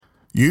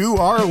You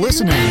are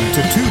listening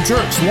to Two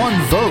Jerks, One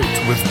Vote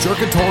with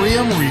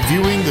Jerkatorium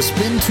reviewing the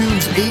Spin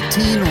Tunes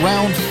 18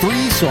 Round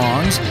 3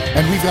 songs,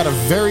 and we've got a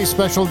very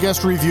special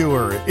guest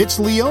reviewer. It's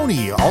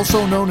Leone,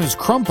 also known as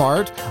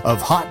Crumpart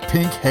of Hot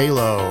Pink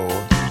Halo.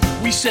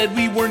 We said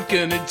we weren't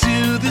gonna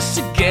do this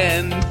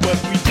again, but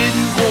we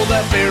didn't hold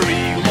that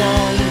very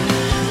long.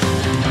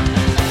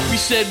 We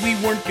said we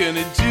weren't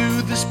gonna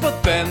do this,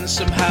 but then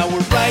somehow we're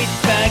right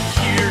back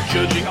here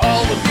judging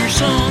all of your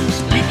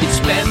songs. We could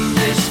spend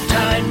this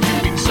time doing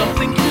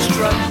something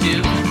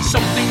constructive,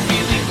 something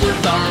really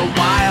worth our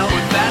while,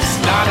 but that's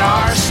not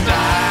our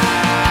style.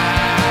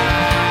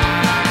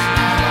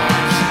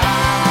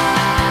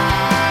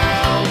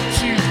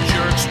 Two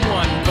jerks,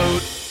 one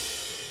vote.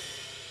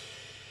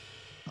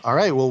 All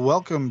right, well,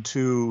 welcome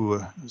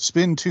to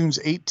Spin Tunes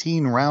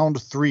 18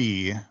 Round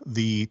 3,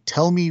 the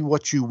Tell Me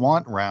What You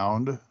Want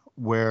round,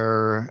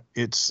 where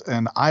it's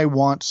an I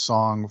want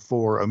song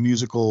for a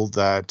musical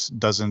that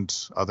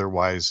doesn't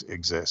otherwise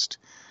exist.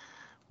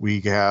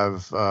 We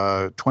have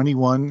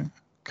 21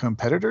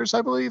 competitors,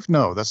 I believe.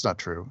 No, that's not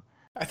true.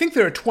 I think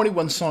there are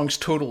 21 songs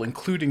total,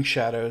 including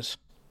Shadows.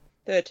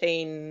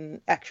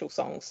 13 actual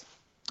songs.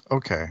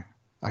 Okay.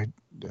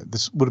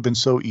 This would have been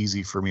so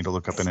easy for me to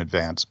look up in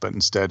advance, but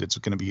instead it's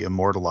going to be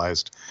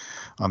immortalized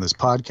on this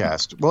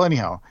podcast. Well,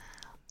 anyhow,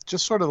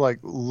 just sort of like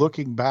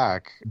looking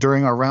back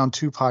during our round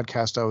 2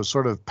 podcast, I was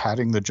sort of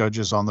patting the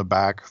judges on the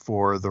back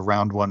for the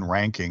round 1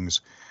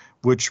 rankings,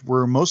 which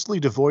were mostly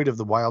devoid of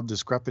the wild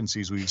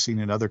discrepancies we've seen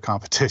in other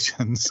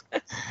competitions.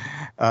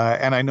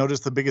 And I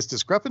noticed the biggest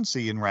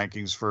discrepancy in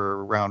rankings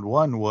for round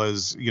 1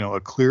 was,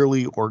 a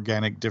clearly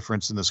organic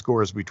difference in the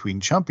scores between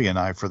Chumpy and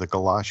I for the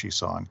Galashi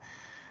song.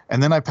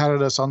 And then I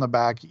patted us on the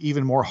back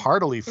even more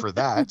heartily for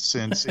that,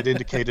 since it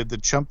indicated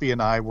that Chumpy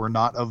and I were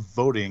not a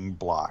voting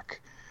block.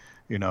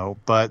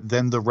 But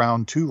then the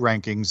round 2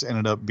 rankings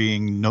ended up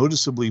being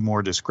noticeably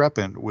more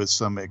discrepant, with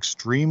some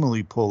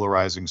extremely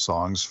polarizing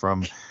songs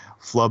from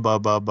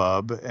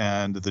Flub-Bub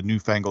and the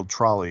Newfangled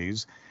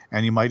Trolleys.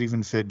 And you might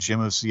even fit Jim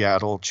of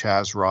Seattle,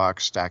 Chaz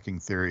Rock, Stacking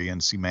Theory, and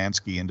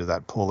Szymanski into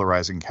that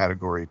polarizing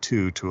category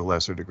too, to a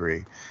lesser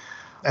degree.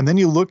 And then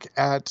you look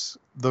at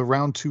the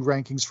round 2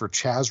 rankings for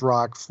Chaz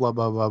Rock,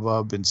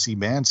 Flub-Bub, and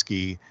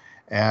Szymanski,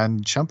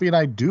 and Chumpy and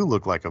I do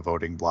look like a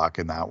voting block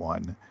in that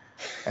one.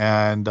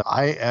 And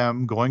I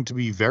am going to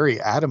be very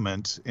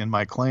adamant in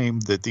my claim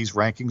that these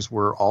rankings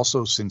were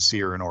also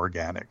sincere and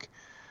organic.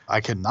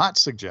 I cannot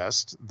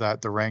suggest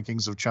that the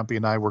rankings of Chumpy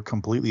and I were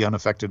completely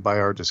unaffected by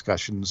our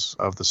discussions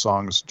of the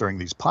songs during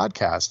these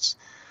podcasts,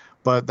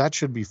 but that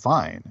should be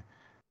fine.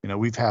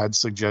 We've had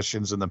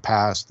suggestions in the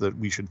past that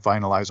we should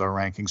finalize our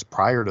rankings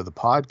prior to the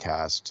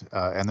podcast,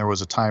 and there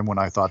was a time when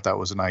I thought that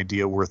was an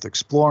idea worth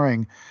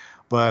exploring,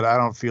 but I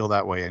don't feel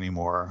that way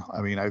anymore.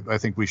 I mean, I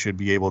think we should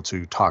be able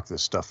to talk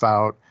this stuff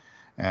out.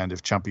 And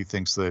if Chumpy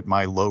thinks that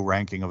my low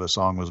ranking of a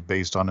song was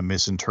based on a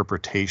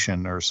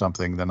misinterpretation or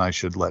something, then I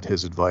should let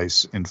his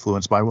advice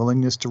influence my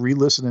willingness to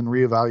re-listen and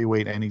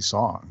reevaluate any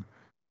song.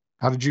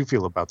 How did you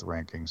feel about the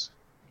rankings?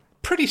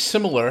 Pretty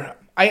similar.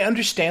 I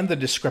understand the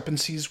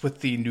discrepancies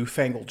with the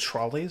Newfangled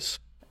Trolleys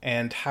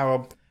and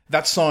how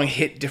that song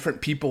hit different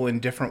people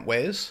in different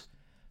ways.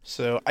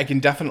 So I can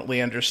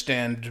definitely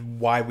understand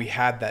why we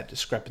had that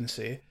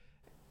discrepancy.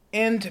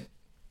 And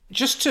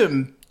just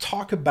to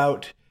talk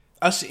about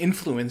us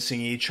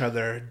influencing each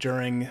other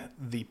during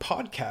the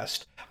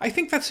podcast, I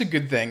think that's a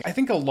good thing. I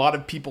think a lot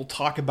of people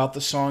talk about the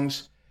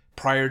songs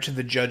prior to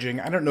the judging.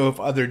 I don't know if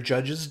other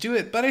judges do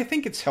it, but I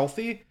think it's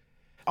healthy.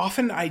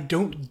 Often I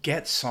don't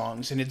get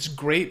songs, and it's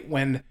great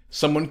when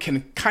someone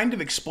can kind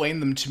of explain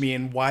them to me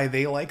and why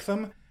they like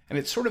them, and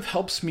it sort of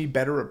helps me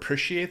better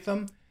appreciate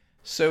them.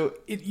 So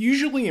it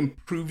usually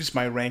improves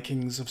my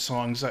rankings of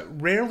songs.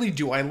 Rarely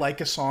do I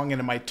like a song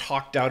and am I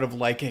talked out of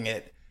liking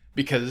it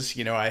because,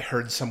 I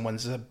heard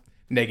someone's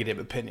negative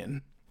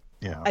opinion.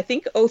 Yeah. I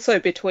think also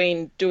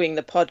between doing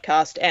the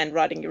podcast and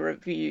writing your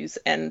reviews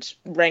and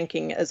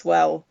ranking as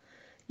well,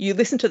 you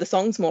listen to the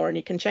songs more and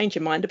you can change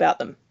your mind about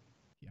them,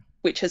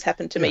 which has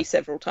happened to me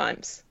several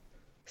times.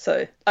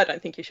 So I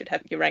don't think you should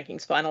have your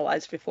rankings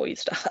finalized before you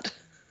start.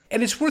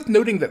 And it's worth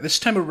noting that this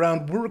time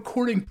around, we're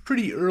recording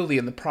pretty early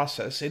in the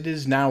process. It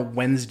is now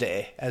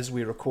Wednesday as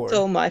we record. It's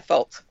all my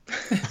fault.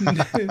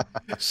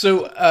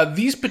 So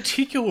these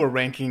particular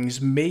rankings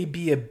may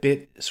be a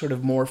bit sort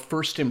of more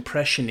first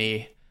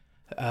impression-y,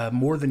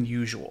 more than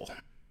usual.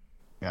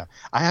 Yeah.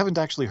 I haven't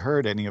actually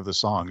heard any of the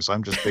songs.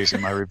 I'm just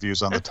basing my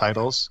reviews on the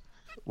titles,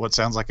 what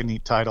sounds like a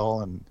neat title,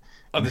 and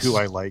who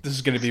I like. This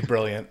is going to be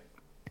brilliant.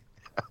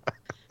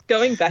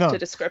 Going back to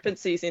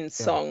discrepancies in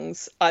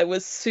songs, I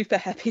was super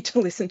happy to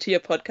listen to your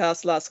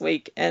podcast last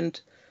week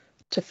and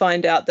to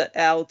find out that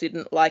Al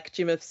didn't like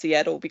Jim of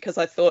Seattle because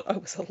I thought I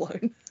was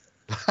alone.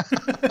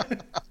 I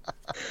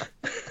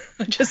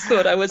just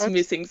thought I was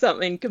missing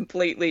something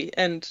completely,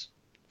 and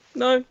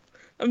no,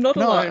 I'm not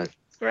alone.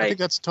 Great. I think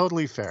that's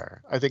totally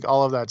fair. I think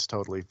all of that's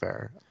totally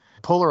fair.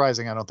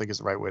 Polarizing, I don't think is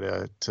the right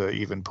way to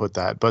even put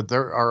that, but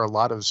there are a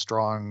lot of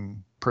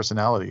strong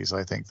personalities,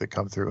 I think, that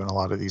come through in a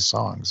lot of these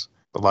songs.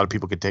 A lot of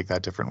people could take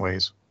that different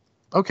ways.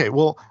 Okay,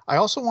 well, I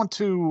also want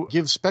to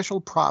give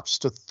special props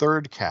to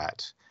Third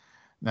Cat.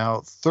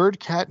 Now, Third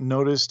Cat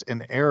noticed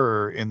an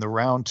error in the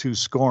round 2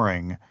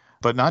 scoring,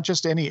 but not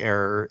just any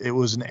error. It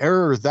was an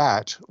error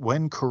that,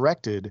 when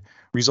corrected,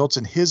 results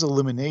in his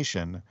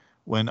elimination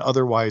when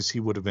otherwise he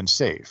would have been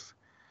safe.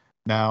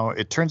 Now,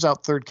 it turns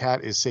out Third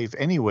Cat is safe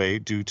anyway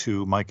due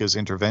to Micah's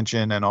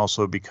intervention and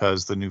also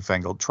because the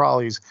Newfangled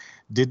Trolleys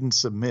didn't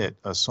submit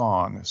a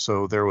song.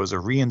 So there was a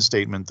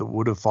reinstatement that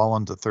would have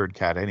fallen to Third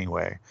Cat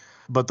anyway.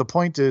 But the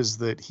point is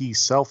that he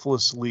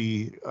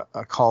selflessly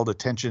called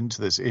attention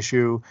to this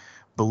issue,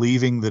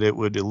 believing that it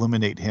would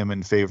eliminate him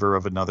in favor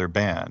of another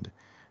band.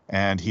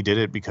 And he did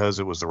it because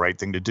it was the right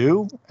thing to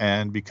do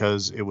and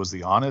because it was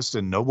the honest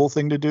and noble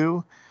thing to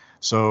do.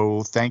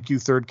 So thank you,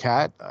 Third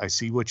Cat. I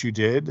see what you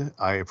did.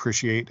 I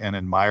appreciate and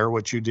admire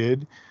what you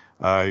did.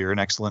 You're an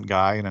excellent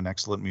guy and an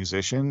excellent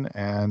musician.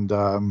 And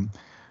from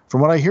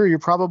what I hear, you're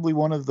probably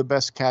one of the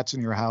best cats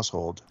in your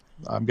household.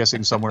 I'm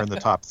guessing somewhere in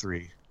the top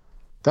 3.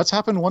 That's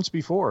happened once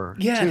before,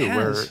 too,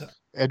 where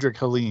Edric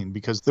Helene,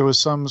 because there was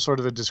some sort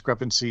of a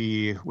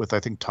discrepancy with, I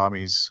think,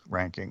 Tommy's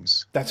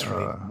rankings. That's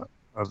right.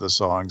 Of the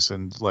songs,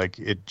 and like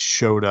it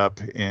showed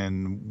up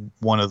in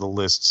one of the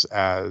lists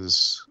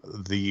as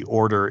the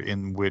order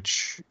in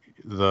which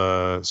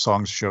the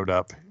songs showed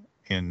up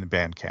in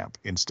Bandcamp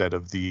instead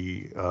of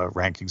the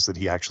rankings that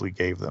he actually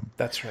gave them.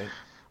 That's right.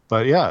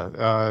 But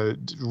yeah,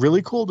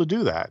 really cool to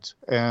do that,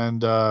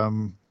 and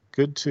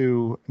good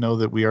to know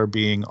that we are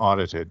being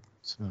audited.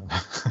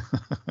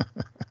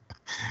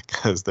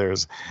 Because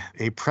there's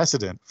a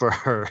precedent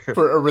for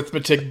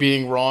arithmetic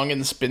being wrong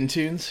in spin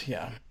tunes.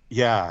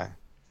 Yeah.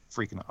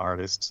 Freaking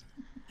artists.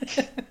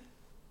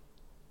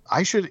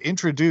 I should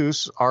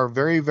introduce our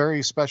very,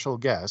 very special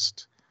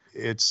guest.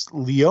 It's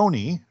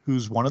Leonie,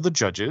 who's one of the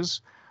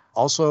judges,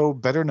 also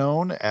better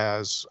known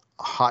as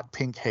Hot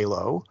Pink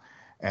Halo,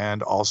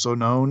 and also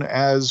known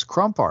as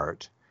Crump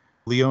Art.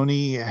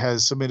 Leonie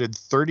has submitted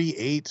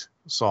 38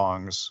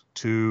 songs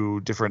to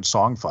different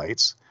song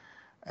fights,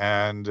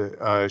 and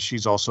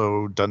she's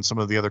also done some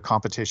of the other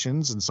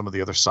competitions and some of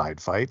the other side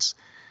fights.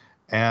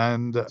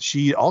 And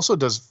she also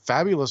does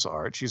fabulous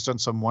art. She's done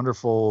some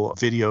wonderful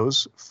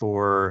videos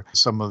for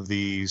some of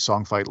the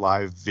Songfight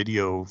Live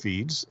video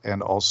feeds.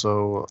 And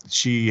also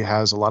she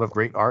has a lot of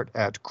great art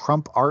at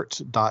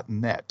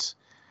crumpart.net.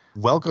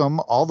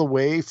 Welcome all the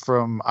way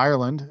from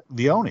Ireland,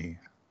 Leonie.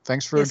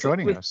 Thanks for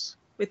joining us.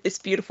 With this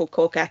beautiful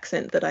Cork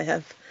accent that I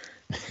have.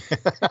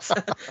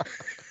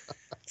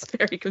 It's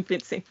very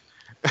convincing.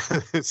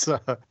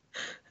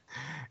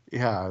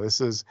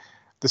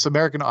 This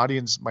American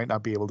audience might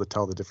not be able to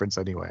tell the difference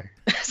anyway.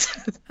 It's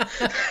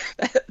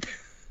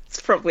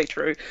probably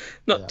true.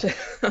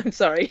 I'm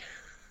sorry.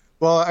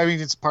 Well, I mean,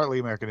 it's partly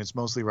American. It's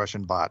mostly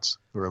Russian bots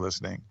who are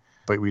listening.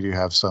 But we do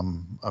have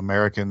some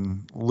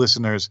American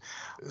listeners.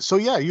 So,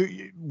 yeah,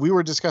 we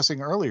were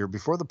discussing earlier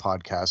before the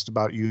podcast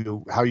about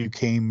how you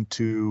came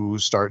to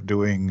start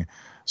doing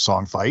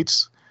song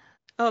fights.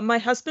 My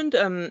husband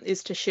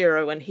is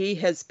Toshiro, and he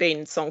has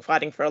been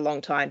songfighting for a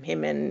long time,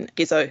 him and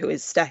Gizzo, who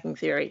is Stacking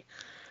Theory.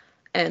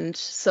 And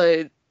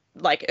so,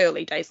 like,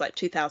 early days, like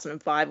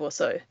 2005 or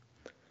so.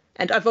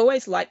 And I've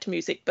always liked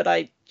music, but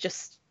I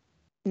just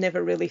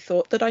never really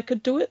thought that I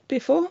could do it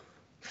before,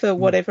 for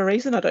whatever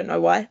reason. I don't know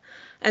why.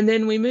 And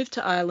then we moved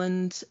to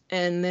Ireland,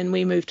 and then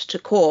we moved to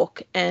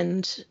Cork.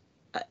 And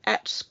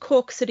at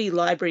Cork City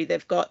Library,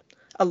 they've got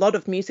a lot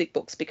of music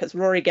books because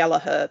Rory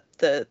Gallagher,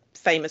 the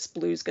famous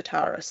blues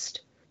guitarist,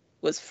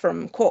 was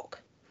from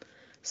Cork.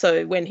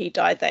 So when he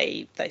died,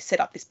 they set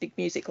up this big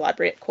music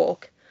library at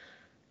Cork.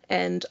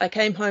 And I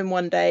came home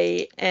one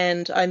day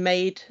and I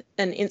made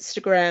an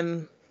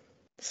Instagram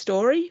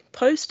story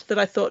post that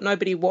I thought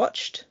nobody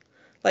watched.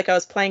 Like, I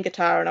was playing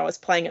guitar and I was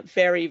playing it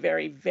very,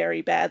 very,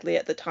 very badly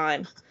at the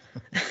time.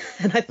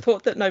 And I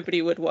thought that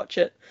nobody would watch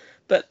it,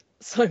 but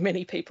so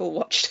many people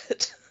watched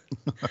it.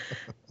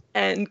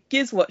 And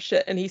Giz watched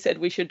it and he said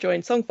we should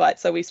join Songfight.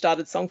 So we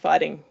started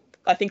songfighting.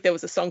 I think there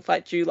was a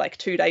songfight due like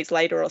 2 days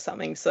later or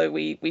something. So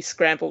we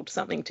scrambled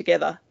something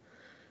together.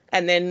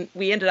 And then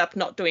we ended up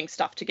not doing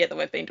stuff together.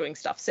 We've been doing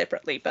stuff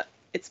separately, but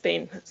it's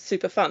been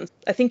super fun.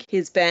 I think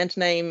his band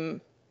name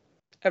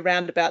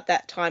around about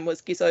that time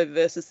was Gizzo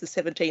versus the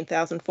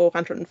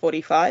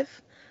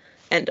 17,445.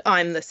 And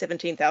I'm the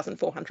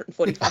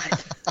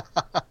 17,445.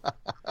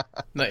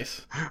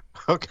 Nice.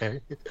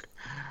 Okay.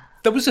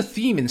 That was a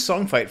theme in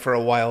Songfight for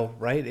a while,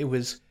 right? It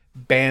was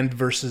band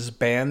versus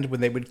band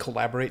when they would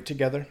collaborate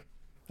together.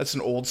 That's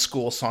an old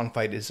school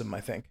Songfightism,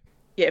 I think.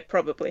 Yeah,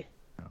 probably.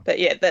 But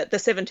yeah, the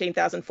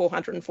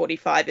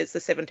 17,445 is the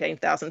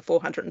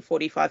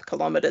 17,445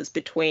 kilometres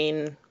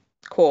between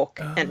Cork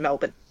and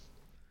Melbourne.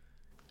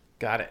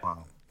 Got it.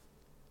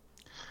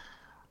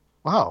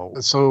 Wow.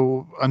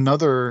 So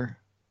another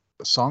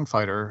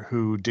songfighter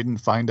who didn't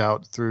find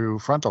out through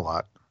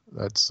Front-A-Lot.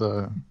 That's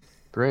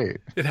great.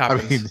 It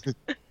happens. I mean,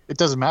 it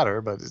doesn't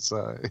matter, but it's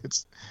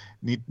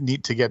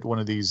neat to get one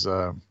of these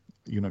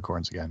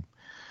unicorns again.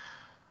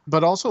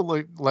 But also,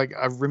 like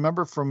I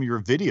remember from your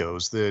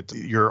videos that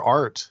your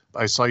art,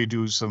 I saw you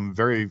do some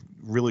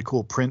really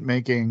cool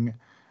printmaking.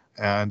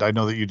 And I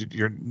know that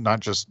you're not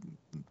just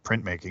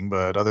printmaking,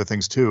 but other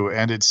things too.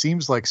 And it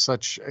seems like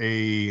such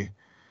a,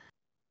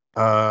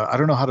 I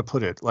don't know how to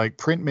put it. Like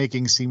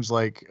printmaking seems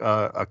like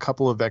a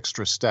couple of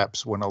extra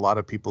steps when a lot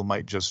of people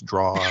might just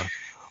draw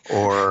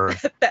or.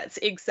 That's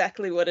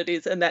exactly what it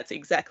is. And that's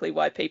exactly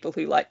why people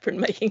who like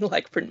printmaking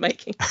like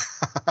printmaking.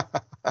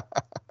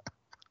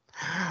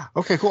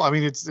 Okay, cool. I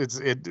mean,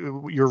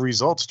 your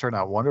results turn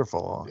out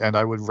wonderful, and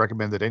I would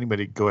recommend that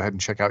anybody go ahead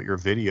and check out your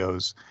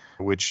videos,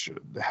 which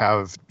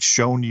have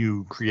shown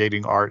you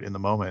creating art in the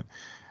moment,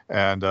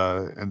 and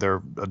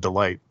they're a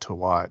delight to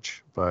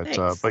watch. But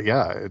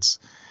yeah,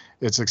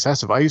 it's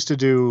excessive. I used to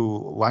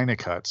do liner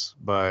cuts,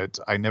 but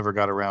I never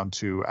got around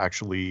to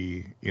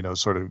actually,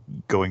 sort of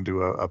going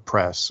to a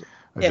press.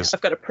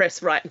 I've got a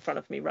press right in front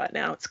of me right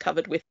now. It's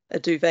covered with a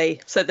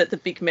duvet so that the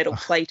big metal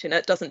plate in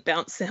it doesn't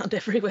bounce sound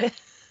everywhere.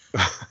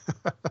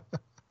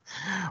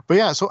 But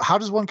yeah, so how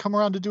does one come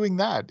around to doing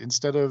that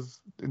instead of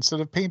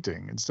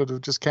painting, instead of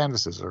just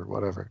canvases or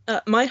whatever?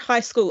 My high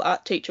school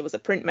art teacher was a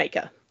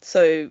printmaker,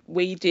 so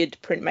we did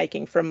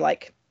printmaking from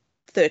like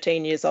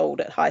 13 years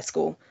old at high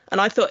school, and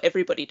I thought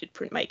everybody did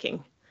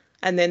printmaking.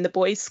 And then the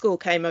boys' school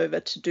came over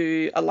to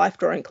do a life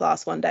drawing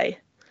class one day,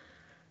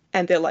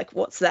 and they're like,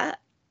 "What's that?"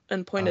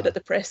 and pointed at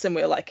the press, and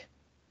we're like,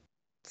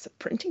 "It's a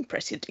printing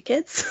press, you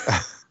dickheads."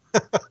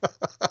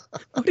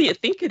 What do you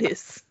think it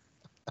is?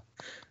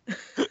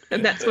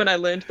 And that's when I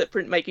learned that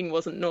printmaking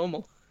wasn't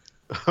normal.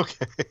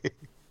 Okay.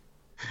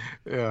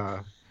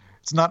 Yeah.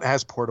 It's not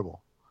as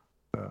portable.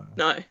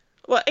 No.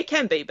 Well, it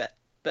can be, but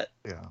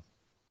yeah,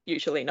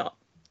 usually not.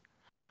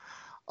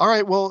 All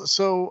right. Well,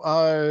 so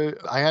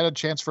I had a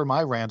chance for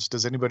my rants.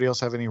 Does anybody else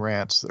have any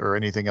rants or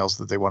anything else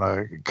that they want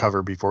to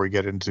cover before we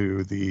get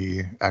into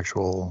the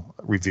actual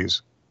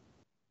reviews?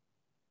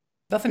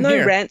 Nothing no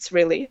here. Rants,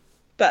 really.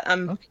 But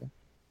Okay.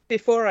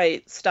 Before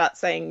I start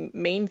saying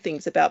mean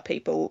things about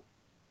people,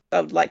 I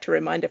would like to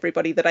remind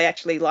everybody that I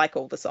actually like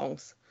all the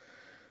songs.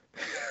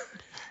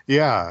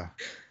 Yeah.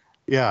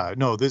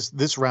 No,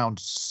 this round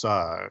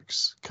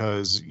sucks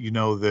because you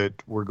know that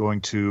we're going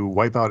to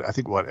wipe out, I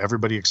think,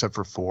 everybody except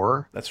for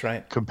 4. That's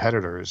right.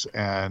 Competitors,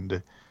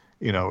 and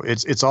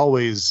it's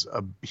always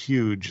a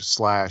huge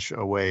slash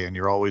away, and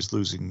you're always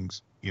losing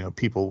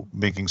people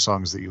making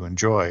songs that you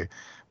enjoy.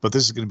 But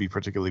this is going to be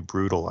particularly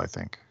brutal, I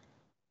think.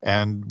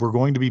 And we're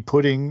going to be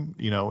putting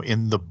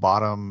in the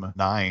bottom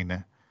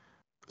 9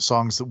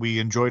 songs that we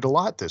enjoyed a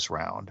lot this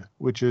round,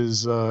 which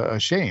is a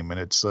shame, and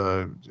it's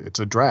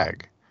a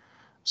drag.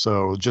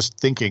 So just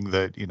thinking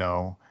that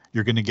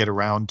you're going to get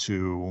around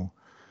to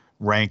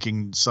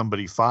ranking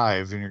somebody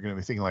 5, and you're going to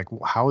be thinking like,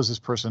 how is this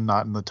person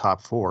not in the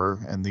top 4?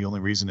 And the only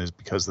reason is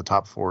because the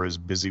top 4 is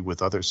busy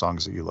with other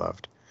songs that you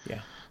loved.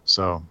 Yeah.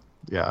 So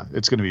yeah,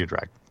 it's going to be a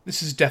drag.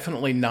 This is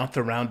definitely not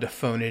the round to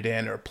phone it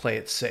in or play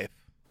it safe.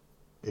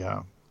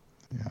 Yeah.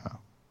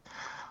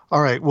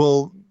 All right.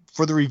 Well,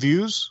 for the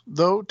reviews,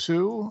 though,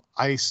 too,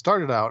 I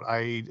started out,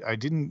 I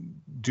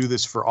didn't do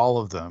this for all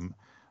of them,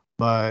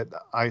 but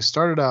I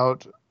started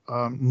out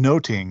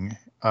noting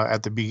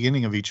at the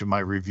beginning of each of my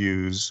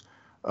reviews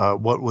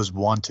what was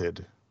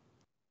wanted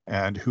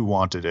and who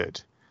wanted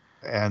it.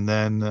 And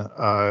then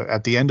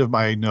at the end of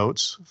my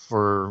notes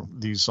for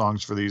these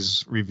songs, for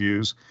these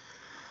reviews,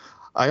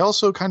 I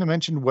also kind of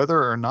mentioned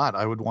whether or not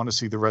I would want to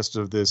see the rest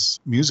of this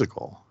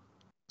musical.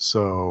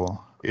 So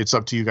it's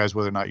up to you guys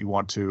whether or not you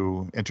want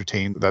to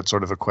entertain that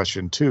sort of a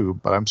question too,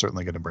 but I'm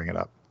certainly going to bring it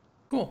up.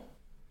 Cool.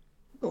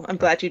 Well, I'm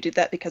glad you did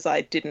that because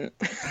I didn't.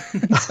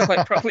 So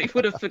I probably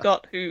would have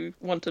forgot who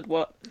wanted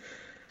what.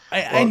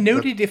 I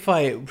noted if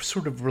I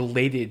sort of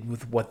related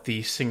with what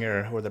the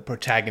singer or the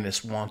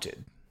protagonist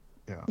wanted.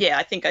 Yeah,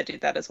 I think I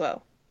did that as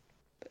well.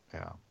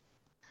 Yeah.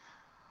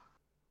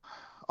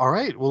 All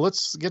right. Well,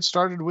 let's get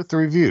started with the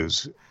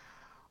reviews.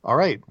 All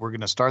right. We're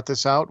going to start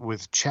this out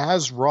with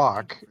Chaz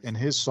Rock and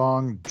his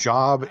song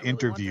Job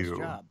Interview.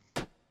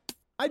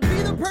 I'd be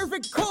the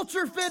perfect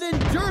culture fit,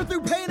 endure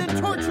through pain and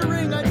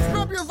torturing. I'd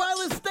scrub your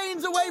vilest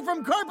stains away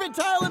from carpet,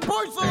 tile, and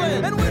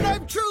porcelain. And when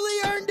I've truly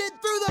earned it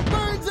through the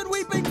burns and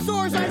weeping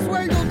sores, I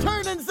swear you'll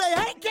turn and say,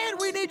 "Hey kid,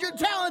 we need your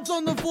talents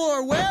on the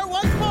floor." Where?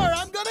 Once more,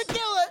 I'm gonna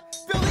kill it.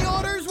 Fill the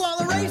orders while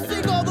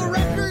erasing all the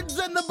records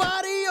and the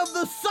body of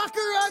the sucker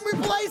I'm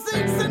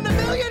replacing. Send a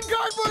million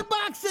cardboard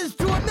boxes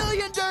to a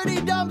million dirty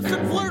dumps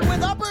and flirt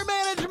with upper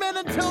management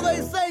until they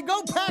say,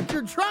 "Go pack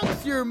your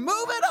trunks, you're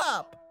moving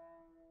up."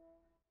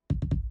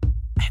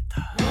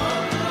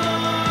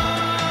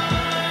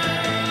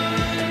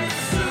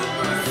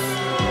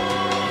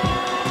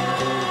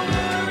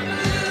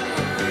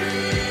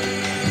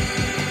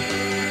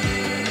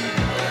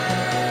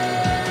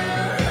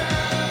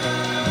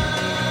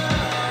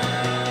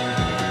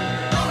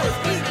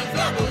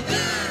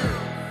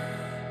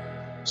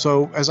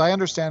 So, as I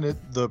understand it,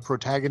 the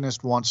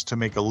protagonist wants to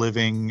make a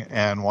living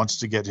and wants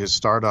to get his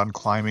start on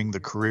climbing the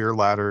career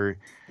ladder,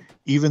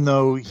 even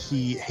though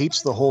he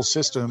hates the whole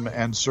system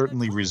and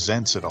certainly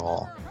resents it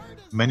all.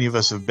 Many of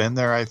us have been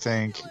there, I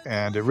think,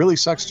 and it really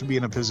sucks to be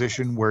in a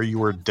position where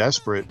you are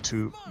desperate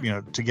to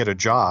get a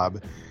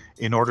job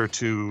in order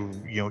to,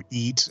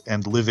 eat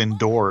and live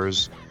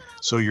indoors.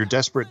 So you're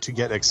desperate to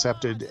get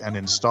accepted and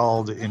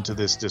installed into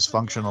this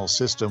dysfunctional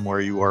system where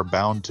you are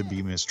bound to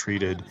be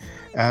mistreated.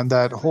 And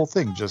that whole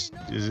thing just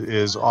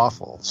is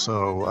awful.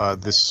 So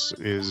this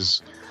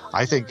is,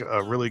 I think,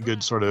 a really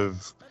good sort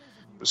of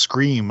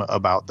scream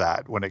about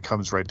that when it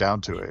comes right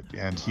down to it.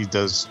 And he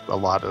does a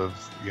lot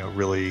of,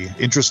 really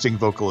interesting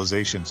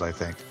vocalizations, I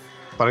think.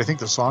 But I think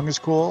the song is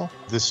cool.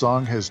 This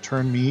song has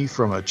turned me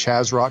from a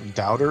Chaz Rock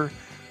doubter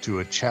to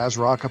a Chaz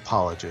Rock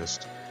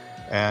apologist.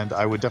 And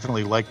I would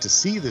definitely like to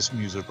see this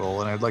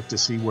musical, and I'd like to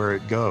see where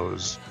it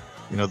goes.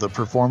 The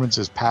performance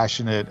is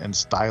passionate and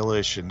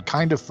stylish and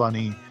kind of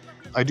funny.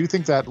 I do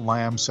think that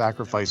lamb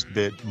sacrifice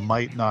bit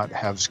might not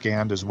have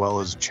scanned as well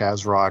as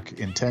Chaz Rock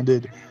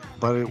intended,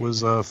 but it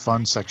was a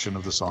fun section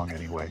of the song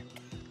anyway.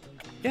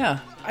 Yeah,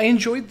 I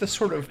enjoyed the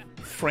sort of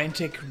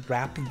frantic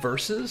rap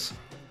verses,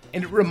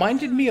 and it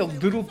reminded me a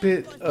little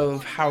bit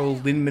of how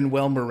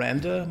Lin-Manuel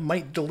Miranda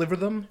might deliver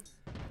them.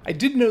 I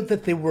did note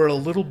that they were a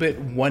little bit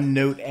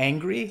one-note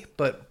angry,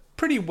 but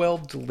pretty well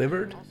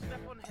delivered.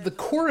 The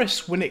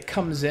chorus, when it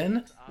comes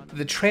in,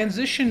 the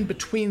transition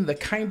between the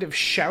kind of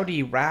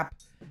shouty rap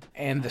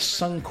and the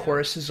sung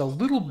chorus is a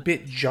little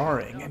bit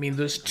jarring. I mean,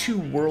 those two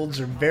worlds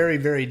are very,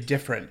 very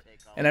different,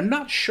 and I'm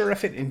not sure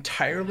if it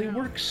entirely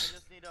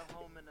works.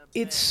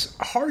 It's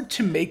hard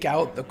to make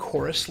out the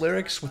chorus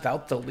lyrics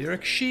without the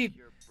lyric sheet.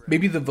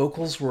 Maybe the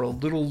vocals were a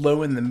little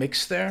low in the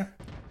mix there.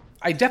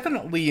 I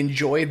definitely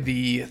enjoyed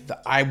the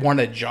I want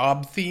a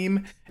job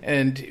theme,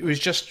 and it was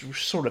just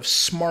sort of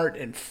smart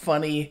and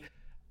funny.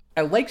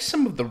 I liked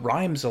some of the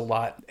rhymes a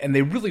lot, and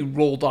they really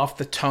rolled off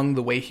the tongue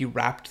the way he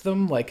rapped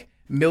them, like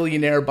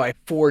millionaire by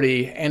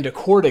 40 and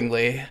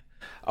accordingly,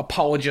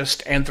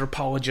 apologist,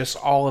 anthropologist,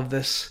 all of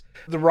this.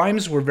 The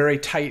rhymes were very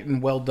tight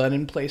and well done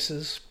in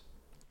places.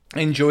 I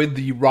enjoyed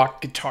the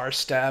rock guitar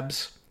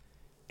stabs.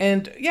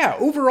 And yeah,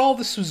 overall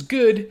this was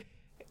good.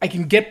 I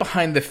can get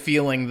behind the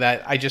feeling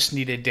that I just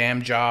need a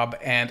damn job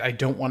and I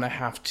don't want to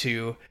have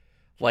to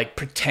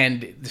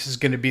pretend this is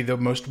going to be the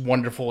most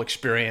wonderful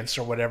experience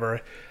or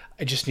whatever.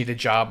 I just need a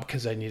job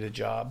because I need a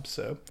job.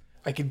 So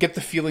I could get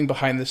the feeling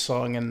behind this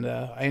song, and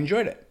I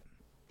enjoyed it.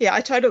 Yeah, I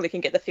totally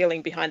can get the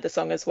feeling behind the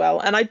song as well.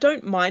 And I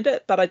don't mind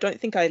it, but I don't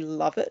think I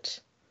love it.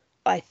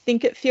 I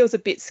think it feels a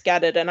bit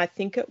scattered, and I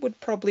think it would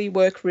probably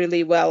work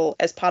really well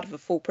as part of a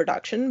full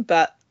production,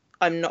 but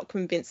I'm not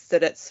convinced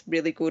that it's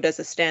really good as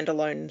a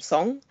standalone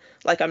song.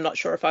 I'm not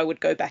sure if I would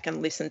go back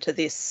and listen to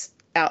this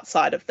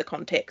outside of the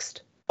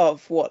context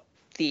of what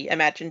the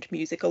imagined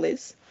musical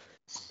is.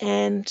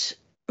 And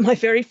my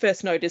very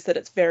first note is that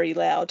it's very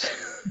loud.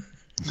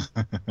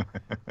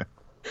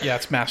 Yeah,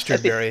 it's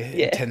mastered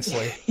very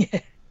intensely. Yeah.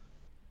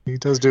 He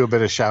does do a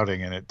bit of shouting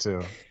in it,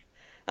 too.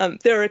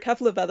 There are a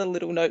couple of other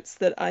little notes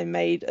that I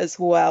made as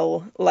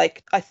well.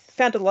 I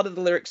found a lot of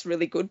the lyrics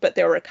really good, but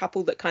there were a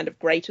couple that kind of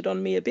grated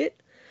on me a bit.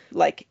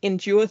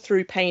 Endure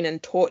through pain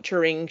and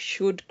torturing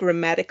should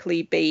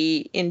grammatically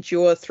be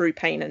endure through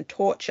pain and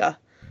torture,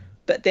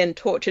 but then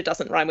torture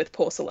doesn't rhyme with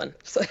porcelain.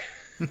 So,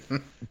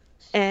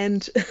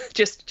 and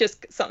just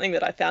something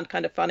that I found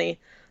kind of funny.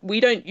 We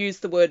don't use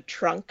the word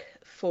trunk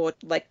for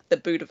the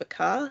boot of a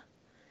car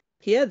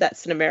here.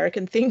 That's an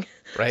American thing.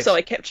 Right. So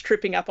I kept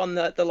tripping up on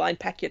the line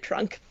pack your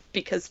trunk,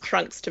 because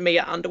trunks to me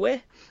are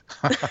underwear,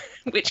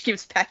 which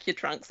gives pack your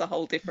trunks a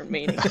whole different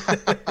meaning.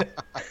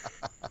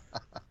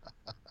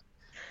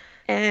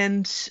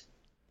 And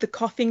the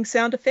coughing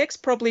sound effects,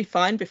 probably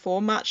fine before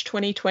March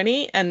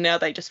 2020, and now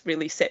they just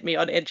really set me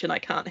on edge and I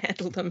can't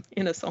handle them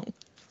in a song.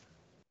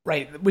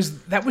 Right.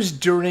 That was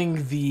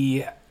during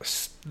the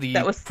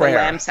That was prayer. The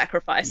lamb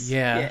sacrifice.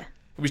 Yeah.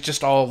 It was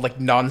just all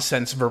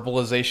nonsense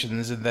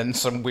verbalizations and then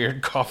some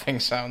weird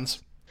coughing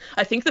sounds.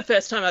 I think the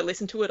first time I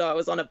listened to it, I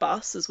was on a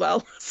bus as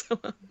well. So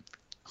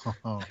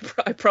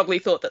I probably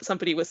thought that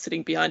somebody was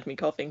sitting behind me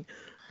coughing.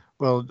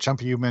 Well,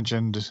 Chumpy, you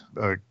mentioned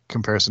a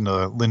comparison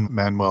to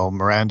Lin-Manuel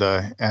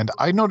Miranda, and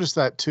I noticed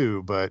that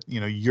too, but,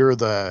 you're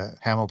the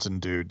Hamilton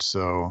dude,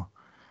 so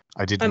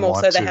I didn't want to.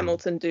 I'm also the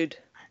Hamilton dude.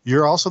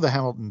 You're also the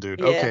Hamilton dude.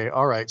 Yeah. Okay,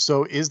 all right.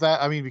 So is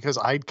that, because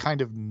I kind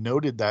of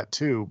noted that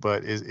too,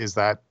 but is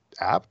that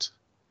apt?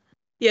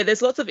 Yeah,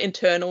 there's lots of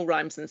internal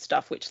rhymes and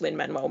stuff, which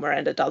Lin-Manuel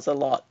Miranda does a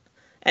lot.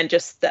 And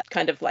just that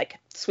kind of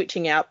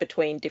switching out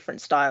between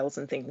different styles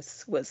and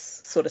things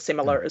was sort of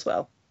similar as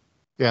well.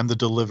 Yeah, and the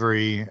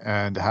delivery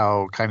and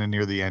how kind of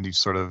near the end he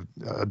sort of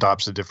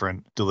adopts a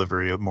different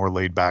delivery, a more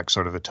laid back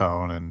sort of a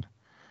tone. And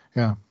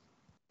yeah,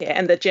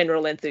 and the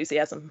general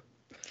enthusiasm.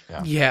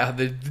 Yeah,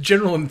 the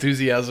general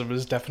enthusiasm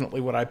is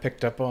definitely what I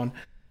picked up on.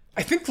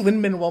 I think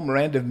Lin-Manuel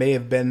Miranda may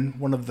have been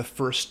one of the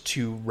first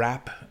to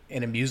rap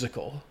in a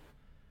musical.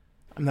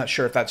 I'm not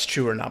sure if that's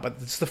true or not, but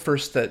it's the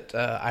first that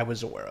I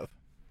was aware of.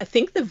 I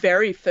think the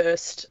very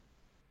first,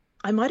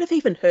 I might have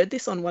even heard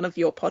this on one of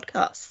your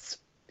podcasts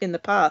in the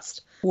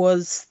past,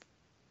 was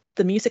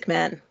The Music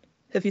Man.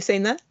 Have you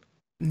seen that?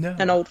 No.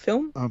 An old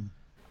film?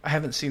 I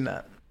haven't seen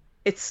that.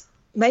 It's,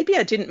 maybe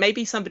I didn't,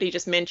 maybe somebody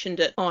just mentioned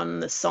it on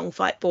the song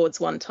fight boards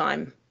one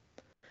time.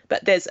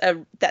 But that's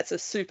a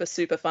super,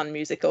 super fun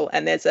musical,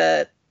 and there's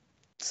a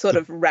sort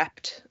of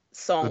rapped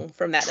song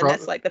from that, and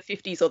that's like the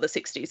 50s or the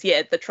 60s.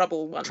 Yeah, the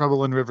Trouble one.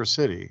 Trouble in River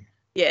City.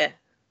 Yeah.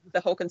 The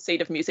whole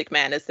conceit of Music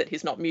Man is that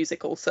he's not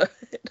musical, so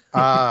it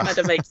kind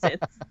of makes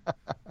sense.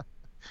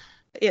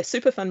 Yeah,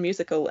 super fun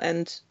musical,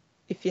 and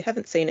if you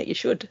haven't seen it, you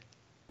should.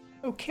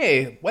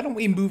 Okay, why don't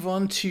we move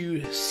on to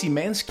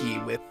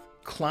Szymanski with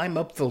Climb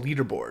Up the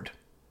Leaderboard.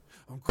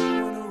 I'm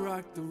gonna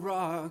rock the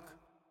rock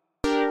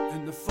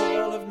in the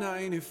fall of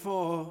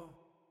 94.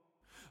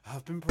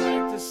 I've been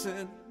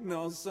practicing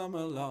all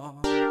summer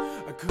long,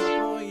 a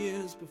couple of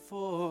years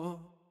before.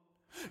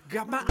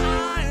 Got my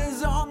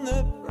eyes on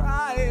the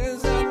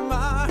prize, and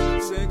my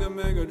Sega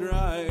Mega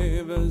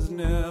Drive has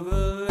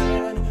never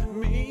let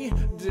me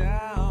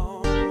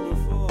down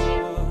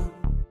before.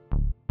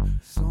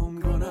 So I'm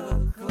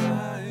gonna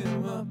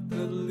climb up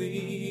the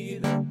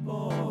leaderboard.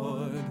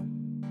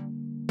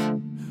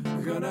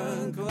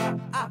 Gonna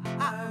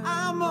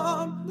climb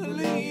up the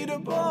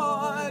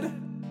leaderboard.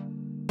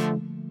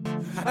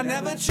 I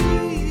never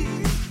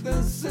cheat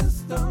the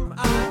system.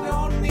 I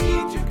don't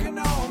need your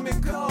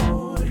Konami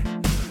code.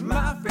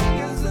 My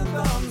fingers and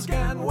thumbs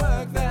can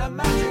work their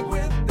magic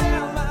with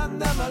them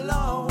and them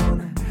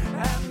alone.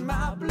 And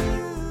my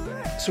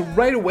blue. So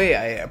right away,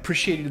 I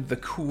appreciated the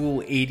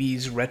cool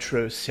 80s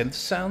retro synth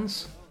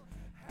sounds.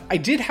 I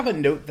did have a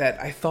note that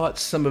I thought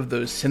some of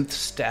those synth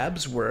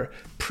stabs were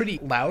pretty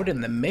loud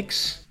in the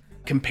mix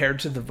compared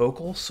to the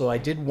vocal, so I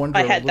did wonder.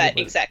 I had that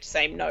exact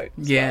same note.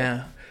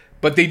 Yeah.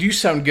 But they do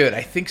sound good.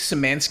 I think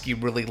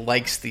Szymanski really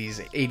likes these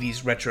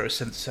 80s retro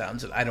synth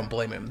sounds, and I don't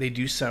blame him. They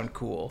do sound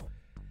cool.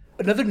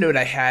 Another note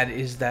I had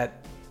is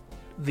that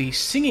the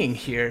singing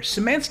here,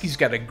 Szymanski's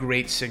got a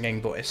great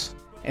singing voice,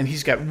 and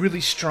he's got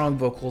really strong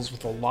vocals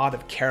with a lot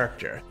of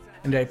character,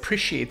 and I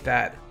appreciate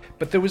that.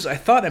 But there was, I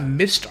thought, a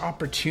missed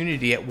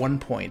opportunity at one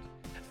point.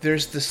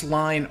 There's this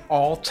line,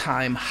 all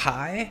time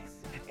high,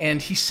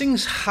 and he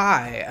sings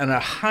high on a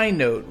high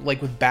note,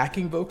 like with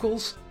backing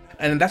vocals.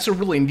 And that's a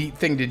really neat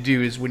thing to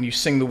do, is when you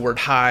sing the word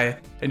high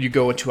and you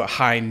go into a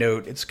high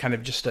note, it's kind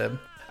of just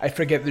I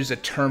forget there's a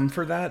term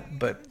for that,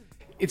 but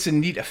it's a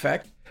neat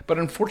effect. But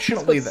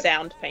unfortunately, it's called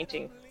sound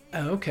painting.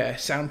 Oh, okay,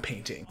 sound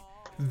painting.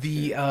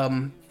 The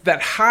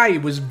that high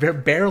was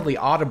barely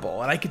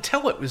audible, and I could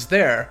tell it was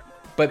there,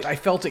 but I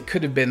felt it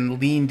could have been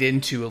leaned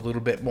into a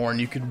little bit more, and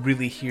you could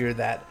really hear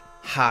that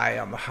high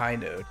on the high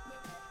note.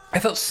 I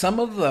thought some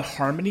of the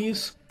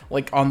harmonies,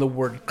 like on the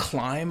word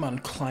climb, on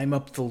Climb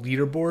Up the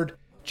Leaderboard,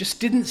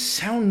 just didn't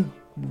sound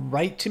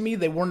right to me.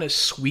 They weren't as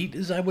sweet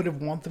as I would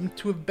have wanted them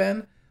to have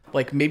been.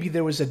 Like maybe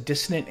there was a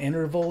dissonant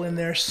interval in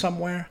there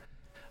somewhere.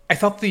 I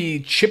thought the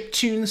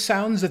chiptune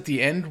sounds at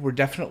the end were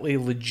definitely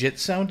legit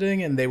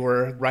sounding, and they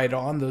were right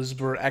on. Those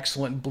were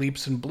excellent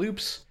bleeps and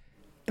bloops.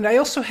 And I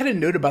also had a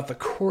note about the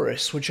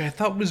chorus, which I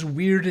thought was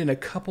weird in a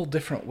couple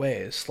different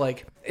ways.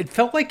 Like, it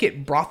felt like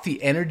it brought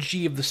the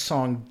energy of the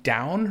song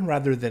down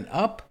rather than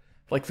up.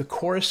 Like the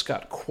chorus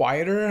got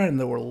quieter and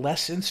there were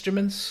less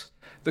instruments.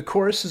 The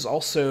chorus is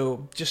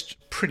also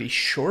just pretty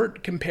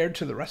short compared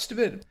to the rest of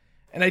it.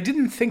 And I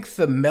didn't think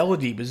the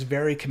melody was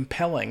very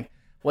compelling.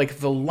 Like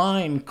the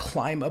line,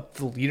 climb up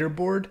the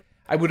leaderboard,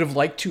 I would have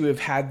liked to have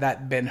had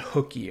that been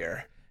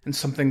hookier and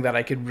something that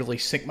I could really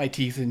sink my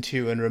teeth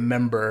into and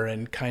remember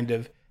and kind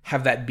of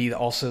have that be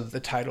also the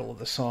title of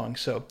the song.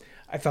 So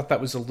I thought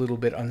that was a little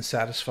bit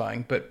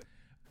unsatisfying. But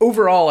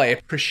overall, I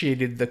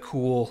appreciated the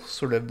cool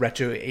sort of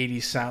retro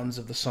 80s sounds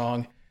of the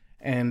song,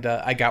 and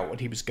I got what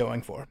he was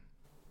going for.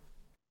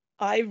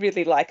 I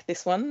really like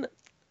this one.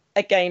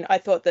 Again, I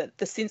thought that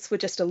the synths were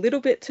just a little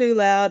bit too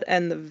loud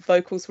and the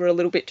vocals were a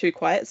little bit too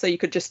quiet, so you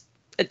could just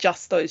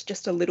adjust those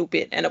just a little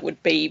bit and it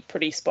would be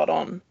pretty spot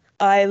on.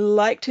 I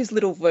liked his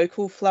little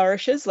vocal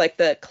flourishes, like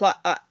the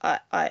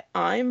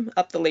I'm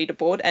up the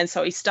leaderboard, and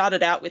so he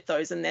started out with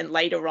those, and then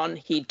later on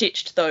he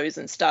ditched those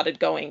and started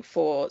going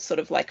for sort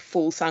of like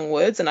full sung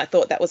words, and I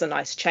thought that was a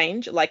nice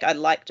change. Like, I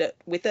liked it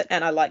with it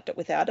and I liked it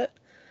without it,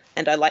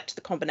 and I liked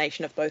the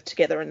combination of both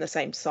together in the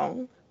same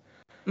song.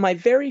 My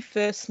very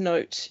first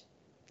note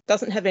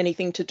doesn't have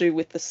anything to do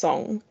with the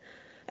song,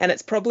 and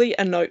it's probably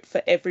a note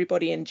for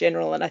everybody in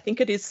general, and I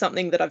think it is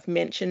something that I've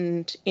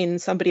mentioned in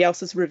somebody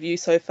else's review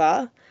so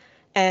far,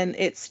 and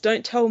it's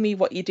don't tell me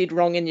what you did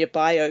wrong in your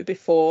bio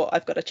before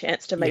I've got a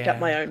chance to make up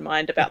my own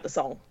mind about the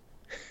song.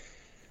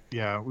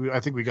 Yeah, I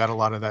think we got a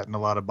lot of that in a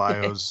lot of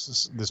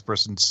bios. This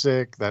person's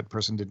sick, that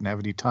person didn't have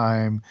any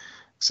time,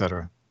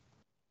 etc.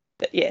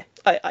 But yeah,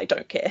 I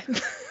don't care.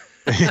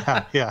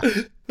 Yeah.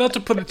 Not to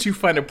put a too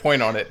fine a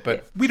point on it,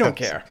 but we don't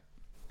care.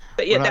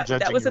 But yeah,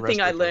 that was the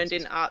thing I learned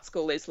in art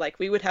school, is like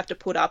we would have to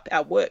put up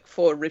our work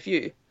for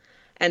review,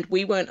 and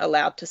we weren't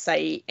allowed to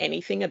say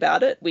anything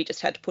about it. We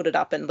just had to put it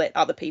up and let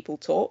other people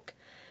talk.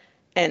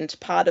 And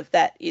part of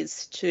that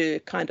is to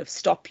kind of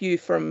stop you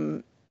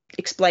from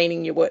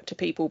explaining your work to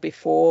people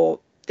before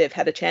they've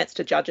had a chance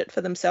to judge it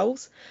for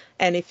themselves.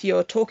 And if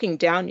you're talking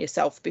down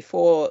yourself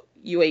before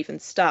you even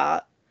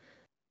start,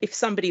 if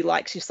somebody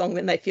likes your song,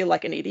 then they feel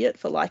like an idiot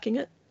for liking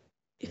it,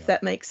 if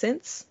that makes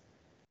sense.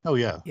 Oh,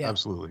 yeah,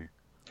 absolutely.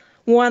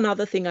 One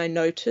other thing I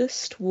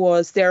noticed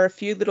was there are a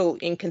few little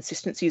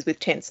inconsistencies with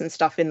tense and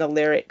stuff in the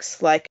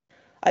lyrics. Like,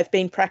 I've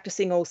been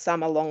practicing all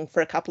summer long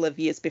for a couple of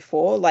years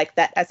before. Like,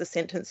 that as a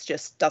sentence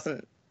just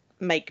doesn't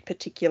make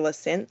particular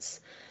sense.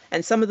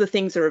 And some of the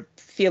things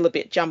feel a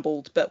bit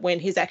jumbled, but when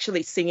he's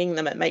actually singing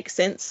them, it makes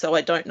sense. So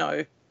I don't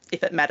know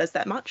if it matters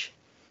that much.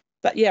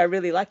 But yeah, I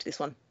really liked this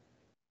one.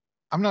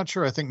 I'm not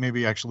sure. I think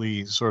maybe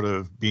actually sort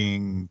of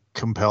being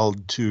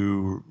compelled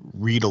to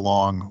read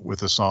along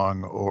with a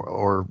song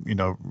or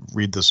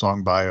read the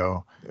song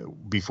bio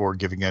before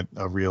giving it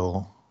a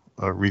real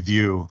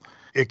review,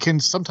 it can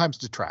sometimes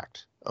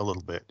detract a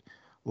little bit.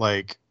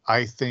 Like,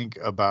 I think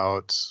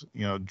about,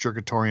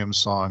 Jergatorium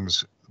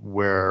songs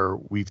where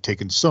we've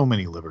taken so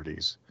many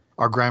liberties.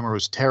 Our grammar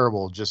was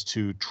terrible just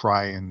to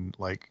try and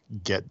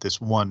get this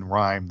one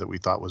rhyme that we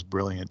thought was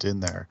brilliant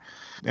in there.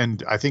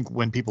 And I think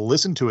when people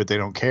listen to it, they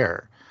don't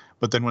care.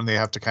 But then when they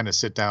have to kind of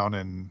sit down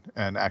and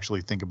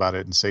actually think about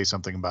it and say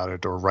something about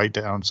it or write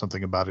down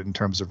something about it in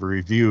terms of a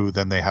review,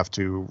 then they have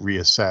to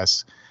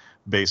reassess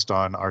based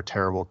on our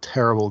terrible,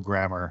 terrible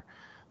grammar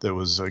that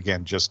was,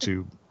 again, just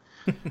to...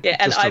 Yeah,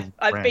 and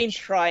I've been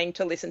trying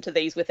to listen to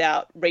these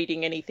without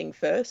reading anything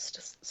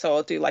first. So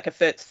I'll do a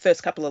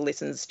first couple of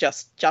listens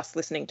just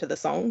listening to the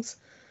songs.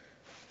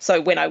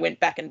 So when I went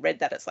back and read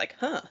that, it's like,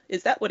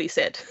 is that what he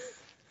said?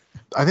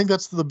 I think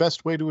that's the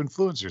best way to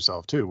influence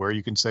yourself too, where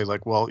you can say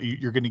well,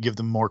 you're going to give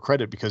them more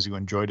credit because you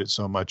enjoyed it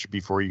so much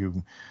before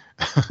you knew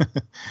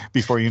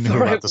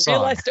about the song. I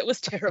realized it was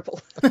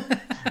terrible.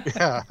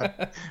 Yeah,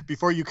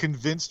 before you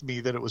convinced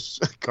me that it was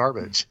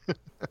garbage.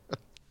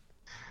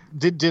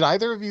 Did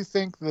either of you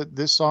think that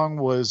this song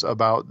was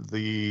about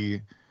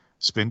the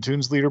Spin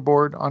Tunes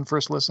leaderboard on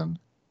first listen?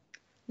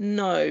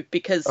 No,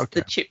 because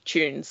the chip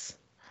tunes.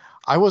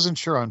 I wasn't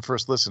sure on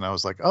first listen. I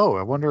was like, oh,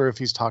 I wonder if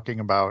he's talking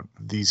about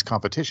these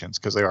competitions,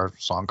 because they are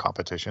song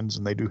competitions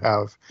and they do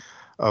have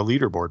a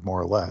leaderboard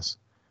more or less.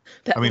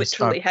 That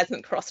literally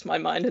hasn't crossed my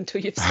mind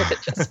until you've said it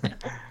just now.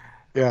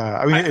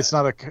 Yeah, it's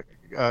not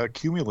a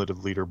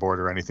cumulative leaderboard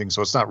or anything,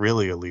 so it's not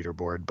really a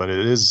leaderboard, but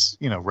it is,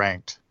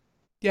 ranked.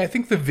 Yeah, I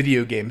think the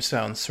video game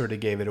sound sort of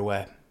gave it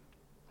away.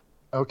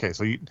 Okay,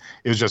 so it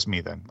was just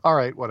me then. All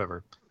right,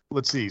 whatever.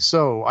 Let's see.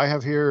 So I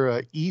have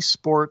here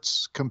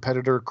esports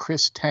competitor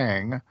Chris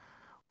Tang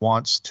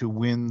wants to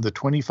win the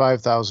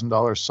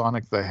 $25,000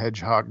 Sonic the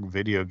Hedgehog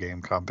video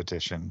game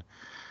competition.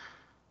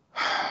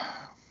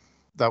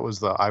 That was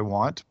the I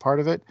want part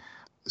of it.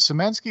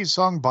 Szymanski's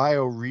song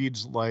bio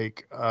reads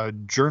like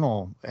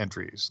journal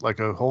entries, like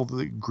a whole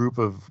group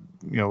of,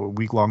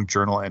 week-long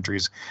journal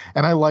entries.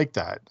 And I like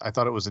that. I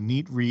thought it was a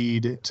neat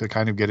read to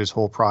kind of get his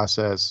whole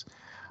process,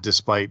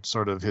 despite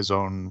sort of his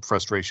own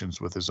frustrations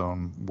with his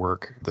own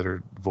work that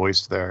are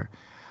voiced there.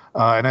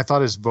 And I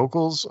thought his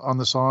vocals on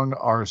the song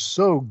are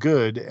so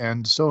good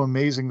and so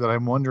amazing that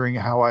I'm wondering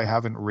how I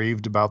haven't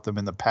raved about them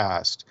in the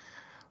past.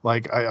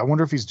 Like, I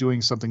wonder if he's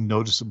doing something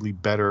noticeably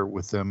better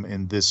with them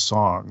in this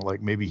song.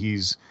 Like, maybe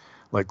he's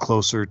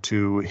closer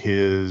to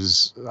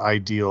his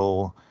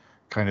ideal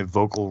kind of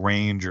vocal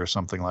range or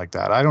something like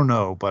that. I don't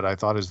know, but I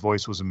thought his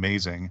voice was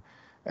amazing.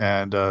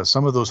 And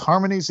some of those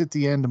harmonies at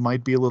the end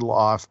might be a little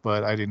off,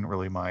 but I didn't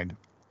really mind.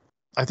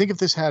 I think if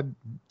this had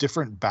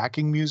different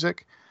backing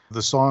music,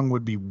 the song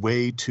would be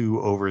way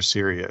too over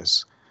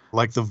serious.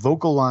 Like, the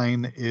vocal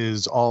line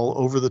is all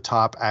over the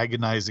top,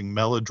 agonizing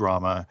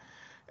melodrama.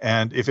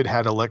 And if it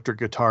had electric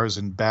guitars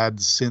and bad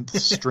synth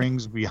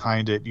strings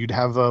behind it, you'd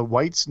have a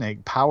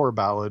Whitesnake power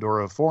ballad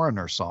or a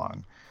Foreigner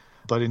song.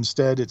 But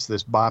instead, it's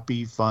this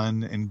boppy,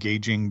 fun,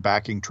 engaging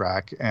backing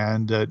track,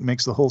 and it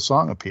makes the whole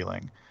song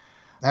appealing.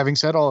 Having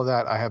said all of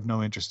that, I have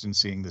no interest in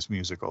seeing this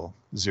musical.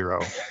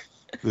 Zero.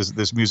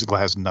 This musical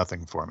has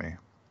nothing for me.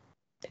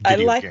 I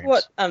like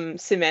what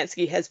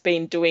Szymanski has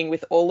been doing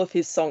with all of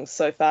his songs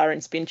so far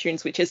in Spin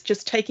Tunes, which is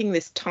just taking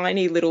this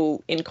tiny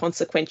little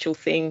inconsequential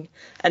thing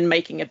and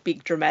making a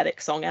big dramatic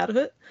song out of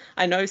it.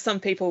 I know some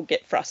people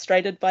get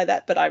frustrated by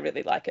that, but I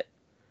really like it.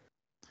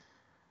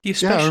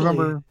 I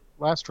remember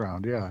last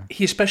round, yeah.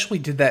 He especially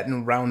did that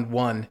in round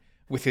 1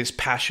 with his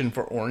passion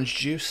for orange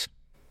juice.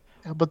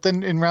 Yeah, but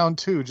then in round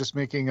 2, just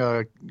making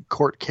a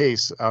court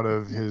case out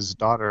of his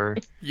daughter,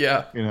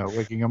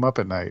 waking him up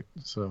at night,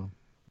 so...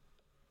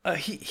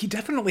 He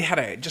definitely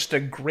had just a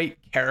great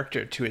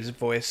character to his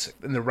voice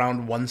in the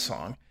round 1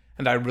 song,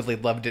 and I really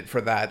loved it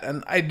for that.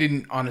 And I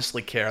didn't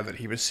honestly care that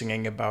he was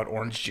singing about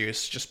orange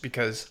juice just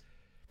because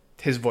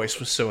his voice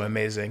was so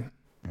amazing.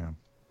 Yeah.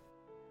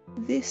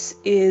 This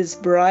is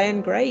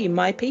Brian Gray,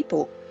 My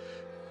People.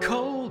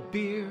 Cold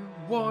beer,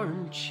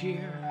 warm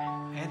cheer,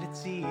 and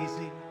it's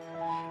easy.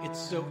 It's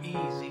so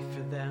easy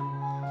for them.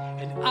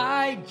 And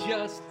I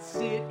just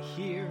sit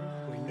here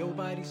where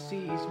nobody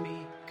sees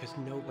me, 'cause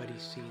nobody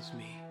sees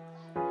me.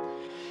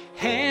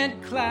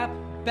 Hand clap,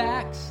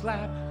 back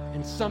slap,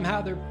 and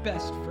somehow they're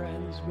best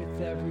friends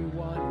with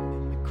everyone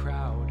in the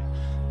crowd.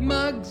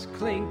 Mugs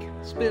clink,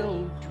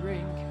 spilled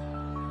drink.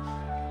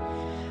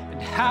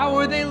 And how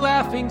are they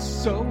laughing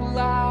so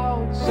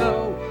loud?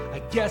 So I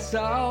guess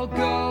I'll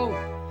go,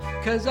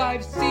 'cause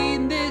I've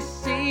seen this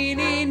scene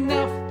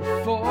enough before.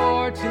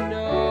 for to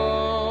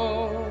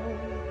know.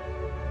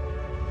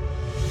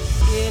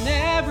 In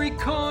every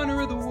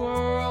corner of the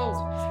world,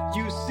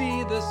 you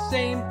see the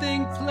same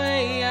thing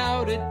play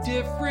out a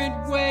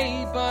different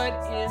way, but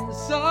in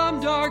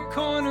some dark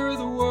corner of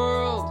the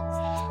world,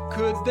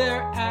 could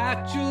there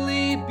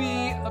actually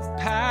be a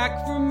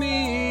pack for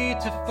me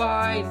to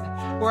find,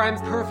 where I'm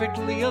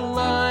perfectly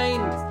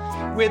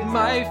aligned with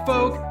my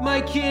folk,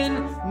 my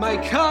kin, my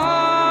kind,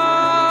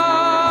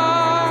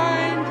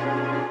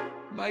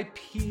 my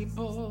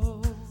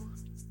people?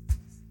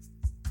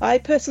 I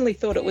personally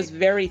thought it was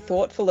very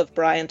thoughtful of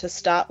Brian to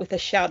start with a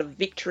shout of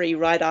victory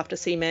right after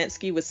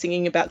Szymanski was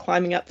singing about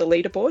climbing up the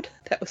leaderboard.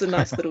 That was a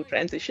nice little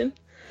transition.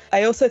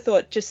 I also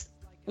thought, just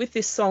with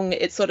this song,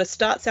 it sort of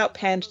starts out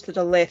panned to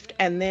the left,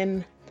 and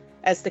then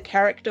as the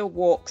character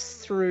walks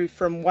through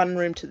from one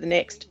room to the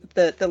next,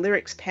 the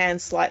lyrics pan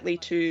slightly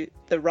to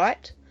the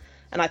right.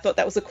 And I thought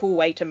that was a cool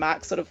way to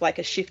mark sort of like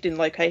a shift in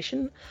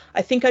location.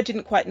 I think I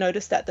didn't quite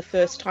notice that the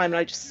first time, and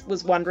I just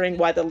was wondering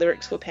why the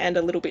lyrics were panned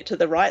a little bit to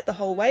the right the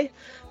whole way.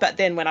 But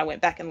then when I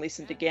went back and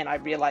listened again, I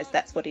realised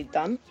that's what he'd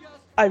done.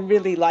 I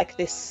really like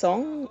this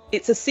song.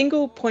 It's a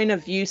single point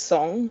of view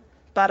song,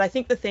 but I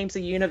think the themes are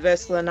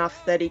universal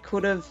enough that he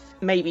could have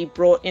maybe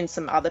brought in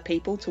some other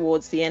people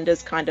towards the end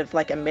as kind of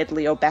like a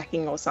medley or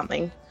backing or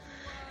something.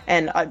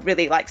 And I'd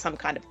really like some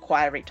kind of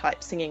choir-y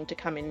type singing to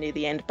come in near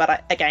the end.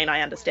 But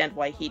I understand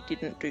why he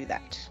didn't do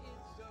that.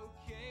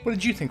 What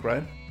did you think,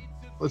 Ryan?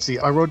 Let's see.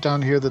 I wrote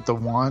down here that the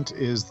want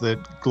is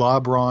that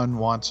Globron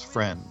wants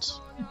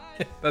friends.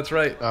 That's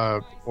right.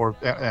 Or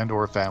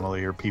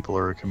family or people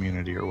or a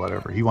community or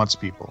whatever. He wants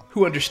people.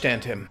 Who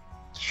understand him.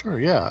 Sure,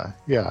 yeah.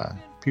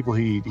 People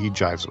he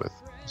jives with.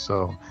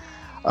 So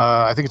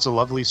I think it's a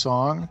lovely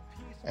song.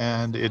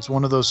 And it's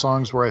one of those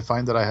songs where I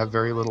find that I have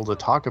very little to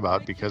talk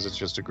about because it's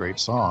just a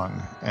great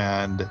song.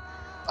 And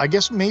I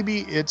guess maybe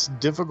it's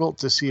difficult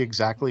to see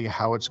exactly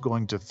how it's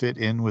going to fit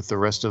in with the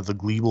rest of the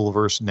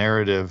Gleebleverse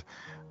narrative,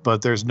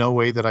 but there's no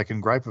way that I can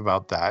gripe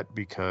about that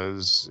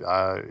because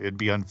it'd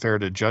be unfair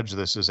to judge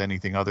this as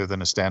anything other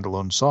than a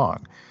standalone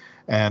song.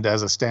 And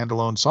as a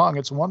standalone song,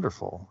 it's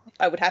wonderful.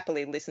 I would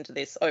happily listen to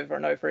this over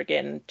and over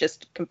again,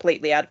 just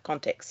completely out of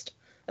context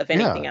of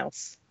anything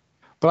else.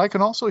 But I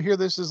can also hear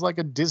this as like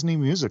a Disney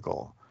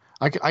musical.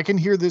 I can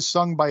hear this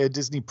sung by a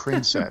Disney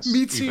princess.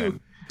 Me too. Even.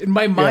 In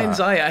my mind's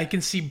eye, I can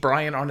see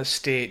Brian on a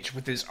stage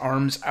with his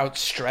arms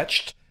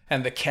outstretched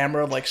and the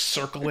camera like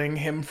circling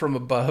him from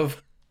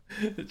above.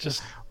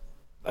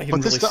 I can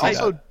really see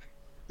that.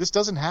 This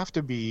doesn't have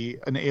to be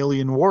an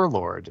alien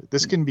warlord.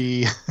 This can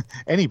be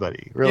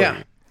anybody,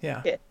 really.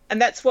 Yeah.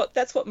 And that's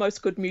what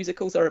most good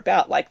musicals are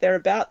about. Like, they're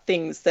about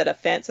things that are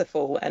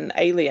fanciful and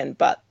alien,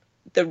 but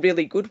the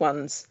really good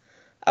ones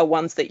are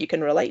ones that you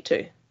can relate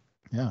to.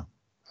 Yeah,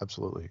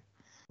 absolutely.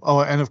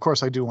 Oh, and of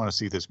course I do want to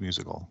see this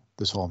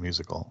whole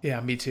musical. Yeah,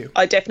 me too.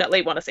 I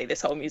definitely want to see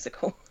this whole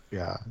musical.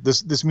 Yeah,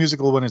 this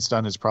musical, when it's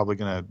done, is probably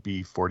going to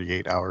be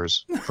 48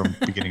 hours from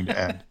beginning to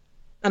end.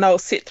 And I'll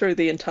sit through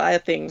the entire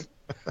thing.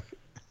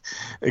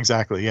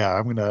 Exactly, yeah.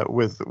 I'm going to,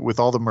 with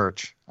all the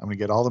merch, I'm going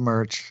to get all the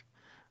merch.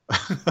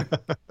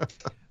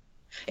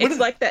 It's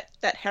like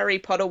that Harry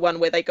Potter one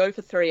where they go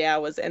for 3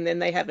 hours and then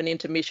they have an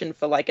intermission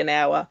for like an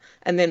hour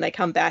and then they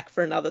come back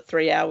for another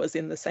 3 hours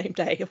in the same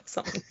day or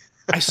something.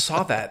 I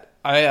saw that.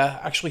 I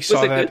actually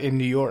saw that in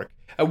New York.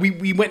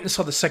 We went and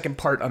saw the second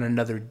part on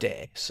another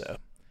day. So,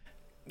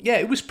 yeah,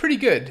 it was pretty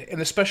good.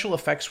 And the special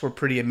effects were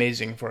pretty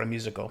amazing for a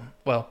musical.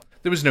 Well,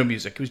 there was no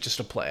music. It was just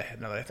a play,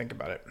 now that I think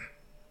about it.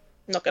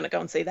 I'm not going to go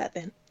and see that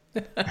then.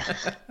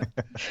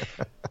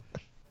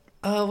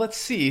 Let's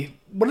see.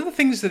 One of the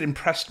things that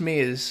impressed me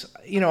is,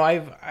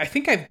 I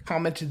think I've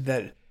commented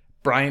that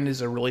Brian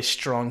is a really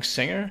strong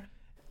singer,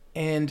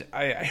 and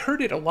I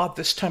heard it a lot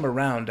this time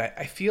around.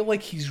 I feel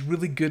like he's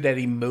really good at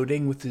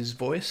emoting with his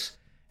voice,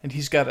 and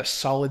he's got a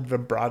solid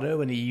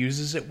vibrato, and he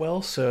uses it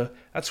well, so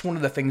that's one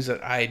of the things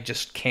that I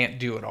just can't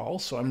do at all,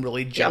 so I'm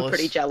really jealous. Yeah, I'm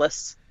pretty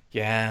jealous.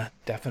 Yeah,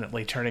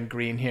 definitely turning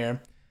green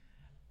here.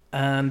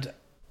 And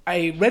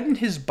I read in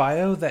his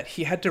bio that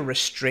he had to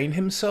restrain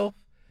himself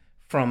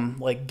from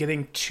like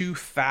getting too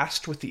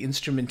fast with the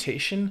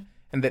instrumentation,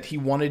 and that he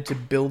wanted to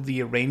build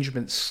the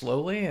arrangement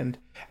slowly. And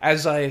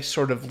as I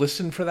sort of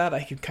listened for that,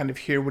 I could kind of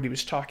hear what he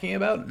was talking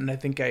about, and I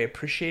think I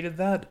appreciated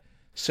that.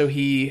 So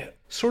he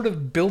sort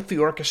of built the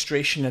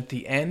orchestration at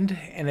the end,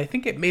 and I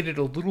think it made it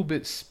a little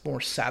bit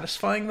more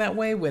satisfying that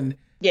way when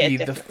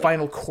the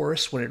final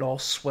chorus, when it all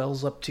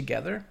swells up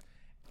together.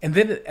 And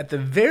then at the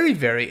very,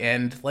 very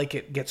end, like,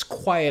 it gets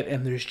quiet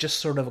and there's just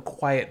sort of a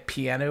quiet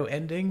piano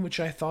ending, which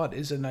I thought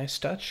is a nice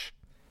touch.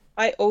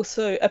 I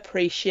also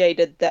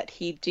appreciated that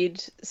he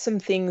did some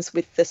things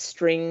with the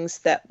strings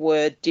that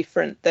were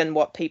different than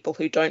what people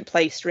who don't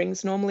play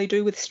strings normally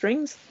do with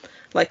strings.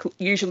 Like,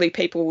 usually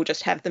people will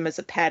just have them as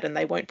a pad and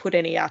they won't put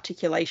any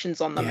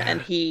articulations on them. Yeah.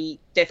 And he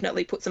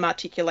definitely put some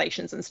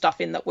articulations and stuff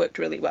in that worked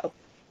really well.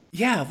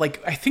 Yeah,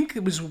 like, I think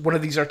it was one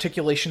of these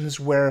articulations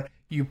where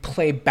you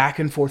play back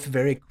and forth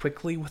very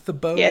quickly with the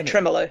bow. Yeah,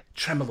 tremolo.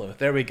 Tremolo,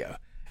 there we go.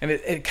 And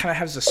it kind of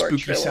has a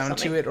spooky sound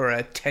to it, or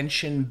a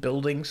tension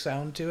building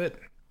sound to it.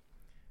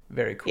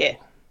 Very cool. Yeah.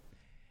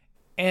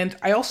 And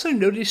I also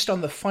noticed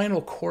on the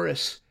final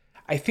chorus,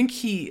 I think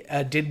he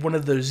did one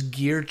of those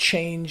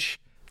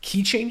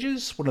key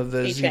changes, one of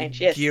those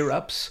gear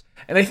ups.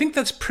 And I think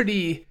that's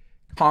pretty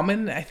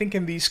common, I think,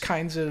 in these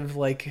kinds of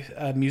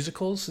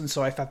musicals. And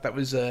so I thought that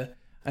was a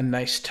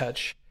nice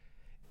touch.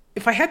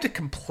 If I had to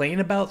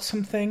complain about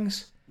some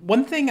things,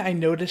 one thing I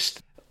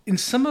noticed in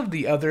some of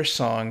the other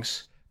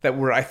songs that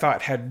I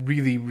thought had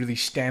really, really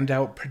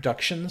standout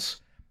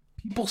productions,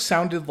 people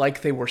sounded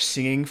like they were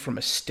singing from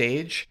a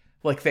stage,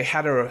 like they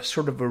had a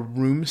sort of a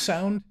room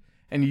sound,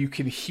 and you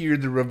could hear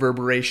the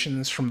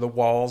reverberations from the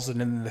walls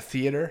and in the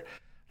theater.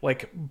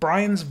 Like,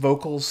 Brian's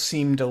vocals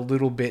seemed a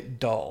little bit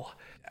dull.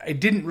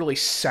 It didn't really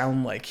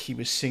sound like he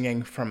was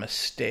singing from a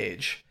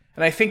stage.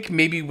 And I think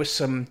maybe with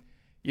some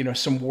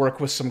work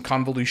with some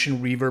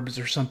convolution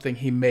reverbs or something,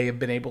 he may have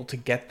been able to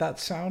get that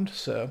sound.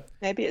 So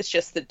maybe it's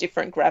just the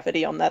different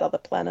gravity on that other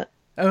planet.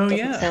 Oh,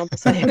 Doesn't sound the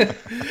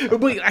same.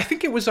 Wait, I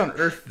think it was on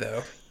Earth,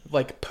 though,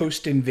 like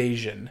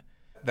post-invasion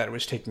that it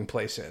was taking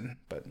place in.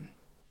 But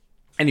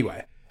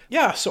anyway,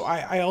 yeah, so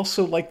I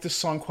also liked this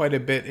song quite a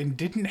bit and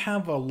didn't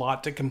have a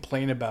lot to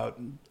complain about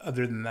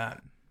other than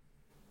that.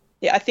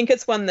 Yeah, I think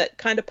it's one that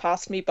kind of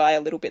passed me by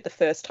a little bit the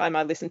first time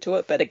I listened to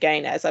it. But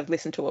again, as I've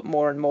listened to it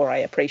more and more, I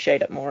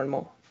appreciate it more and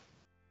more.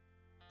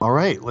 All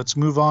right, let's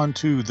move on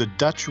to the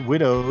Dutch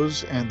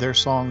Widows and their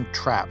song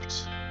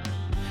Trapped.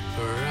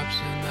 Perhaps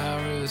in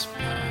hours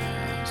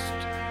past,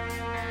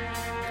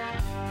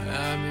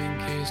 I'm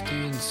encased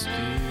in steel,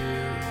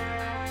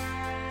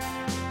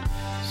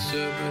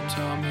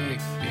 subatomic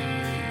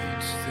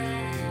beats,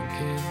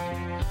 thinking,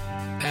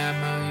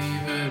 am I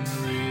even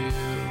real?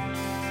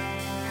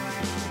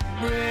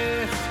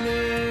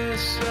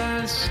 Breathless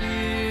and sealed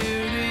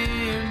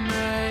in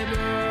my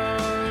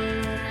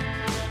bone,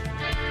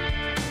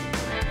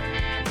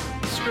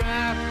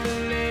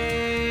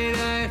 extrapolate,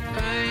 I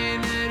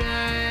find that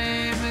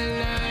I'm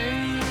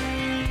alive.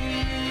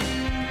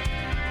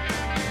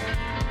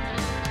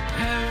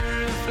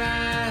 Power of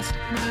flask,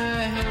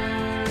 my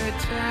only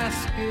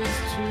task is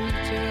to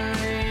die.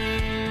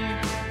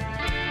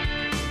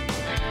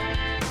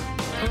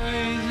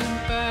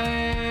 Poisoned by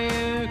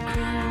a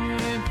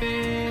cruel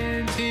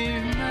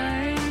inventive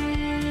mind.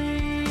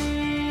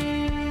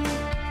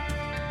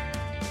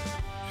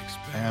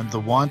 And the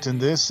want in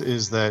this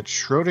is that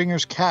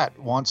Schrodinger's cat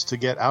wants to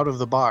get out of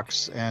the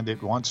box and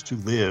it wants to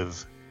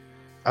live.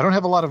 I don't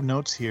have a lot of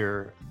notes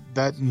here.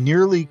 That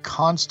nearly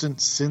constant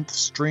synth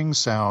string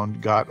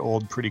sound got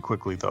old pretty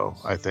quickly, though,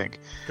 I think.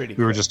 We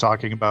were just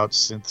talking about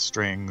synth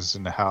strings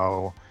and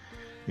how,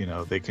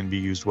 they can be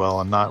used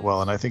well and not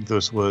well. And I think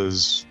this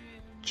was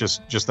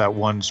just that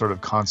one sort of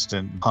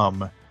constant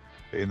hum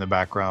in the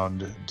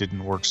background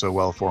didn't work so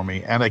well for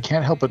me. And I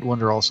can't help but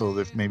wonder also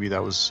if maybe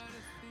that was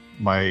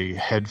my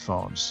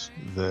headphones,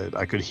 that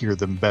I could hear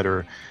them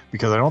better,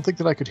 because I don't think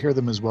that I could hear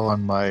them as well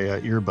on my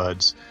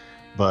earbuds.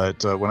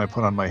 But when I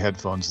put on my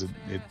headphones,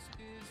 it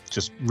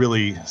just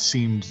really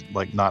seemed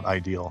like not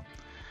ideal.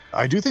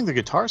 I do think the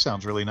guitar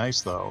sounds really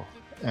nice, though.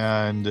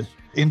 And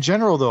in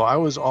general, though, I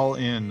was all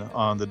in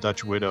on the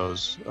Dutch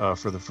Widows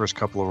for the first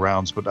couple of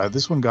rounds, but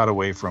this one got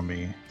away from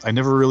me. I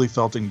never really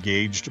felt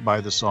engaged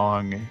by the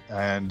song,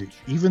 and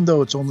even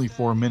though it's only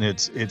 4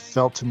 minutes, it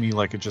felt to me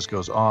like it just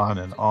goes on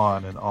and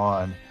on and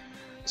on.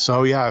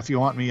 So yeah, if you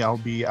want me, I'll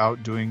be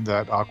out doing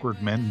that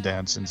awkward men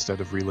dance instead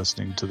of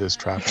re-listening to this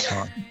Trapped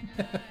song.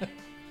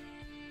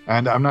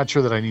 And I'm not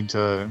sure that I need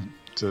to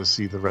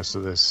see the rest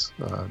of this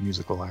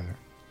musical either.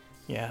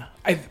 Yeah,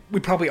 we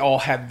probably all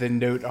had the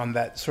note on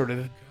that sort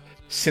of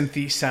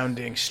synthy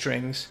sounding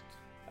strings.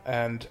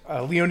 And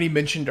Leonie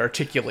mentioned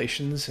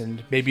articulations,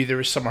 and maybe there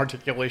was some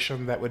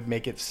articulation that would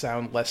make it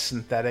sound less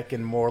synthetic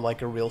and more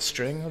like a real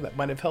string that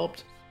might have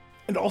helped.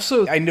 And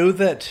also, I know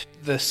that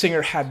the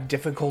singer had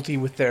difficulty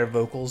with their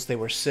vocals. They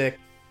were sick,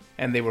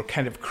 and they were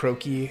kind of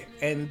croaky.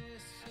 And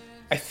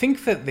I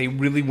think that they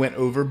really went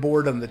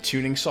overboard on the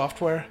tuning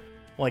software.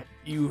 Like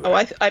you. Oh,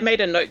 I made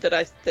a note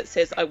that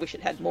says I wish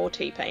it had more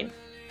T-Pain.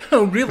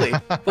 Oh, really?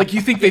 Like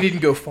you think they didn't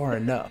go far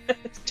enough?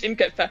 Didn't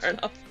go far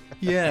enough.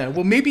 Yeah.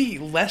 Well, maybe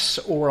less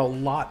or a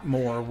lot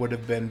more would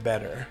have been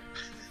better.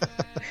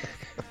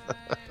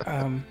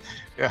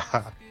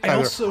 Yeah. I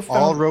also found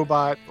all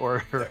robot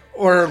or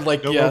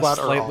like no robot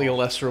slightly or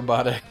less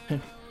robotic.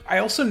 I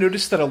also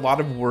noticed that a lot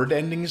of word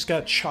endings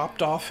got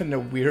chopped off in a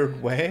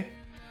weird way.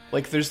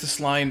 Like there's this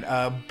line,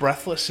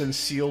 breathless and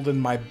sealed in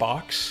my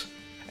box,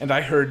 and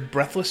I heard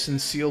breathless and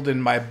sealed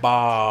in my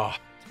ba.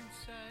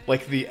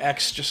 Like the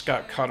X just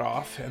got cut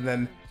off, and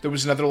then there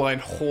was another line,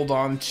 hold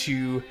on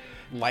to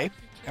life,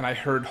 and I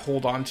heard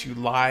hold on to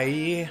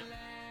lie.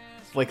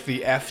 Like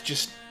the F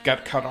just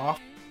got cut off.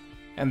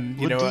 And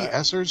would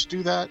de-essers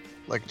do that?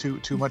 Like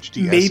too much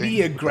de-essing?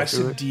 Maybe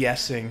aggressive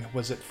de-essing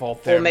was at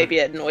fault there. Or maybe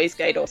a noise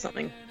gate or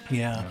something.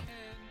 Yeah.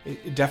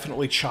 It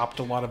definitely chopped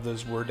a lot of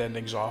those word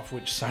endings off,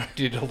 which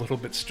sounded a little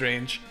bit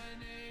strange.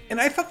 And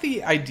I thought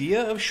the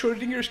idea of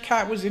Schrodinger's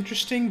cat was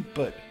interesting,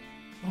 but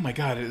oh my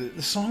god,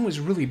 the song was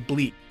really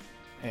bleak.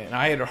 And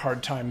I had a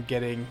hard time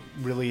getting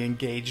really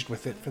engaged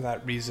with it for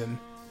that reason.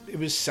 It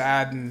was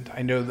sad, and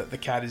I know that the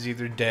cat is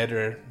either dead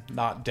or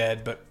not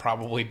dead, but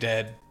probably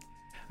dead.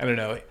 I don't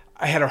know.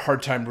 I had a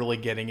hard time really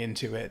getting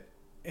into it.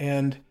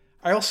 And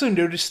I also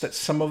noticed that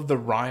some of the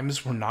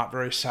rhymes were not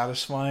very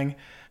satisfying.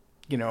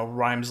 You know,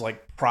 rhymes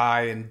like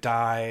pry and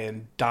die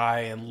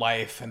and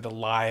life and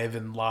alive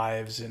and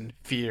lives and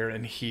fear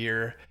and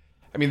here.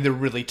 I mean, they're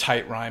really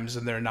tight rhymes,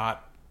 and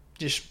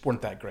just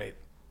weren't that great.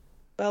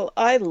 Well,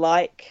 I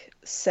like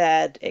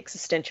sad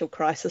existential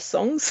crisis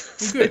songs,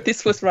 so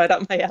this was right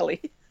up my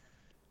alley.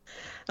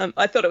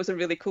 I thought it was a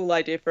really cool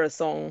idea for a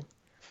song.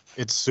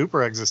 It's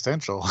super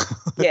existential.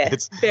 Yeah,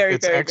 it's very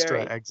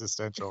extra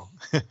existential.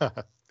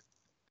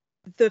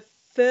 The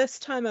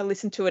first time I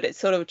listened to it, it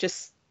sort of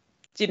just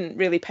didn't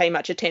really pay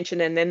much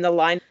attention, and then the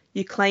line,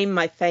 "You claim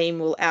my fame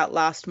will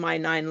outlast my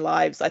 9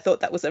 lives," I thought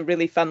that was a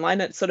really fun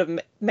line. It sort of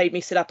made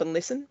me sit up and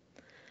listen.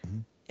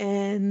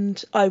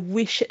 And I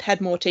wish it had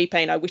more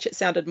T-Pain. I wish it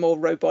sounded more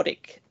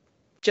robotic,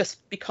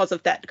 just because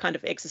of that kind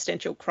of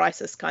existential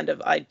crisis kind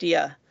of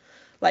idea.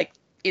 Like,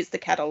 is the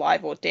cat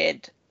alive or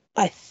dead?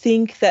 I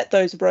think that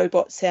those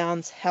robot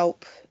sounds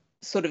help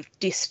sort of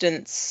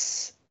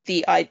distance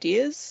the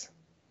ideas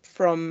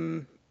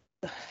from...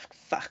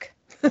 fuck.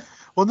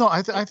 Well, no,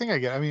 I think I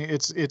get it. I mean,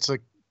 it's a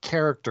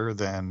character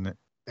then,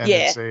 and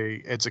Yeah.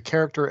 it's a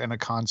character and a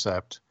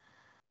concept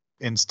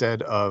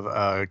instead of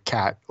a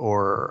cat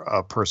or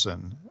a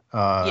person.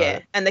 Yeah,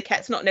 and the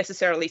cat's not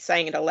necessarily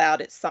saying it aloud.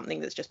 It's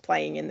something that's just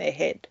playing in their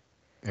head.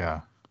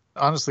 Yeah.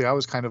 Honestly, I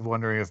was kind of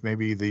wondering if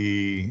maybe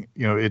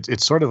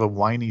it's sort of a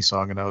whiny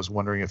song, and I was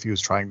wondering if he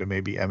was trying to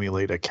maybe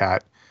emulate a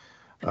cat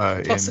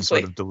in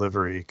sort of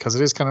delivery, because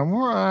it is kind of,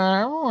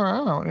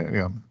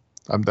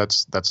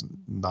 that's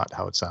not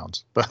how it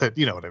sounds, but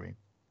you know what I mean.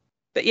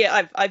 But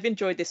yeah, I've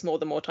enjoyed this more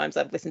the more times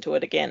I've listened to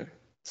it again.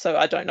 So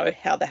I don't know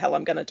how the hell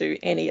I'm going to do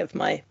any of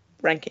my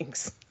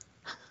rankings.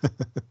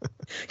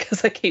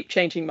 Because I keep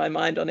changing my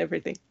mind on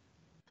everything.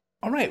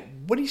 All right,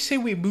 what do you say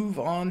we move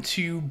on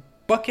to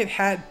Bucket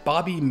Hat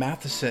Bobby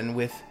Matheson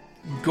with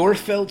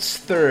Gorfeld's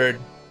Third,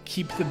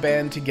 Keep the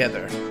Band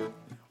Together.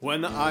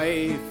 When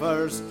I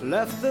first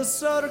left the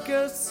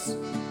circus,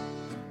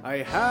 I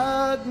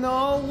had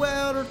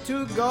nowhere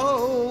to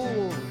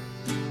go.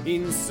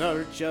 In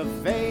search of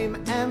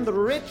fame and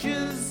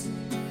riches,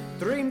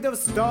 dreamed of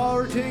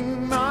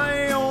starting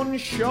my own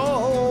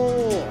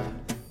show.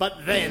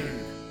 But then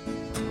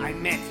I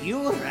met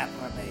you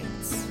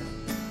reprobates,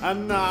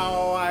 and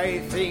now I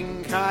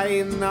think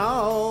I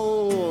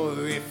know,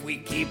 if we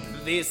keep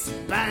this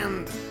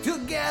band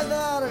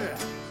together,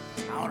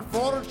 our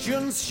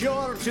fortune's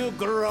sure to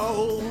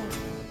grow.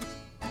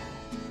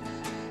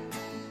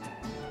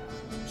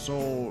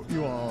 So,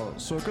 you are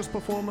circus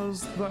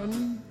performers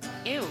then?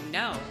 Ew,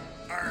 no.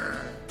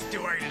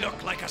 Do I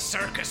look like a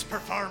circus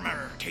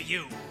performer to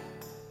you?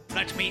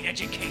 Let me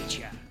educate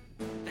you.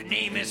 The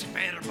name is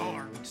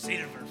Melbourne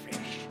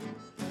Silverfish.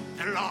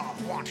 The law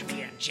won't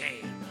be in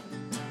jail.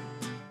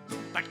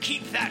 But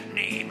keep that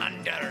name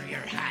under your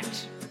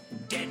hat.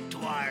 Dead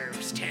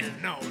dwarves tell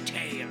no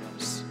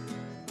tales.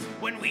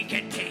 When we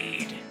get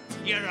paid,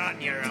 you're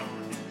on your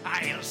own.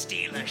 I'll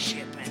steal a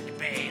ship and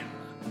bail.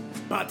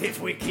 But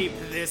if we keep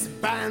this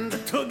band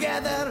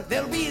together,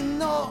 there'll be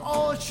no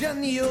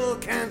ocean you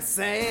can't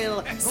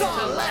sail. So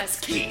let's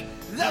keep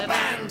the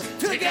band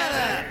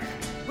together.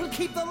 We'll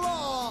keep the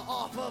law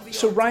off of you.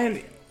 So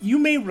Ryan, you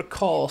may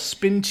recall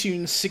Spin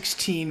Tune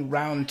 16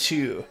 Round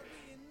 2,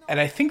 and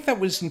I think that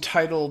was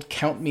entitled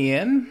Count Me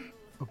In.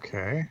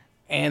 Okay.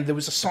 And there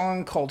was a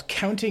song called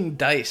Counting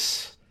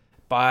Dice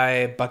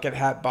by Bucket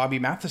Hat Bobby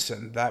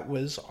Matheson that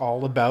was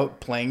all about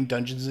playing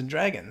Dungeons and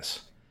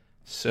Dragons.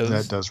 So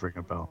that does ring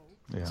a bell.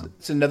 Yeah.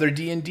 It's another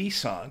D&D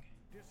song.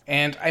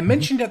 And I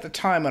mentioned at the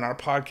time on our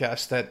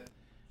podcast that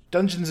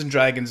Dungeons and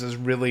Dragons is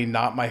really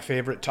not my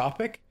favorite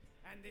topic.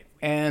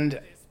 And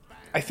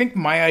I think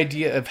my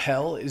idea of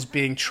hell is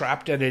being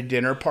trapped at a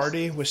dinner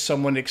party with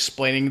someone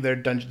explaining their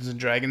Dungeons and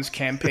Dragons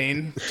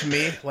campaign to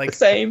me, like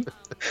Same.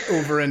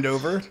 over and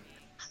over.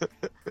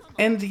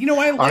 And you know,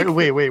 I like.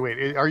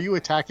 Wait! Are you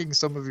attacking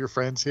some of your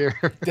friends here?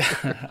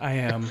 I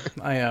am.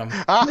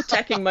 I'm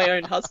attacking my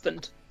own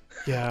husband.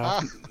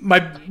 Yeah,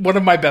 one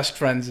of my best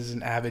friends is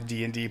an avid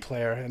D&D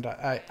player, and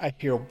I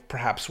hear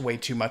perhaps way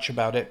too much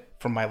about it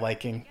for my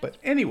liking. But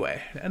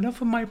anyway,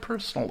 enough of my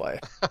personal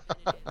life.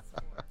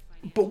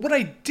 But what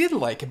I did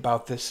like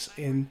about this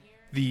in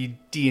the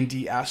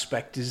D&D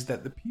aspect is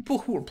that the people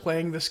who were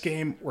playing this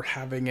game were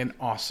having an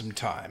awesome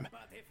time.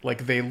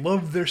 Like, they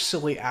loved their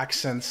silly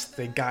accents,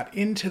 they got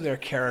into their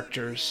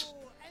characters.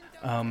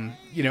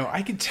 You know,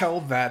 I could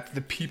tell that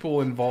the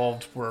people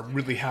involved were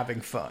really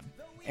having fun.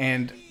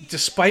 And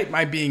despite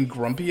my being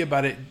grumpy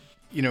about it,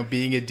 you know,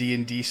 being a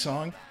D&D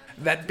song,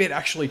 that bit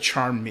actually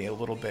charmed me a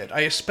little bit.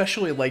 I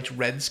especially liked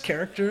Red's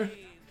character,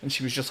 and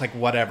she was just like,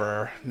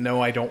 whatever.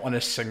 No, I don't want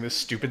to sing this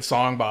stupid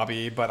song,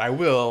 Bobby, but I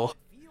will.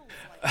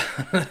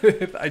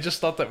 I just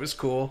thought that was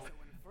cool.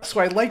 So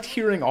I liked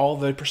hearing all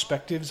the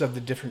perspectives of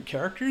the different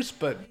characters,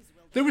 but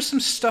there was some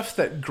stuff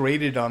that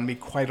grated on me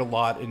quite a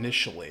lot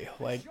initially.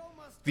 Like,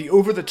 the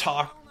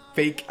over-the-top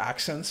fake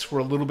accents were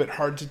a little bit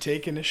hard to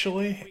take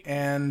initially,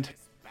 and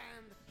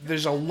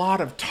there's a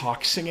lot of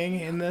talk singing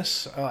in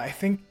this. I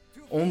think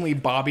only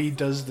Bobby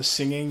does the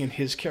singing in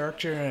his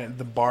character, and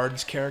the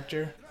Bard's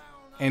character,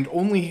 and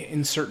only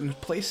in certain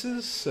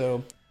places,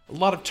 so a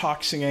lot of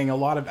talk singing, a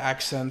lot of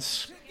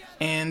accents,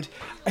 and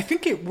I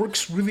think it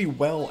works really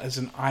well as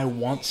an I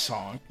Want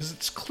song, because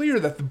it's clear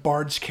that the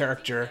Bard's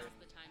character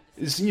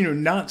is,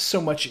 not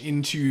so much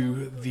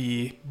into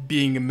the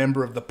being a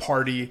member of the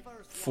party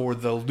for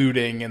the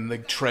looting and the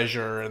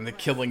treasure and the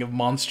killing of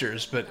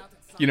monsters, but,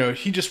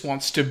 he just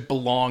wants to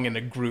belong in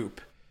a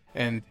group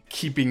and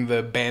keeping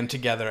the band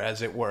together,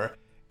 as it were.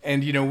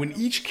 And, when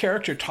each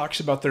character talks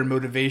about their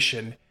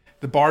motivation,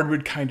 the Bard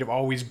would kind of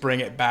always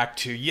bring it back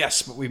to,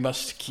 yes, but we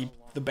must keep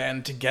the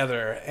band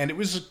together. And it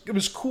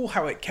was cool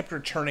how it kept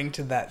returning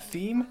to that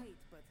theme.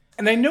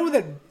 And I know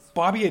that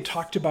Bobby had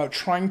talked about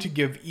trying to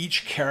give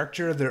each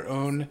character their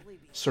own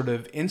sort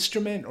of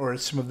instrument or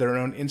some of their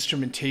own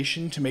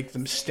instrumentation to make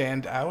them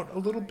stand out a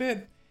little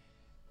bit.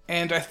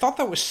 And I thought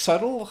that was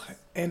subtle,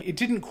 and it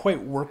didn't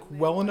quite work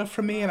well enough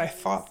for me, and I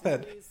thought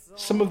that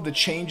some of the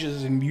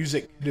changes in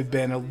music could have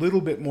been a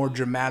little bit more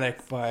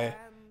dramatic by,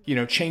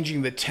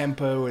 changing the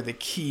tempo or the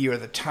key or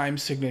the time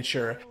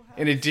signature,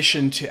 in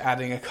addition to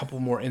adding a couple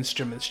more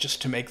instruments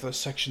just to make those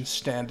sections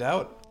stand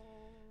out.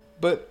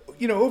 But,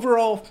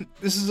 overall,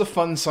 this is a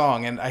fun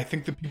song, and I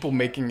think the people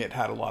making it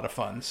had a lot of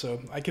fun,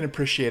 so I can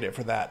appreciate it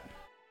for that.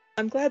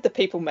 I'm glad the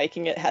people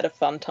making it had a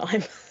fun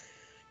time,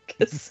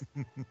 because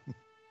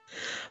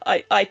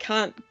I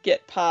can't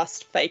get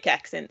past fake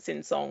accents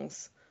in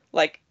songs.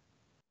 Like,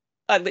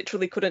 I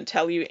literally couldn't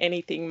tell you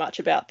anything much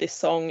about this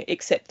song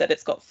except that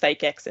it's got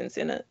fake accents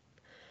in it.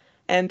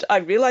 And I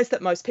realise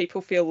that most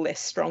people feel less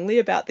strongly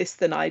about this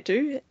than I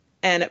do.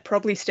 And it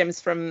probably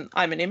stems from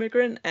I'm an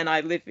immigrant and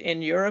I live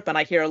in Europe and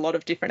I hear a lot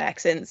of different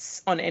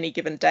accents on any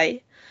given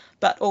day.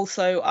 But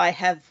also I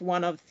have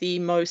one of the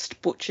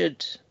most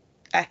butchered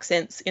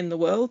accents in the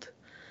world.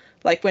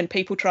 Like, when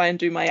people try and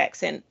do my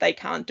accent, they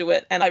can't do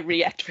it. And I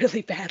react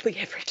really badly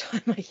every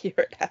time I hear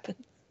it happen.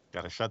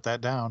 Gotta shut that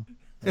down.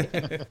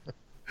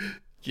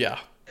 Yeah.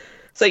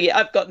 So yeah,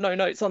 I've got no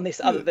notes on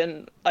this other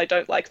than I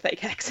don't like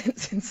fake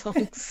accents in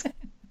songs.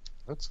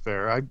 That's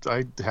fair.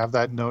 I have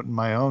that note in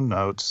my own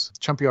notes.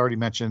 Chumpy already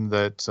mentioned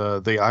that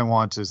the I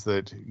Want is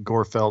that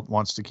Gorefelt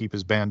wants to keep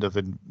his band of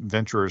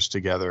adventurers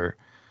together.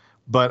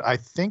 But I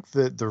think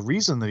that the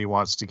reason that he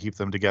wants to keep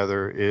them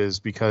together is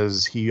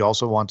because he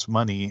also wants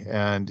money,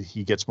 and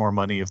he gets more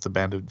money if the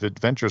band of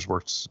adventurers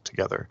works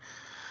together.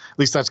 At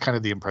least that's kind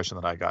of the impression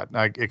that I got.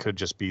 It could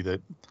just be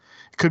that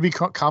it could be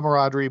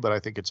camaraderie, but I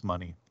think it's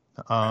money.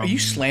 Are you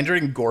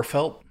slandering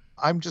Gorefelt?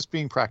 I'm just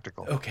being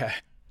practical. Okay.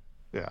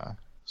 Yeah.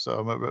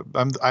 So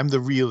I'm the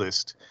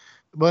realist.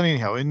 But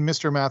anyhow, in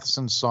Mr.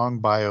 Matheson's song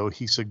bio,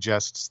 he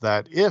suggests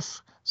that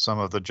if some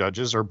of the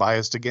judges are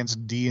biased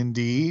against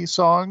D&D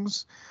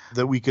songs,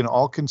 that we can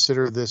all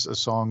consider this a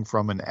song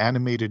from an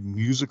animated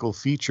musical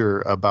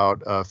feature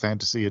about a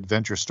fantasy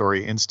adventure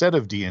story instead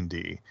of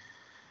D&D.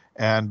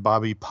 And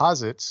Bobby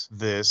posits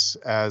this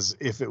as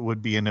if it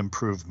would be an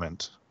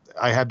improvement.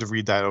 I had to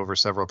read that over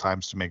several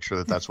times to make sure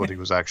that that's what he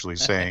was actually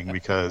saying,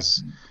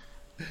 because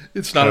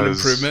it's not an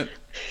improvement.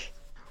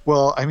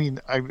 Well, I mean,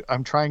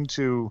 I'm trying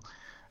to.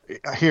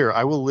 Here,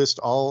 I will list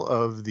all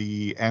of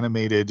the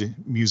animated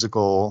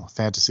musical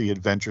fantasy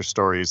adventure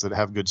stories that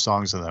have good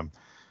songs in them.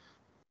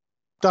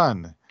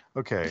 Done.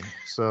 Okay,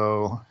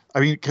 so I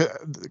mean,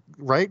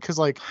 right? Because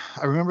like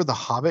I remember The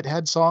Hobbit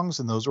had songs,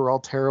 and those were all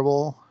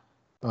terrible.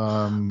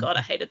 God,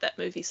 I hated that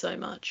movie so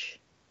much.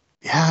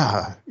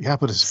 Yeah,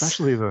 but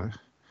especially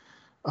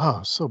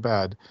so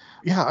bad.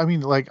 Yeah, I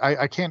mean, like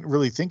I can't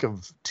really think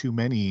of too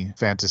many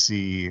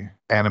fantasy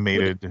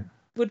animated.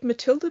 Would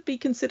Matilda be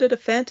considered a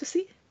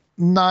fantasy?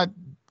 Not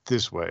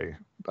this way.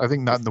 I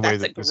think not in the way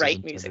that that's a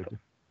great musical.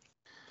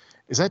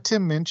 Is that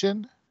Tim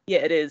Minchin? Yeah,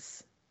 it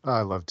is. Oh,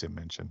 I love Tim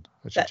Minchin.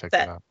 I should check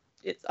that out.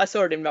 I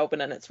saw it in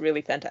Melbourne, and it's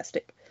really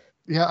fantastic.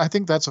 Yeah, I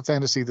think that's a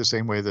fantasy the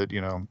same way that,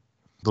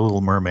 The Little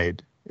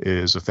Mermaid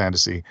is a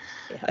fantasy.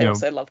 Yeah, I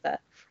also love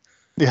that.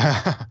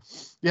 Yeah.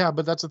 Yeah,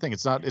 but that's the thing.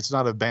 It's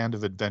not a band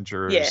of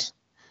adventurers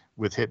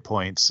with hit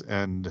points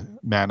and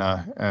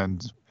mana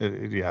and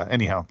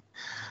anyhow.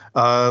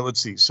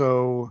 Let's see.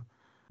 So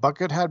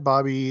Buckethead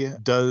Bobby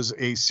does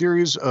a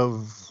series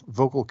of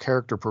vocal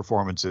character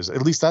performances.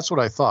 At least that's what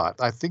I thought.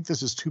 I think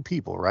this is two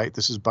people, right?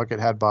 This is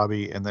Buckethead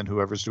Bobby and then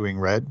whoever's doing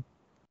Red.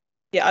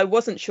 Yeah, I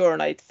wasn't sure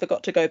and I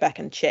forgot to go back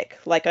and check.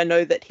 Like, I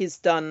know that he's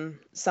done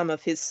some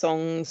of his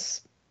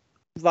songs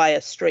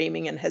via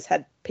streaming and has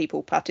had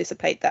people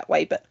participate that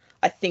way, but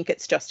I think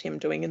it's just him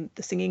doing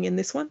the singing in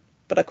this one,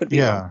 but I could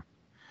be wrong.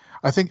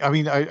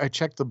 I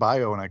checked the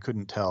bio and I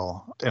couldn't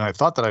tell, and I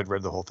thought that I'd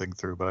read the whole thing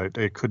through, but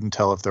I couldn't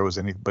tell if there was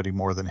anybody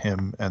more than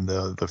him and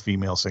the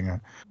female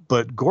singer.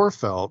 But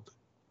Gorefelt,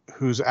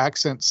 whose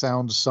accent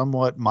sounds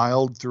somewhat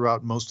mild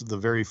throughout most of the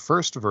very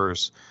first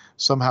verse,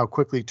 somehow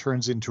quickly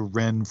turns into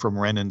Ren from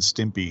Ren and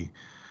Stimpy.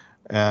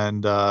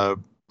 And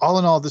all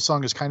in all, this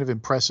song is kind of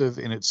impressive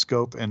in its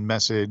scope and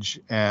message,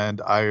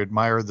 and I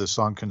admire the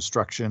song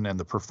construction and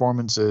the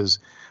performances,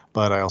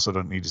 but I also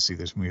don't need to see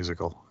this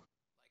musical.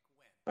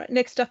 Right,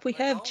 next up we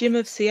have Jim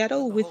of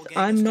Seattle with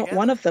I'm Not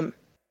One of Them.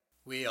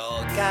 We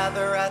all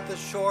gather at the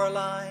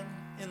shoreline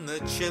in the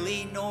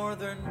chilly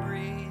northern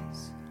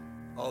breeze.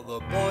 All the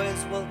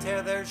boys will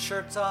tear their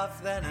shirts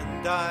off then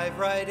and dive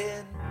right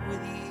in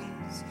with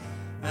ease.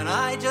 And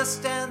I just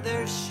stand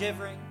there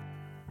shivering.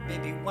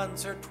 Maybe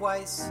once or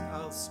twice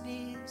I'll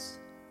sneeze.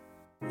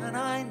 And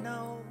I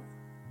know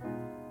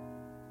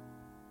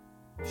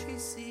she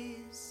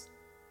sees.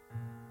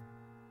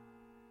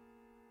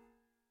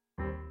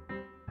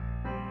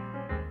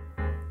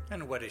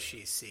 And what does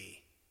she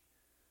see?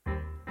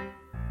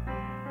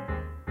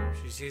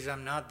 She sees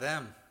I'm not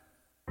them.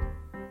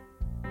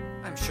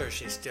 I'm sure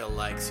she still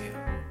likes you.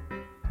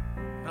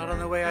 Not in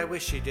the way I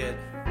wish she did.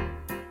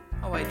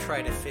 Oh, I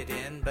try to fit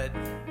in, but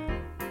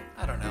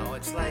I don't know,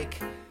 it's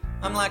like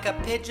I'm like a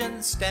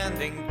pigeon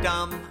standing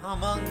dumb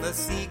among the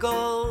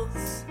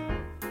seagulls.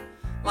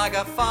 Like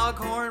a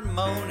foghorn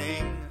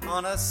moaning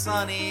on a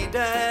sunny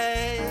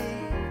day.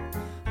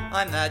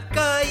 I'm that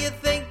guy you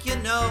think you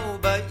know,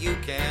 but you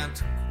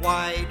can't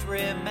quite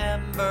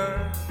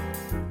remember.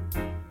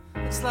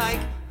 It's like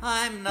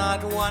I'm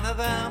not one of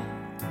them.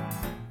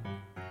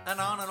 And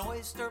on an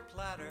oyster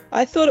platter.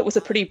 I thought it was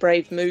a pretty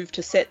brave move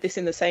to set this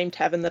in the same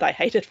tavern that I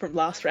hated from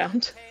last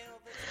round.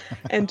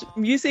 And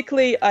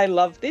musically, I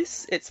love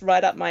this. It's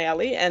right up my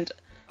alley. And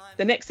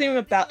the next thing I'm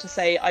about to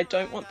say, I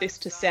don't want this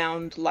to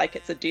sound like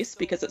it's a diss,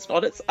 because it's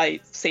not.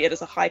 I see it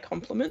as a high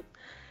compliment.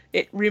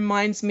 It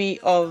reminds me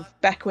of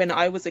back when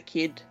I was a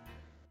kid.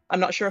 I'm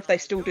not sure if they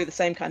still do the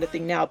same kind of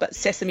thing now, but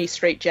Sesame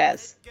Street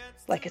Jazz.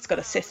 Like, it's got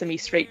a Sesame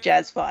Street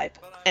Jazz vibe,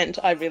 and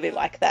I really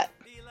like that.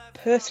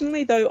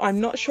 Personally, though, I'm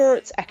not sure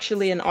it's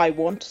actually an I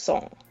Want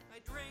song.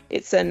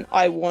 It's an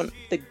I Want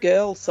the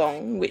Girl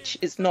song, which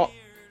is not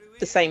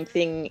the same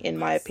thing in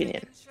my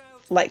opinion.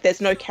 Like,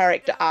 there's no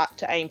character arc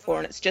to aim for,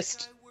 and it's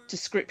just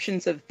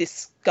descriptions of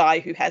this guy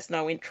who has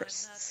no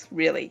interests,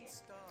 really.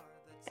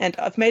 And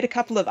I've made a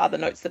couple of other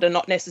notes that are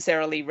not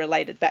necessarily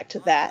related back to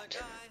that.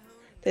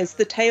 There's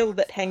the tail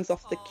that hangs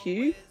off the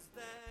Q,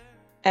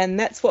 and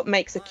that's what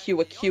makes a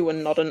Q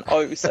and not an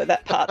O, so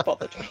that part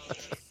bothered me.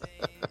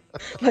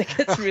 Like,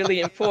 it's really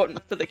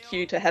important for the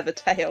Q to have a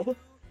tail.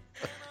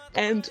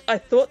 And I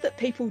thought that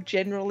people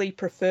generally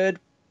preferred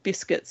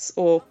biscuits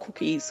or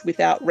cookies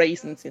without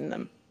raisins in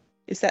them.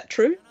 Is that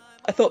true?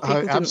 I thought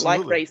people didn't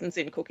like raisins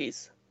in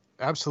cookies.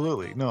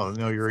 Absolutely. No,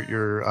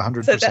 you're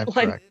 100% so that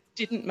line correct.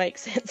 Didn't make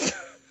sense.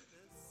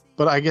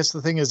 But I guess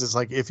the thing is, it's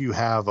like if you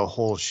have a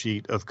whole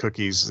sheet of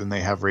cookies and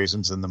they have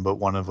raisins in them, but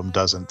one of them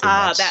doesn't.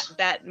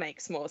 That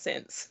makes more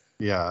sense.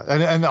 Yeah,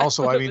 and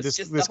also, I mean, this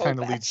kind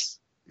of batch. leads.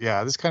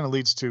 Yeah, this kind of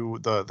leads to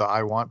the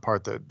I want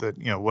part that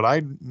what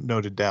I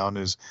noted down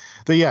is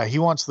that he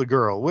wants the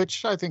girl,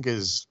 which I think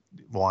is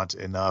want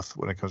enough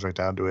when it comes right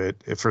down to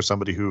it, for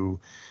somebody who.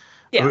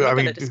 Yeah, I'm not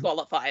going to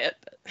disqualify it.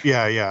 But.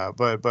 Yeah,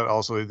 but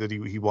also that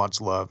he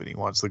wants love and he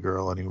wants the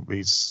girl, and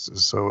he's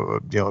so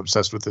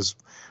obsessed with this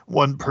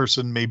one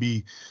person,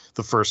 maybe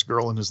the first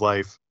girl in his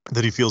life,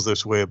 that he feels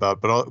this way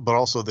about, but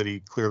also that he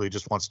clearly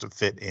just wants to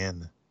fit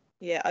in.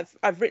 Yeah,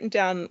 I've written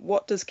down,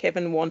 what does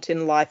Kevin want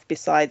in life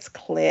besides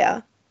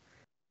Claire?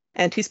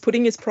 And he's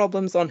putting his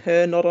problems on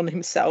her, not on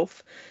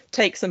himself.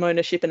 Take some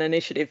ownership and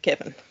initiative,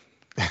 Kevin.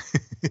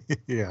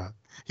 Yeah.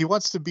 He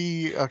wants to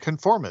be a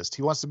conformist.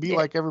 He wants to be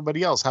like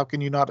everybody else. How can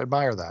you not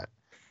admire that?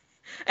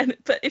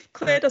 But if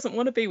Claire doesn't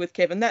want to be with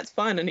Kevin, that's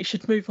fine, and he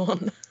should move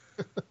on.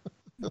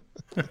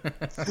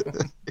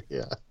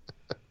 Yeah.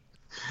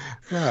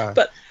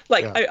 But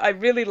I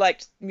really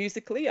liked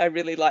musically. I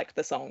really liked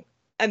the song,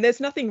 and there's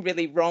nothing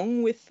really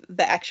wrong with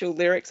the actual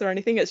lyrics or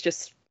anything.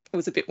 It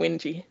was a bit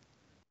whingy.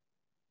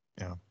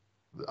 Yeah,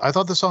 I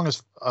thought the song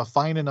is a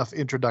fine enough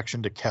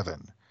introduction to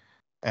Kevin.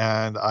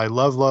 And I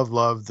love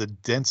the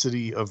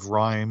density of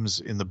rhymes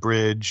in the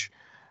bridge.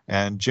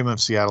 And Jim of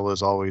Seattle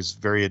is always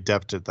very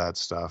adept at that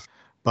stuff.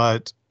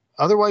 But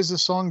otherwise,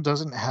 this song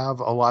doesn't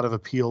have a lot of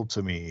appeal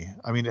to me.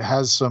 I mean, it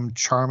has some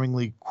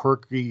charmingly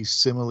quirky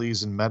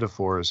similes and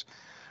metaphors.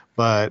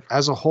 But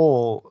as a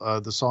whole,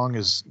 the song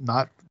is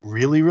not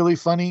really, really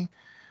funny.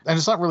 And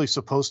it's not really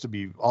supposed to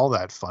be all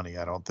that funny,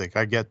 I don't think.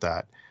 I get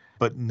that.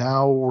 But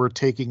now we're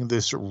taking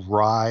this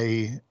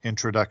wry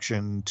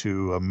introduction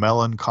to a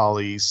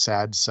melancholy,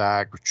 sad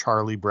sack,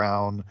 Charlie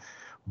Brown,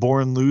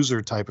 born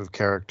loser type of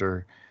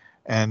character,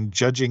 and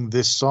judging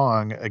this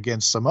song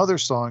against some other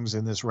songs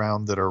in this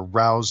round that are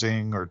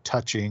rousing or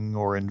touching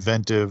or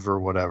inventive or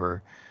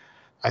whatever.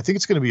 I think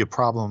it's going to be a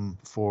problem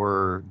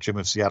for Jim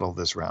of Seattle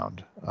this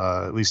round,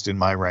 at least in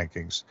my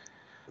rankings.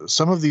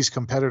 Some of these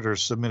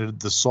competitors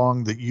submitted the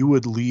song that you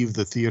would leave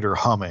the theater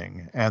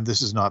humming, and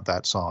this is not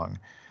that song.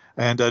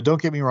 And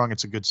don't get me wrong,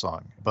 it's a good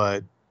song,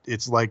 but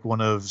it's like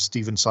one of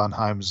Stephen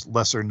Sondheim's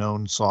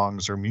lesser-known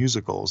songs or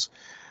musicals,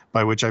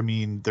 by which I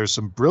mean there's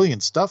some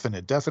brilliant stuff in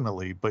it,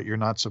 definitely, but you're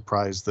not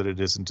surprised that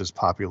it isn't as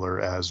popular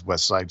as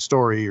West Side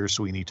Story or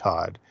Sweeney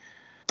Todd.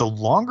 The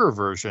longer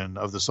version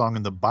of the song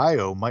in the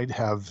bio might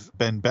have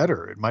been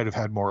better. It might have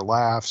had more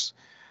laughs.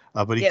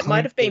 But it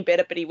might have been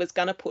better, but he was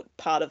going to put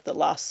part of the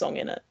last song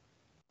in it.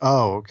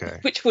 Oh, okay.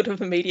 Which would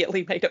have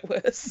immediately made it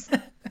worse.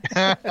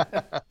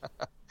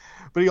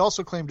 But he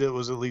also claimed it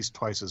was at least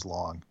twice as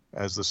long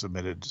as the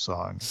submitted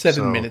song.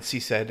 7 minutes, he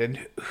said. And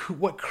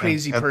what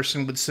crazy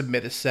person would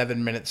submit a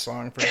 7-minute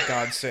song, for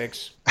God's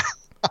sakes?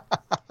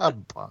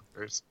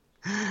 Bonkers.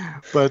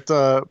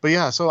 But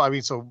yeah,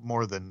 so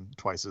more than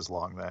twice as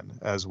long then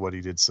as what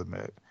he did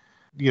submit.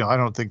 I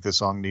don't think the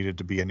song needed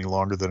to be any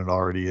longer than it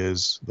already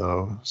is,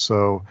 though.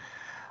 So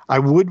I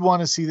would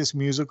want to see this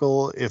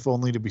musical, if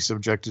only to be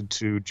subjected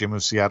to Jim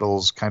of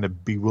Seattle's kind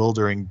of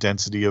bewildering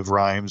density of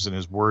rhymes and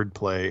his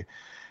wordplay.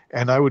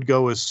 And I would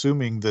go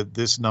assuming that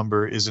this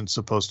number isn't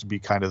supposed to be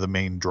kind of the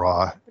main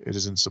draw. It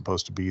isn't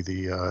supposed to be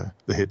the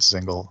hit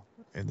single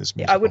in this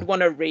musical. I would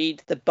want to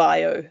read the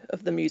bio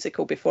of the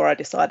musical before I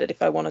decided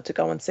if I wanted to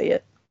go and see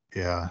it.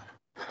 Yeah.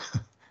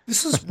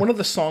 This is one of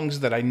the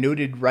songs that I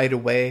noted right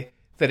away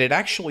that it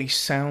actually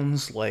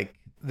sounds like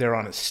they're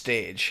on a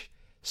stage.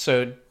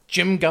 So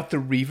Jim got the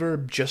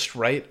reverb just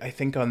right, I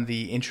think, on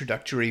the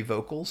introductory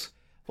vocals.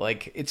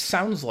 Like, it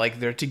sounds like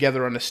they're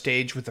together on a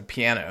stage with a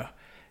piano.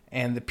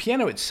 And the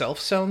piano itself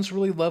sounds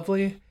really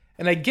lovely.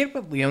 And I get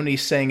what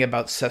Leone's saying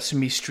about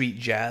Sesame Street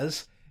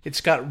jazz. It's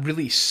got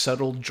really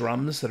subtle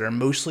drums that are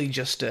mostly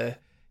just a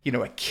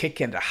kick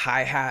and a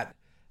hi-hat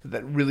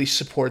that really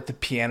support the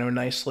piano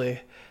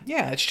nicely.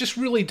 Yeah, it's just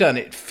really done.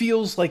 It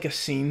feels like a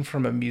scene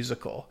from a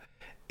musical.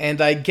 And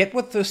I get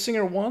what the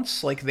singer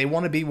wants. Like, they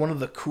want to be one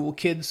of the cool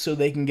kids so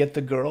they can get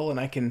the girl, and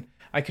I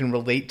can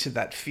relate to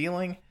that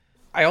feeling.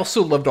 I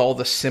also loved all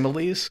the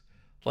similes.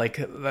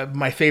 Like,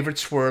 my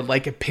favorites were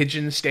like a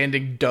pigeon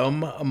standing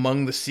dumb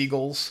among the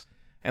seagulls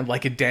and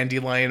like a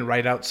dandelion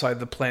right outside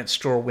the plant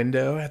store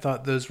window. I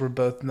thought those were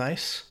both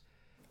nice.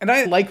 And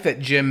I like that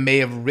Jim may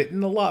have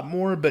written a lot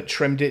more, but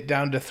trimmed it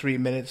down to 3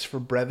 minutes for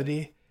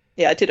brevity.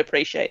 Yeah, I did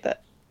appreciate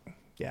that.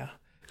 Yeah.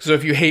 So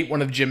if you hate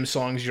one of Jim's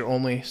songs, you're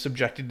only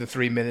subjected to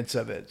 3 minutes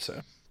of it.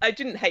 So I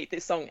didn't hate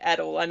this song at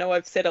all. I know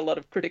I've said a lot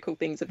of critical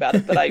things about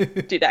it, but I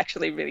did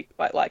actually really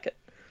quite like it.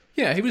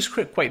 Yeah, he was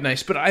quite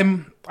nice, but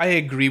I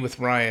agree with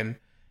Ryan.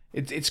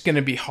 It's going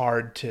to be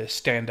hard to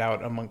stand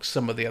out amongst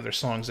some of the other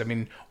songs. I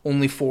mean,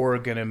 only 4 are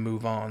going to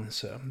move on,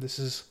 so this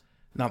is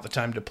not the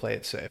time to play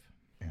it safe.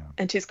 Yeah.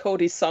 And he's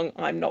called his song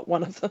 "I'm Not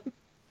One of Them."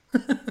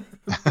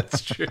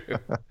 That's true.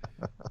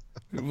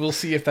 We'll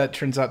see if that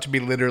turns out to be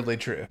literally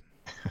true.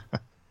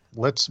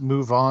 Let's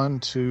move on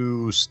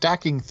to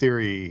Stacking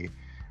Theory,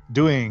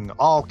 doing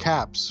all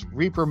caps,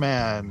 Reaper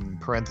Man,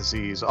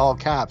 parentheses, all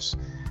caps.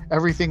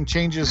 Everything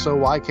changes, so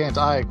why can't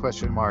I?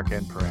 Question mark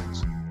and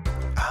parens.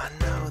 I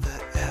know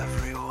that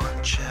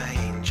everyone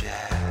changes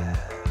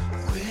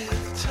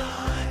with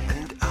time,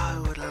 and I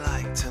would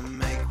like to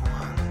make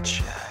one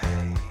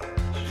change.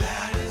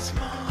 That is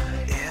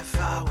mine. If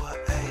I were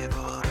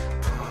able to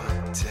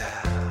put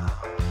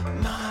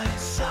down my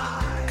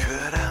side,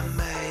 could I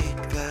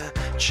make the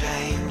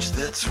change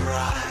that's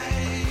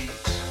right?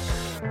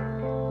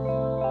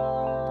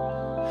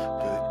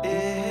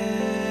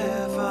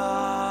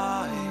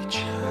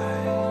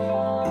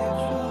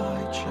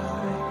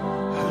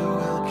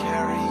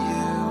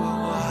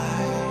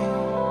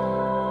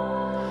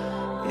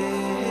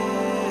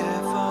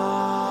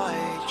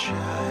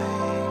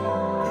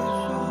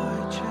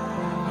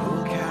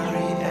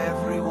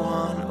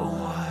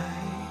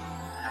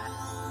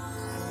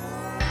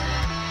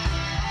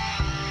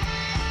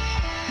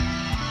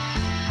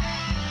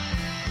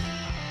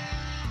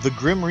 The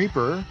Grim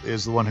Reaper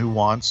is the one who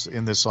wants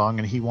in this song,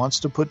 and he wants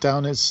to put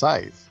down his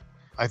scythe.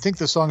 I think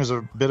the song is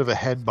a bit of a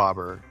head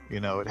bobber.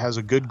 It has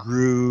a good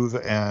groove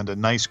and a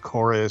nice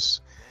chorus,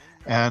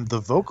 and the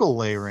vocal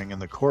layering in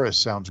the chorus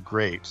sounds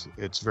great.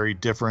 It's very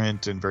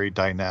different and very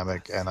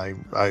dynamic, and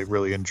I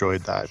really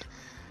enjoyed that.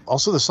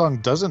 Also, the song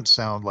doesn't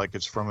sound like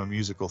it's from a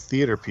musical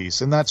theater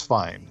piece, and that's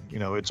fine.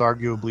 It's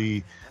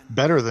arguably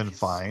better than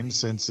fine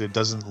since it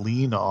doesn't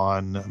lean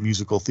on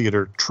musical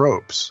theater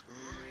tropes.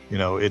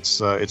 It's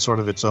sort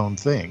of its own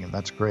thing, and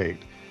that's great.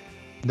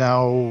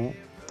 Now,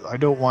 I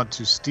don't want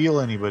to steal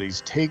anybody's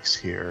takes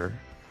here,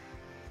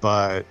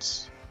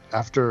 but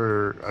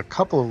after a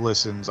couple of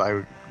listens,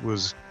 I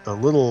was a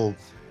little,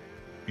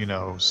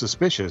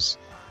 suspicious.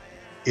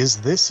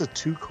 Is this a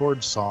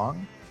 2-chord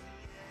song?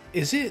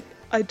 Is it?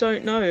 I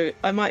don't know.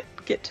 I might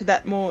get to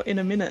that more in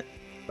a minute.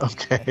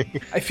 Okay.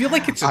 I feel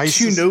like it's a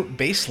 2-note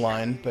bass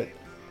line, but...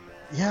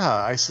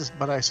 Yeah,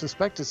 but I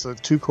suspect it's a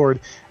 2-chord,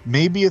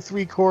 maybe a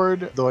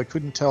 3-chord, though I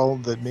couldn't tell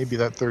that maybe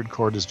that 3rd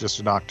chord is just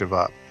an octave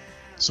up.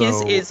 So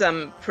His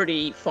is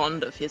pretty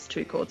fond of his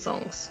 2-chord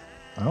songs.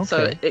 Okay.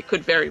 So it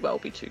could very well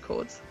be 2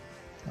 chords.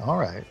 All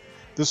right.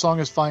 This song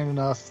is fine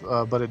enough,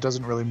 but it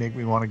doesn't really make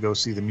me want to go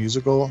see the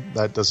musical.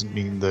 That doesn't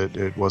mean that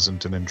it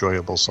wasn't an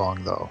enjoyable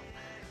song, though.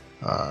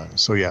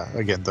 So yeah,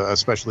 again,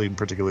 especially and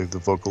particularly the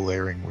vocal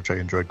layering, which I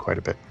enjoyed quite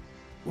a bit.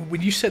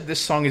 When you said this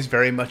song is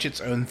very much its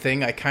own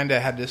thing, I kind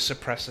of had to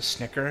suppress a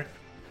snicker.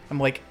 I'm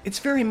like, it's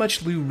very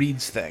much Lou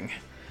Reed's thing.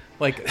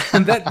 Like,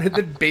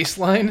 that bass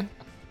line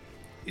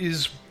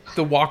is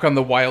the Walk on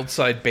the Wild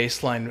Side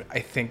bass line. I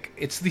think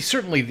it's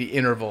certainly the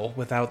interval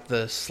without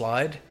the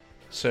slide.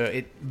 So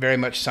it very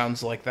much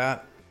sounds like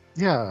that.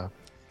 Yeah.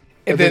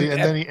 And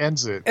then he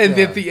ends it. And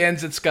then at the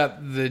ends, it's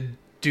got the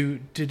do.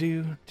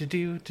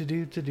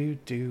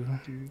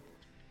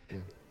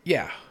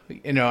 Yeah,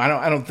 you know,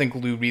 I don't think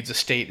Lou Reed's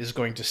estate is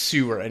going to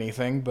sue or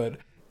anything, but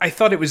I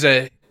thought it was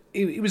an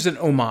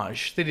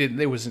homage.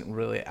 They wasn't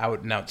really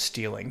out and out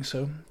stealing,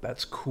 so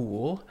that's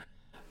cool.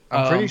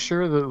 I'm pretty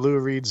sure that Lou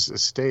Reed's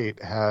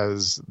estate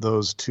has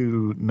those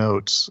 2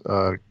 notes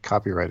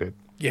copyrighted.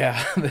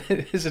 Yeah,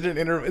 is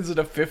it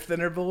a fifth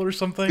interval or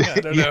something? I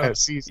don't know.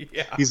 Yes,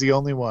 he's the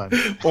only one.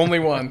 Only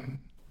one.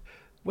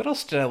 What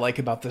else did I like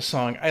about this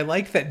song? I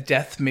like that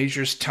death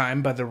measures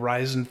time by the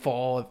rise and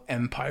fall of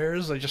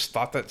empires. I just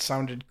thought that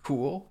sounded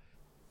cool.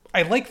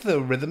 I like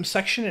the rhythm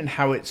section and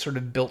how it sort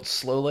of built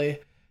slowly.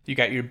 You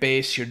got your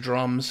bass, your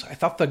drums. I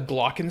thought the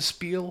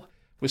glockenspiel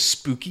was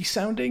spooky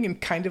sounding and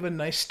kind of a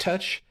nice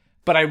touch.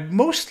 But I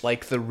most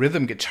like the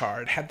rhythm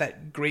guitar. It had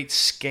that great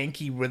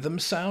skanky rhythm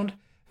sound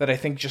that I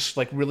think just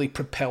like really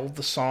propelled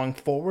the song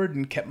forward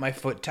and kept my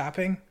foot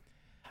tapping.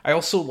 I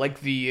also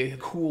like the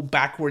cool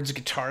backwards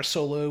guitar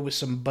solo with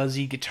some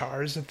buzzy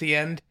guitars at the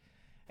end.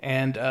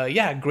 And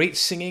great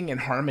singing and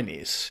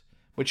harmonies,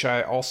 which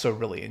I also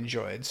really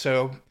enjoyed.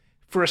 So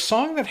for a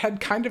song that had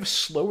kind of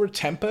slower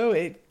tempo,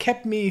 it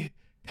kept me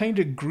kind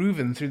of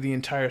grooving through the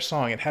entire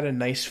song. It had a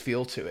nice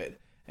feel to it.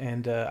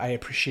 And I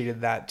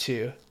appreciated that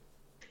too.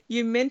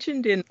 You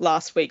mentioned in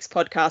last week's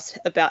podcast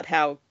about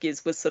how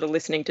Giz was sort of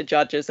listening to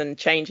judges and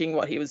changing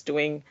what he was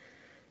doing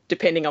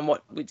depending on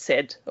what we'd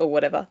said or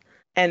whatever.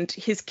 And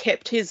he's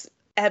kept his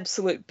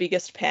absolute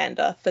biggest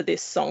pander for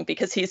this song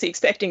because he's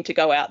expecting to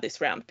go out this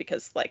round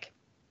because, like,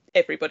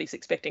 everybody's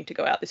expecting to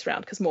go out this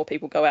round because more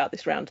people go out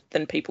this round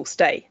than people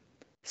stay.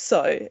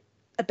 So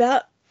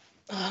about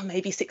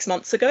maybe 6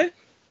 months ago,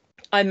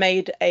 I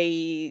made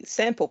a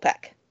sample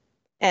pack.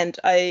 And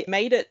I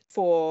made it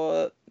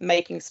for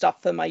making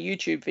stuff for my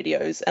YouTube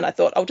videos. And I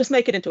thought, I'll just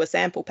make it into a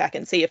sample pack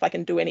and see if I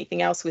can do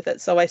anything else with it.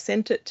 So I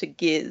sent it to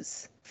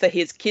Giz for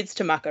his kids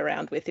to muck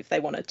around with if they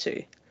wanted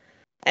to.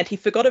 And he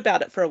forgot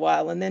about it for a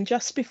while. And then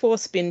just before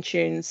Spin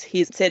Tunes,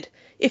 he said,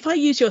 if I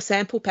use your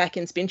sample pack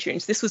in Spin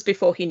Tunes, this was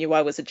before he knew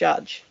I was a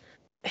judge,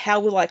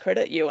 how will I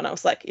credit you? And I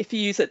was like, if you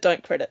use it,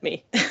 don't credit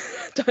me.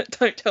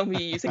 don't tell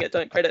me you're using it,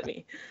 don't credit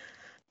me.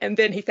 And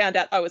then he found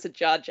out I was a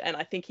judge, and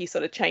I think he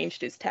sort of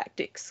changed his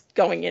tactics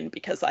going in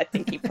because I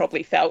think he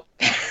probably felt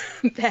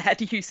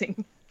bad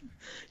using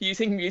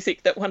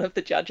music that one of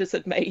the judges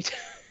had made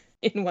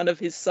in one of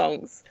his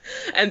songs.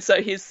 And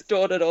so he's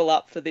stored it all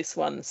up for this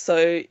one.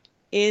 So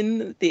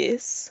in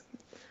this,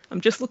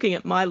 I'm just looking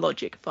at my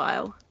Logic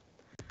file,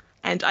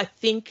 and I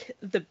think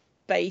the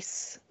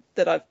bass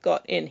that I've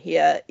got in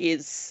here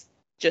is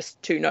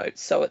just 2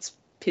 notes. So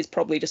he's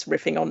probably just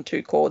riffing on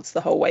 2 chords the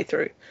whole way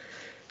through.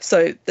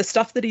 So the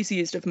stuff that he's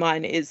used of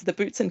mine is the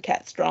Boots and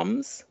Cats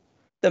drums,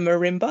 the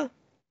marimba,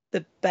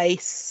 the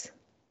bass,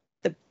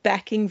 the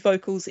backing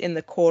vocals in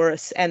the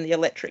chorus, and the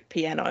electric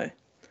piano.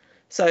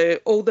 So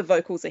all the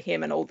vocals are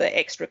him and all the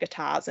extra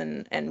guitars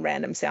and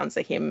random sounds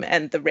are him,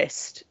 and the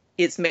rest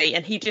is me.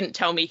 And he didn't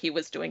tell me he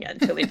was doing it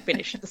until he'd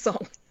finished the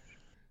song.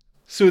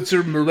 So it's a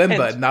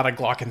marimba, not a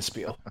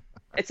glockenspiel.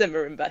 It's a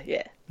marimba,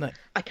 yeah. Nice.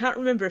 I can't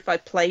remember if I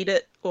played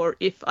it or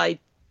if I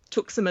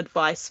took some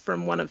advice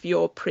from one of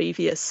your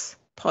previous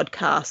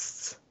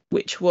podcasts,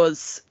 which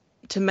was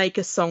to make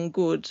a song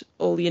good,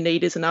 all you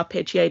need is an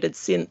arpeggiated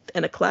synth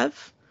and a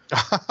clav.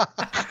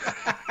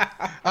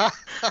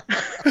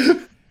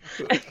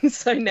 And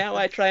so now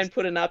I try and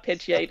put an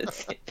arpeggiated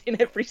synth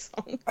in every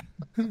song.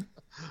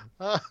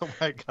 Oh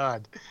my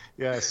God.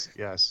 Yes.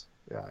 Yeah,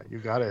 you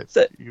got it.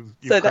 So, you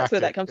that's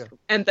where that comes from.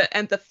 And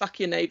the fuck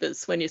your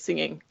neighbors when you're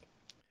singing.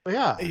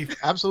 Yeah,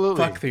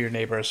 absolutely. Fuck your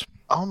neighbors.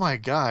 Oh my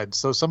God.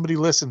 So somebody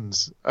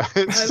listens. I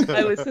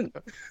listen.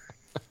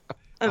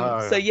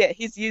 So yeah,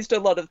 he's used a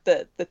lot of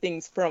the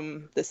things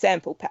from the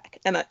sample pack,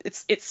 and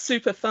it's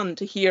super fun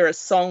to hear a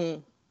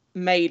song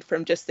made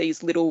from just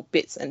these little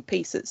bits and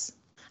pieces.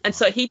 And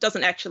so he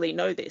doesn't actually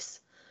know this,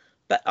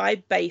 but I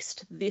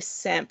based this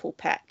sample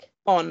pack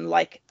on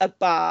like a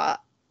bar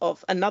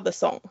of another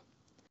song.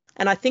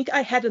 And I think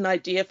I had an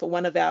idea for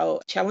one of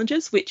our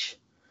challenges, which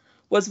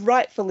was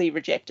rightfully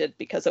rejected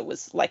because it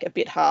was like a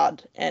bit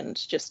hard and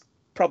just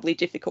probably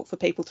difficult for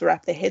people to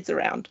wrap their heads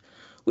around,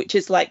 which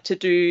is like to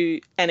do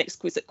an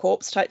Exquisite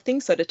Corpse type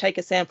thing. So to take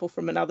a sample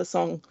from another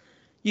song,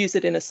 use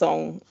it in a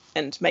song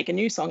and make a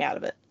new song out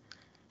of it.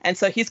 And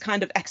so he's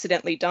kind of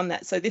accidentally done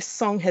that. So this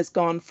song has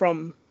gone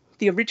from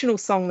the original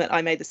song that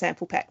I made the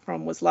sample pack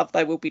from was Love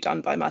Thy Will Be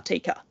Done by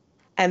Martika.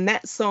 And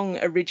that song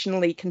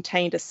originally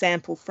contained a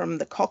sample from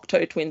the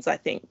Cocteau Twins, I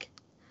think.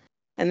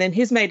 And then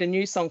he's made a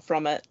new song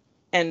from it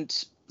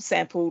and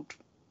sampled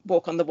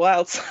Walk on the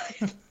Wild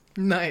Side.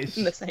 Nice.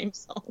 In the same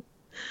song.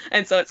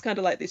 And so it's kind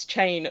of like this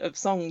chain of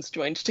songs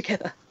joined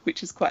together,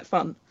 which is quite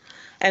fun.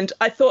 And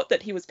I thought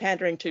that he was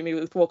pandering to me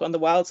with Walk on the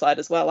Wild Side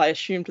as well. I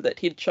assumed that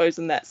he'd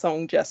chosen that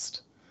song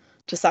just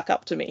to suck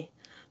up to me.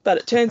 But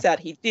it turns out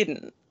he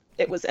didn't.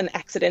 it was an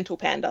accidental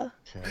pander.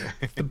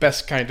 The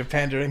best kind of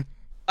pandering.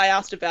 I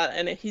asked about it,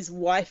 and his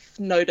wife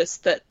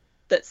noticed that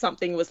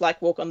something was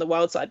like Walk on the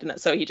Wild Side in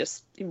it, so he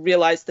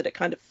realised that it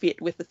kind of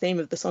fit with the theme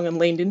of the song and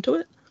leaned into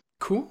it.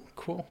 Cool.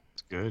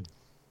 It's good.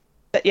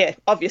 But yeah,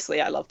 obviously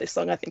I love this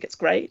song. I think it's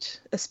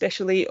great,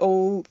 especially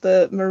all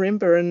the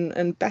marimba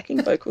and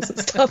backing vocals and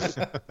stuff.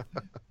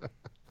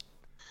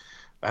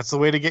 That's the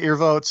way to get your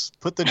votes.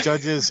 Put the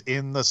judges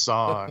in the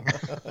song.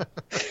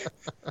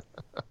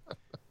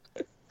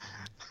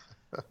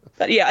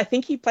 But yeah, I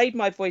think he played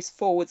my voice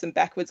forwards and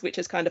backwards, which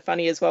is kind of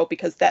funny as well,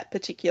 because that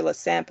particular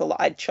sample,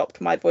 I'd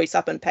chopped my voice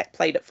up and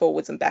played it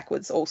forwards and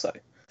backwards also.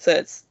 So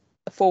it's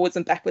a forwards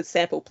and backwards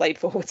sample played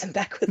forwards and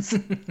backwards.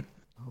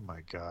 Oh my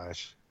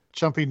gosh.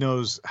 Chumpy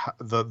knows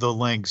the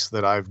lengths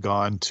that I've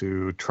gone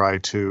to try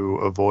to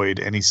avoid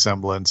any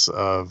semblance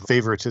of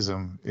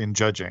favoritism in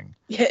judging.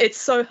 Yeah, it's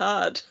so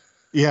hard.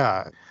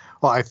 Yeah.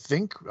 Well, I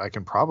think I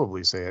can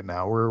probably say it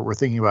now. We're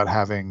thinking about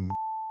having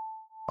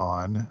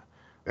on,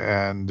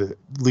 and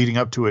leading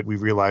up to it, we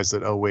realized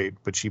that, oh, wait,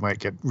 but she might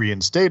get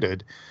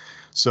reinstated.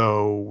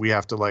 So we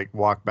have to like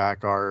walk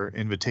back our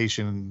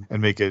invitation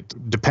and make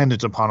it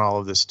dependent upon all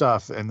of this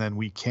stuff. And then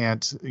we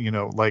can't,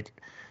 like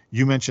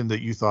you mentioned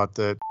that you thought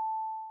that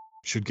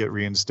should get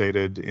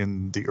reinstated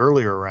in the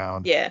earlier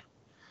round. Yeah.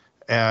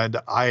 And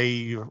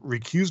I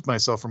recused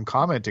myself from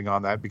commenting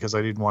on that because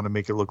I didn't want to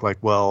make it look like,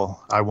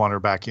 well, I want her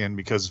back in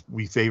because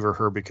we favor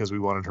her because we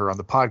wanted her on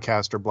the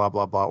podcast or blah,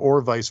 blah, blah, or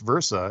vice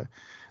versa,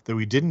 that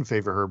we didn't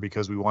favor her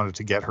because we wanted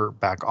to get her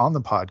back on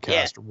the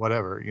podcast or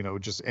whatever,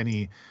 just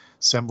any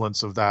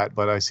semblance of that.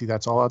 But I see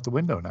that's all out the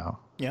window now.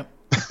 Yep.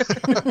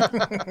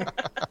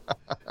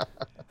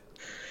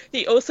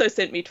 He also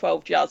sent me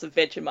 12 jars of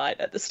Vegemite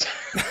at the start.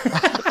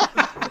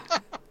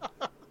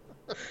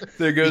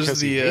 There goes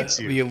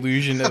the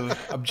illusion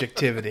of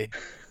objectivity.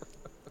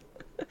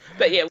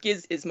 But yeah,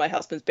 Giz is my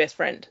husband's best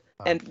friend.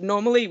 And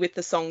normally with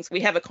the songs, we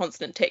have a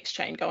constant text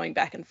chain going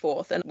back and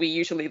forth, and we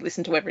usually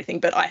listen to everything,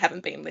 but I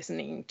haven't been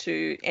listening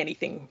to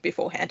anything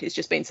beforehand. He's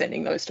just been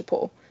sending those to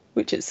Paul,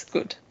 which is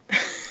good.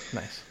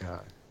 Nice. Yeah.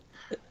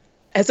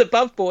 As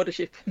above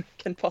boardership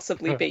can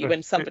possibly be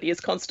when somebody is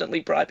constantly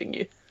bribing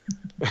you.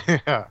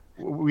 Yeah.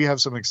 We have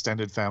some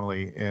extended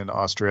family in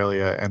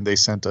Australia, and they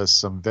sent us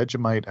some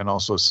Vegemite and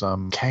also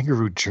some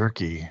kangaroo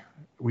jerky.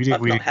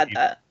 I've not had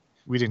that.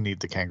 We didn't need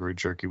the kangaroo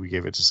jerky. We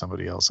gave it to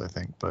somebody else, I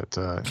think. But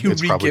you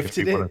it's probably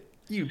re-gifted it?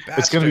 You bastard.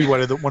 It's going to be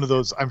one of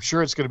those. I'm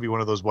sure it's going to be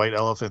one of those white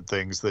elephant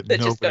things that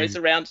just goes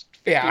around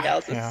 50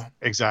 houses. Yeah.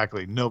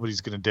 Exactly.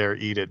 Nobody's going to dare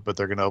eat it, but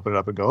they're going to open it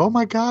up and go, "Oh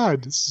my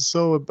God, this is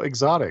so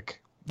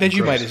exotic."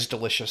 Vegemite is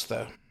delicious,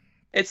 though.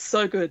 It's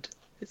so good.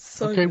 It's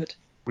so good.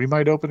 We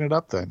might open it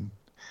up then.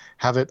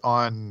 Have it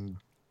on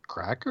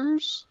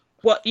crackers?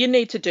 What you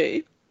need to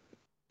do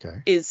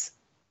is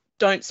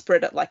don't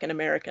spread it like an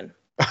American.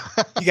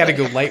 You got to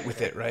go light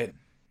with it, right?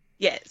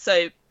 Yeah,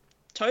 so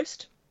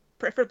toast,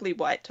 preferably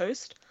white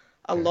toast,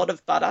 a lot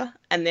of butter,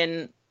 and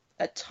then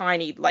a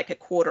tiny, like a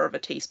quarter of a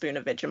teaspoon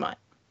of Vegemite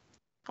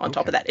on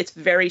top of that. It's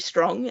very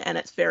strong and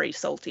it's very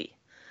salty.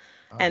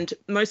 Oh. And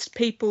most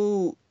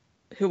people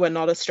who are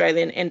not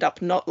Australian end up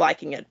not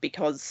liking it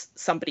because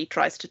somebody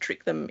tries to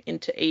trick them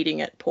into eating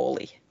it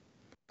poorly.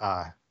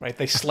 Right,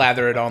 they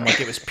slather it on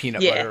like it was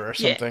peanut butter or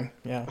something.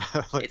 Yeah.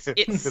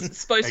 It's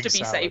supposed to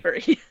be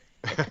savory.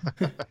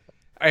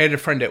 I had a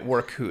friend at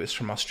work who is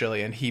from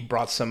Australia, and he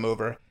brought some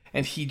over,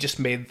 and he just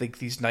made like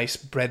these nice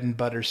bread and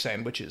butter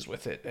sandwiches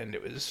with it, and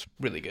it was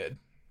really good.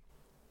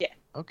 Yeah.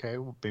 Okay,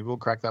 well, maybe we'll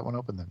crack that one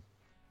open then.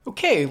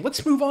 Okay,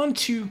 let's move on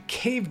to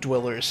Cave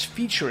Dwellers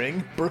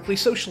featuring Berkeley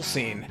Social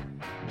Scene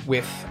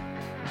with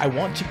I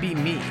Want to Be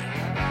Me.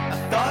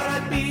 I thought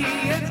I'd be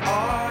an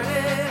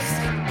artist,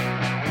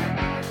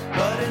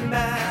 but in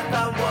math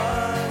I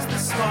was the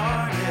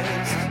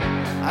smartest.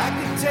 I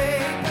could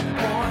take the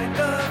point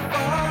the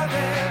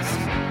farthest.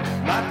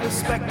 My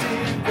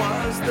perspective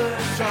was the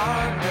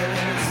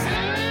sharpest.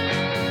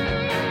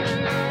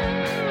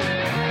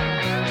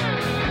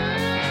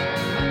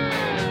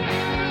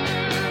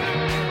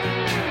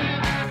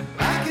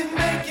 I can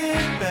make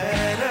it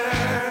better.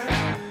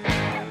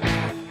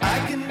 I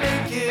can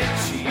make it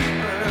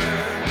cheaper.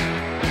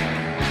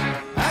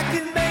 I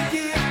can make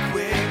it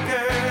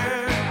quicker.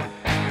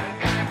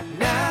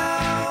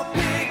 Now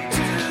pick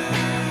two.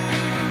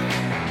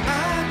 I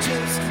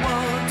just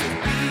want to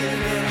be an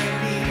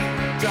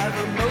Annie. Drive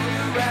a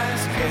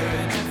motorized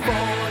carriage and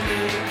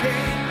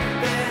fornicate.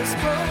 There's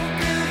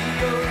broken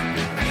yoke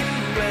with you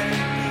and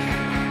me.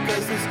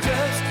 'Cause there's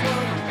just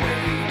one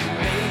way to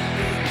make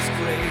things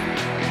great.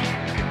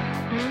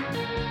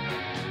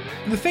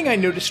 The thing I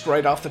noticed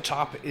right off the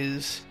top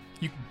is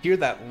you can hear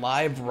that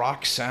live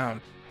rock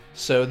sound.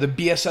 So the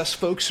BSS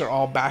folks are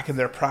all back in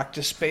their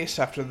practice space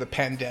after the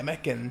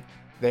pandemic, and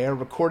they are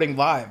recording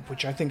live,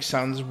 which I think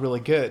sounds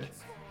really good.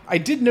 I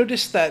did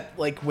notice that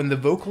like when the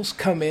vocals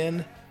come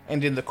in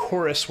and in the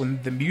chorus,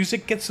 when the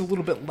music gets a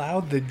little bit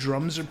loud, the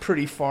drums are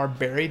pretty far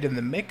buried in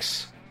the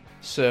mix.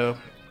 So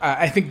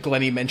I think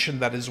Glennie mentioned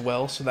that as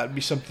well, so that would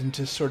be something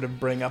to sort of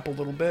bring up a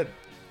little bit.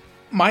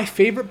 My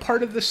favorite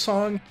part of the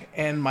song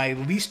and my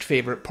least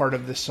favorite part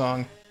of the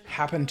song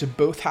happen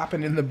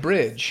in the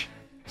bridge.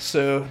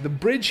 So the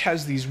bridge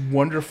has these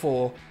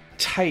wonderful,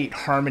 tight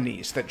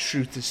harmonies that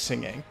Truth is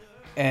singing.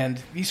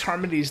 And these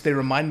harmonies, they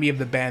remind me of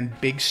the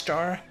band Big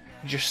Star.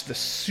 Just the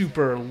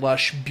super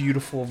lush,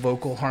 beautiful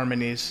vocal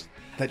harmonies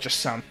that just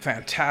sound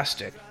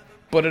fantastic.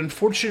 But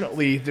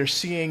unfortunately, they're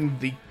singing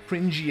the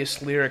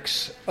cringiest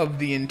lyrics of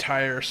the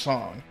entire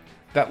song.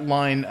 That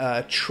line,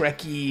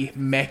 Trekkie,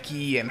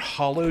 Mechie, and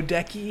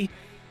Holodecky.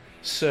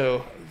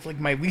 So, like,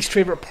 my least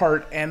favorite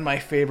part and my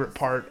favorite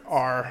part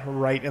are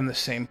right in the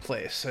same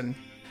place. And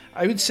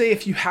I would say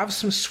if you have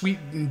some sweet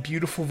and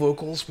beautiful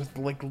vocals with,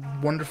 like,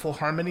 wonderful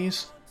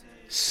harmonies,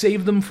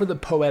 save them for the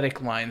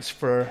poetic lines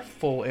for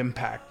full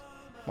impact.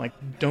 Like,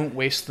 don't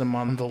waste them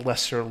on the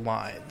lesser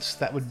lines.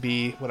 That would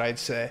be what I'd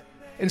say.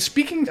 And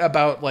speaking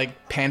about,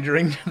 like,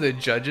 pandering to the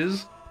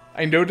judges,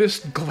 I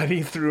noticed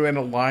Glennie threw in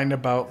a line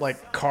about,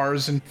 like,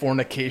 cars and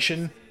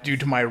fornication due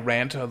to my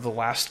rant of the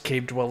last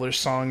Cave Dwellers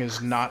song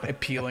is not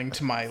appealing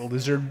to my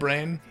lizard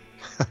brain.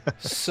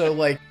 So,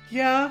 like,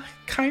 yeah,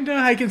 kinda,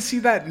 I can see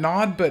that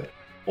nod, but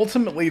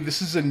ultimately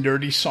this is a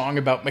nerdy song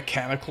about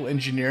mechanical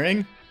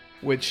engineering,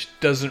 which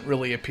doesn't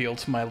really appeal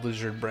to my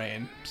lizard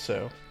brain.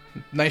 So,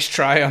 nice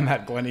try on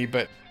that, Glennie,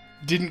 but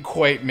didn't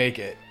quite make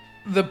it.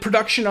 The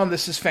production on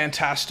this is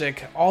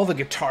fantastic. All the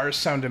guitars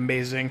sound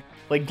amazing.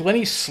 Like,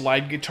 Glennie's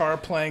slide guitar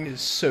playing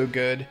is so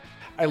good.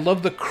 I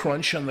love the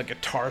crunch on the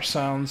guitar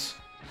sounds.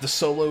 The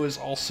solo is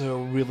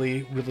also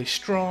really, really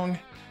strong.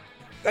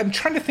 I'm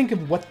trying to think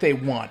of what they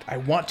want. I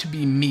want to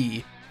be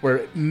me,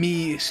 where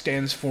me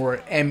stands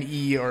for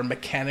ME or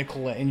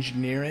mechanical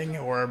engineering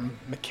or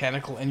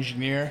mechanical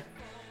engineer.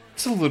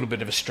 It's a little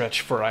bit of a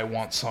stretch for I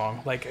Want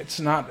song. Like, it's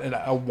not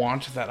a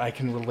want that I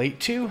can relate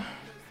to.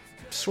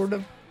 Sort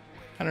of.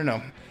 I don't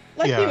know.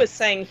 Like he was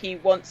saying, he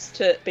wants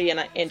to be an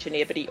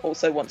engineer, but he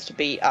also wants to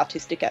be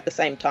artistic at the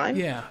same time.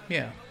 Yeah.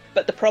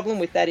 But the problem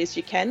with that is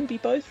you can be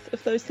both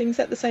of those things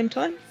at the same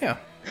time. Yeah.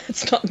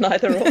 It's not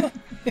neither or.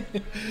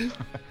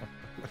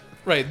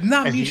 Right,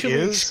 not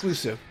mutually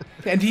exclusive.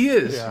 And he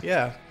is,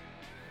 yeah.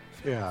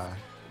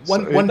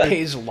 One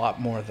pays a lot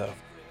more, though.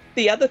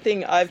 The other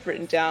thing I've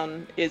written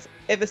down is,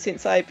 ever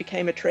since I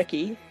became a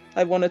Trekkie,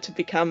 I wanted to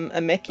become a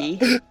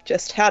Mechie.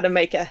 Just how to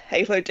make a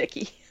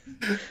Halodecky.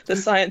 The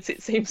science,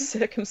 it seems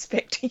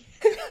circumspecty.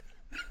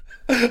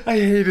 I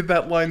hated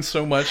that line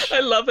so much. I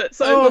love it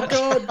so much.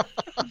 Oh, God.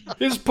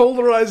 It's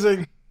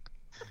polarizing.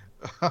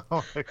 Oh,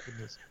 my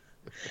goodness.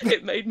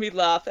 It made me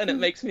laugh, and it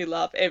makes me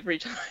laugh every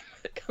time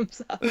it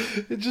comes up.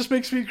 It just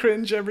makes me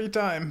cringe every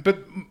time,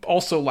 but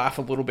also laugh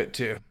a little bit,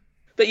 too.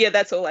 But yeah,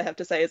 that's all I have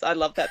to say is I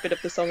love that bit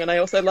of the song, and I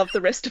also love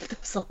the rest of the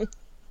song.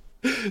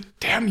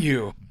 Damn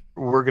you.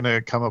 We're going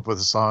to come up with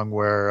a song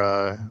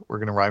where we're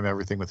going to rhyme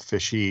everything with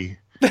fishy.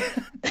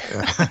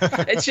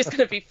 It's just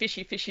going to be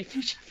fishy,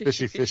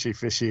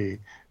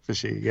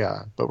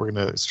 yeah, but we're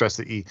going to stress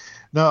the E.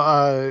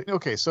 No,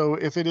 okay, so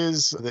if it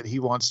is that he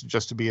wants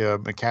just to be a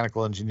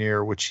mechanical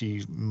engineer, which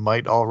he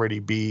might already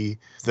be,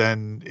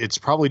 then it's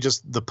probably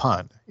just the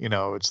pun. You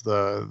know, it's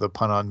the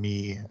pun on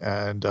me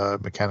and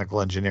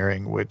mechanical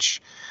engineering,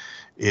 which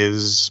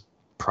is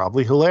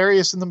probably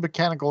hilarious in the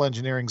mechanical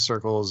engineering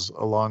circles,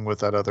 along with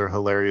that other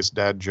hilarious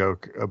dad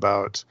joke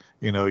about,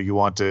 you know, you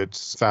want it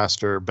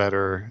faster,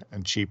 better,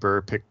 and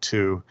cheaper, pick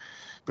two.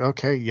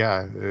 Okay,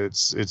 yeah,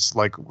 it's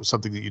like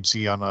something that you'd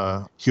see on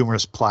a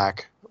humorous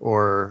plaque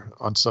or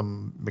on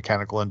some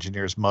mechanical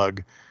engineer's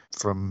mug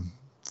from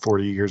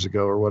 40 years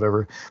ago or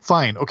whatever.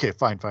 Fine, okay,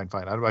 fine.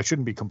 I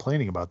shouldn't be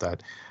complaining about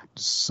that.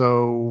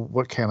 So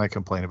what can I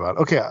complain about?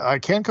 Okay, I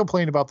can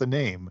complain about the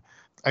name.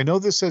 I know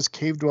this says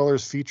Cave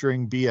Dwellers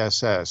featuring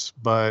BSS,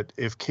 but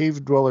if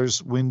Cave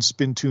Dwellers wins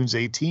Spintoons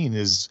 18,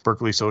 is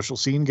Berkeley Social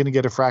Scene going to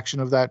get a fraction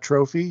of that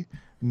trophy?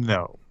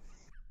 No,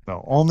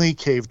 only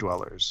Cave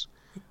Dwellers.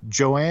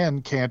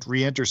 Joanne can't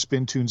re-enter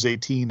Spintoons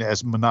 18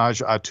 as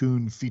Menage a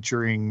Tune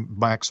featuring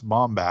Max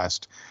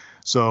Bombast,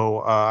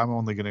 so I'm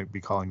only going to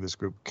be calling this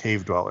group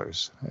Cave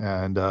Dwellers.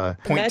 And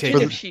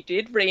imagine if she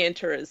did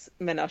re-enter as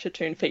Menage a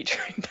Tune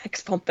featuring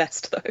Max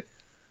Bombast, though.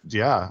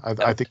 Yeah,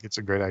 I think it's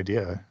a great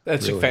idea.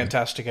 That's really a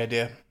fantastic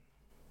idea.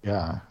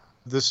 Yeah.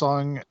 This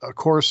song, of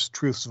course,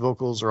 Truth's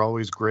vocals are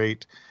always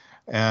great,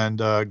 and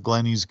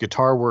Glennie's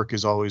guitar work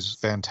is always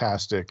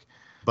fantastic.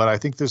 But I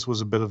think this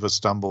was a bit of a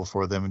stumble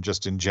for them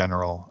just in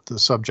general. The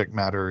subject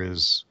matter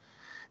it's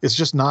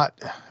just not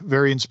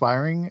very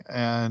inspiring,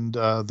 and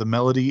the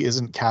melody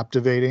isn't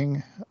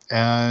captivating.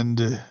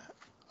 And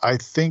I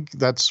think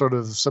that's sort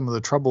of some of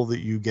the trouble that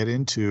you get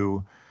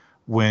into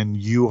when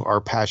you are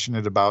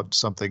passionate about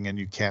something and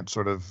you can't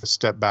sort of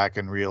step back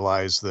and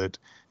realize that,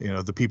 you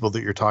know, the people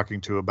that you're talking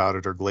to about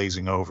it are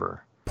glazing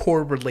over.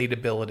 Poor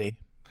relatability.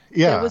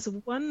 Yeah. There was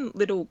one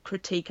little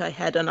critique I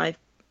had, and I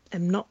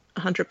am not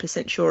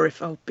 100% sure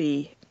if I'll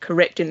be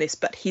correct in this,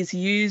 but he's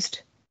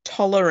used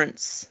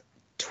tolerance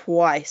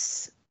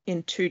twice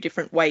in two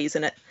different ways.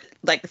 And it,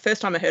 like, the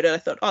first time I heard it, I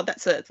thought, oh,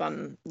 that's a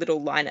fun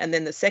little line. And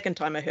then the second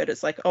time I heard it,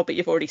 it's like, oh, but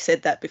you've already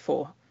said that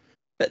before.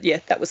 But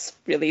yeah, that was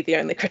really the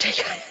only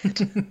critique I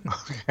had.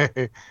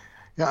 Okay.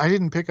 Yeah, I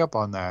didn't pick up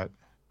on that.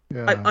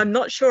 Yeah. I'm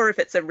not sure if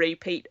it's a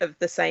repeat of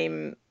the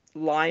same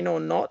line or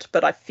not,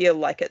 but I feel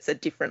like it's a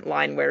different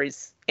line where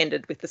he's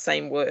ended with the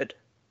same word,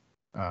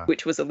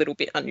 which was a little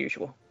bit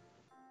unusual.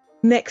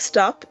 Next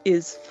up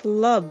is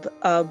Flub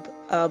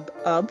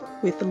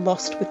with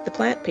Lost with the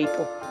Plant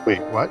People.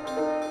 Wait, what?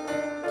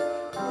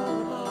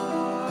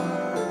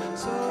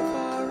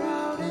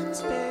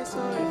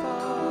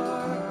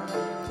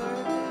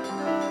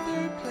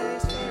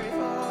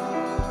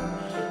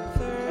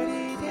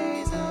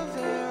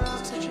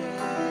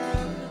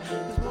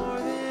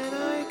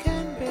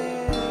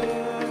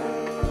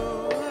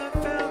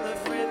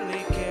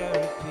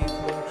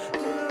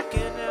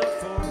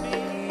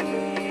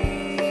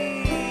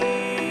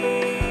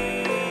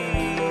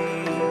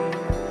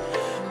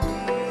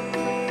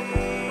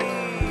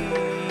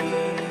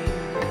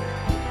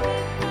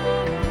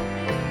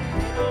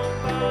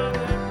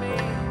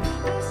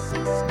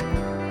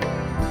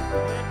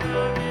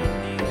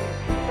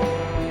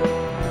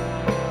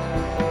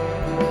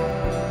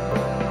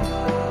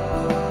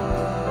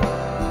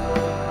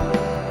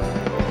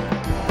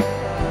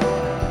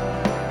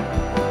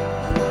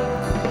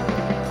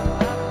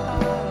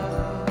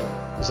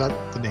 Is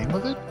that the name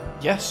of it?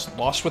 Yes,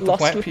 Lost with Lost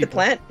the Plant with People. the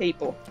Plant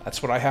People.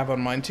 That's what I have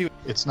on mine too.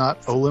 It's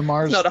not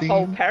Olimar's It's not theme? a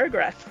whole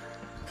paragraph.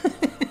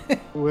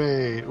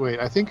 Wait.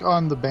 I think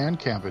on the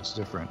Bandcamp it's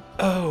different.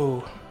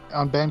 Oh.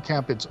 On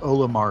Bandcamp it's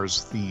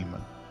Olimar's theme.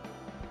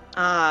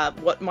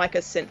 What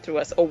Micah sent through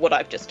us, or what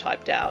I've just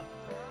typed out,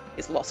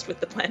 is Lost with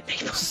the Plant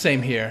People.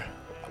 Same here.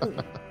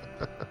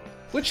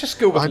 Let's just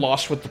go with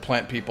Lost with the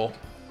Plant People.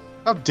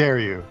 How dare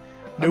you?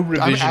 No I'm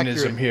revisionism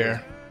accurate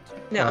here.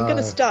 Now, I'm going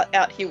to start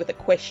out here with a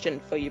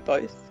question for you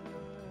both.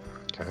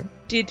 Okay.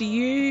 Did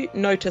you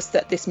notice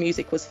that this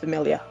music was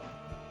familiar?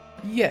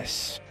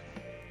 Yes.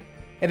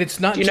 And it's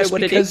not Do you know just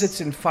what it because is?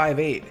 it's in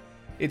 5/8.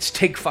 It's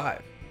Take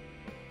 5.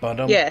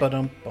 Ba-dum, Yeah,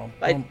 ba-dum, bum,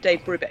 by bum.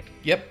 Dave Brubeck.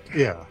 Yep.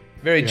 Yeah.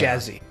 Very Yeah.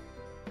 jazzy.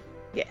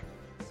 Yeah.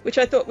 Which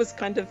I thought was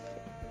kind of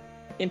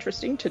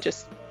interesting to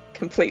just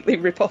completely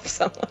rip off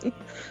someone.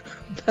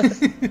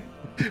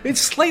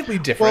 It's slightly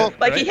different.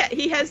 Like right?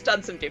 he has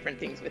done some different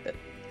things with it,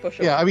 for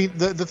sure. Yeah, I mean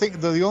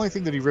the only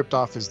thing that he ripped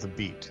off is the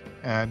beat,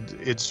 and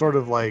it's sort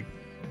of like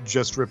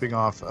just ripping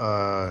off.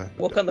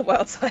 Walk on the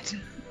Wild Side.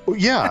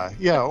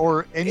 Yeah,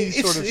 or any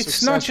sort of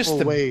It's not just successful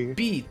the way.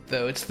 beat,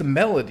 though. It's the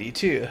melody,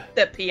 too.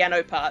 The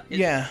piano part. Is,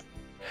 Yeah.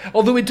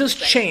 Although it does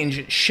change.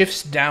 It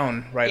shifts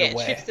down right yeah,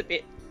 away. it shifts a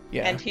bit.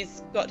 Yeah. And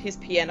he's got his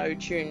piano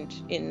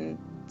tuned in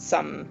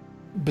some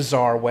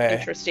Bizarre way.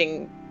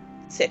 interesting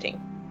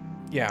setting.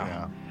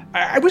 Yeah.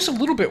 I was a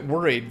little bit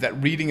worried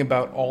that reading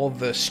about all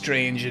the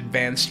strange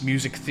advanced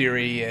music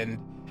theory and,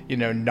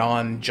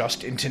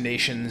 non-just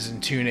intonations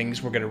and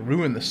tunings were going to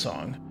ruin the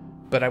song.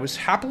 But I was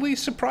happily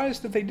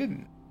surprised that they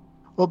didn't.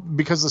 Well,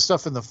 because the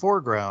stuff in the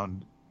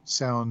foreground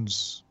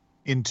sounds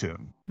in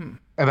tune.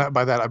 And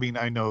by that, I mean,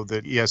 I know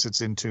that, yes,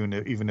 it's in tune,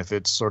 even if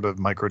it's sort of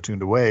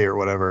micro-tuned away or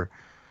whatever,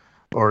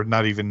 or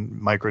not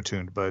even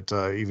micro-tuned, but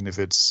even if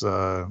it's...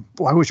 I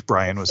wish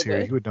Brian was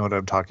here. He would know what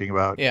I'm talking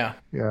about. Yeah.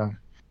 Yeah.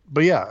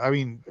 But yeah, I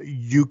mean,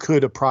 you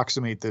could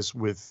approximate this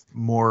with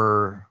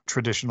more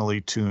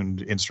traditionally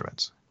tuned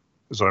instruments,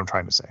 is what I'm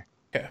trying to say.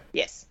 Okay.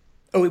 Yes.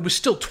 Oh, it was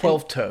still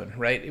 12-tone,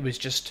 right? It was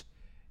just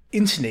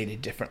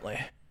intonated differently.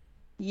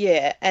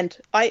 Yeah, and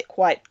I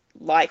quite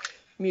like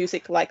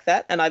music like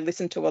that, and I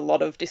listen to a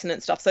lot of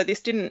dissonant stuff, so this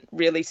didn't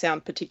really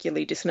sound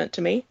particularly dissonant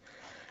to me.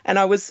 And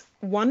I was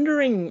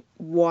wondering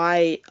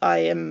why I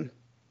am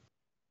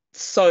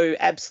so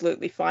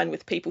absolutely fine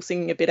with people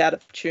singing a bit out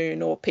of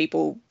tune or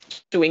people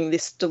doing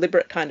this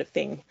deliberate kind of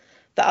thing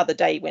the other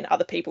day when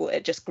other people,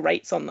 it just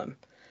grates on them.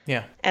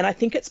 Yeah. And I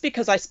think it's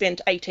because I spent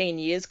 18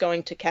 years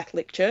going to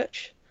Catholic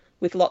church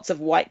with lots of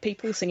white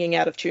people singing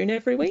out of tune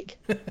every week.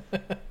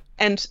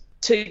 And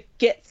to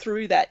get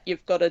through that,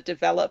 you've got to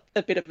develop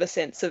a bit of a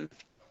sense of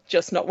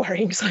just not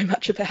worrying so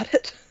much about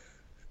it.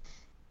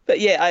 But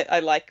yeah,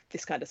 I like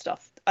this kind of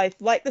stuff. I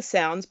like the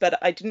sounds, but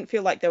I didn't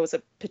feel like there was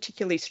a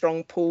particularly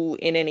strong pull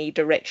in any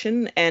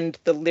direction, and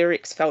the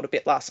lyrics felt a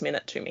bit last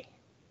minute to me.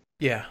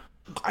 Yeah.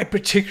 I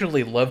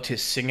particularly loved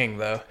his singing,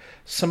 though.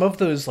 Some of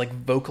those,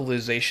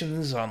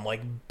 vocalizations on,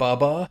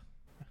 Bubba,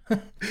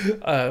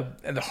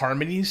 and the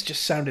harmonies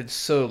just sounded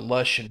so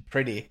lush and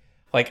pretty.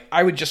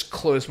 I would just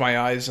close my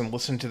eyes and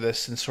listen to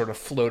this and sort of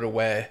float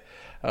away.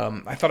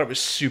 I thought it was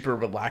super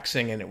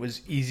relaxing, and it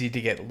was easy to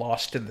get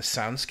lost in the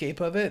soundscape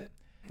of it.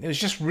 It was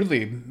just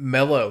really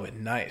mellow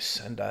and nice,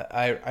 and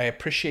I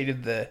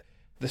appreciated the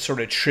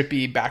sort of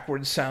trippy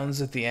backwards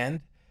sounds at the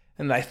end.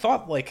 And I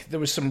thought there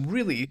was some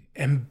really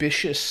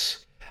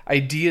ambitious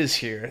ideas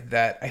here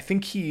that I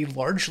think he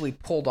largely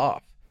pulled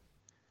off.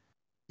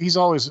 He's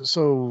always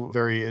so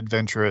very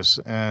adventurous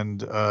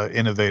and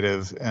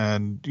innovative,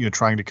 and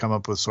trying to come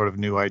up with sort of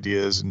new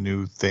ideas and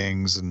new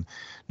things and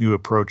new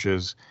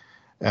approaches.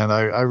 And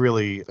I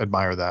really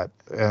admire that.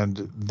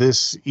 And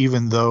this,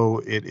 even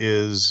though it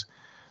is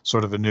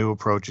sort of a new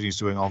approach and he's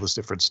doing all this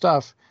different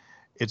stuff,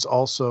 it's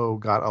also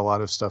got a lot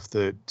of stuff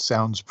that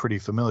sounds pretty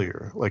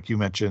familiar. Like you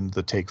mentioned,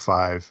 the Take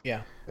 5.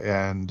 Yeah.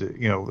 And,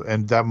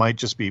 and that might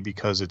just be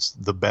because it's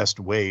the best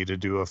way to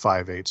do a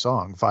 5/8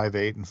 song.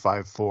 5/8 and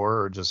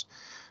 5/4 are just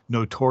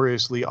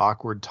notoriously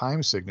awkward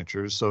time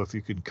signatures. So if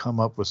you could come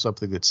up with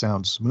something that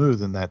sounds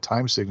smooth in that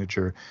time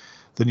signature,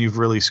 then you've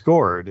really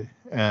scored.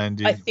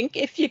 And I think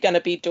if you're going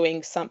to be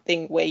doing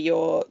something where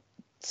you're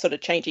sort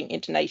of changing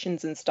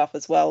intonations and stuff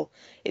as well,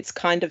 it's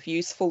kind of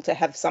useful to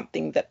have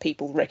something that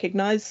people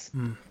recognize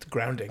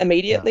grounding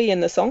immediately in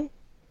the song.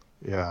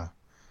 Yeah.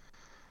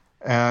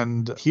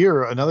 And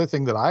here, another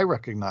thing that I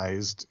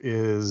recognized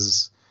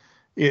is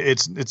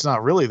it's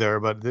not really there,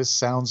 but this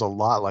sounds a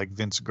lot like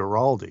Vince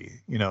Guaraldi.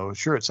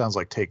 Sure, it sounds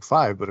like Take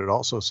 5, but it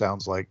also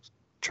sounds like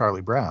Charlie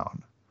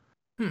Brown.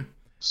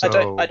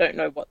 So, I don't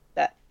know what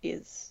that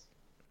is.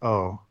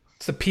 Oh.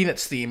 It's the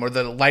Peanuts theme, or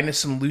the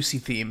Linus and Lucy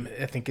theme,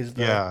 I think is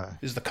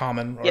the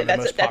common or the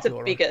most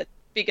popular. That's a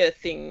bigger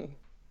thing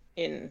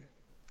in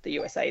the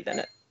USA than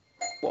it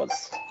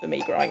was for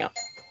me growing up.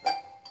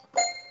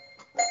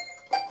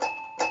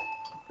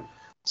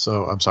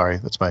 So I'm sorry,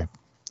 that's my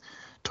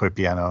toy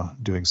piano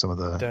doing some of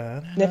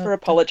the... Never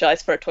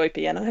apologize for a toy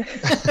piano.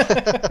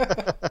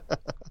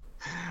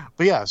 But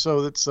yeah,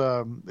 so it's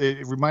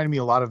it reminded me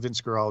a lot of Vince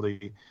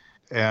Guaraldi.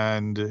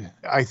 And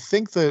I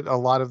think that a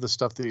lot of the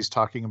stuff that he's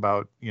talking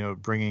about,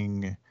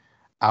 bringing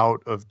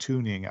out of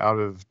tuning, out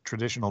of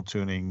traditional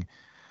tuning,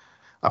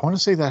 I want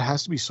to say that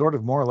has to be sort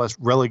of more or less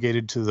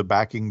relegated to the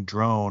backing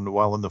drone,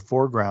 while in the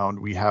foreground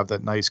we have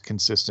that nice,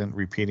 consistent,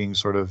 repeating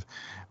sort of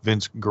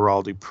Vince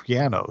Guaraldi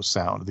piano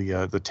sound,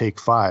 the Take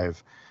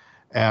 5.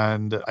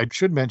 And I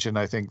should mention,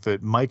 I think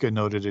that Micah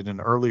noted in an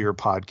earlier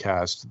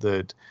podcast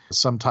that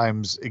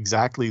sometimes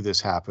exactly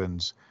this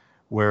happens,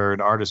 where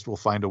an artist will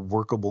find a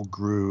workable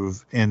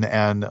groove in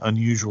an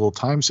unusual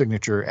time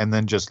signature and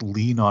then just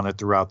lean on it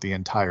throughout the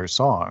entire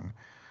song.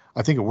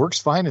 I think it works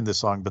fine in this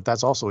song, but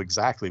that's also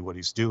exactly what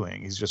he's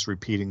doing. He's just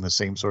repeating the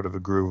same sort of a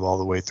groove all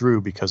the way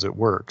through because it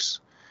works,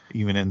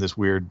 even in this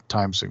weird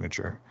time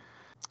signature.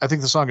 I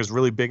think the song is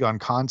really big on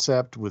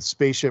concept with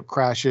spaceship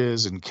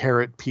crashes and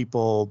carrot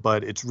people,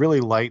 but it's really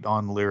light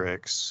on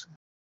lyrics.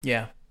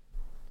 Yeah.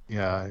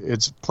 Yeah,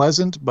 it's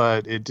pleasant,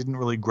 but it didn't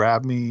really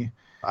grab me.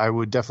 I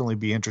would definitely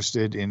be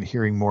interested in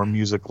hearing more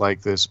music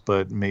like this,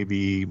 but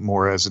maybe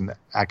more as an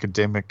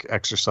academic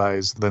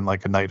exercise than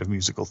like a night of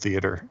musical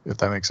theater, if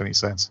that makes any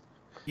sense.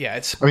 Yeah,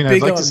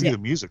 I'd like to see the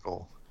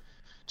musical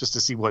just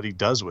to see what he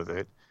does with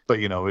it. But,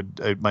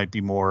 it might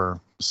be more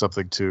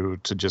something to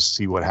just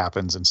see what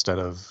happens instead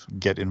of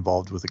get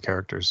involved with the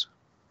characters.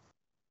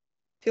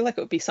 I feel like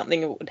it would be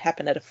something that would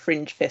happen at a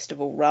fringe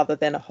festival rather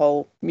than a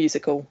whole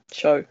musical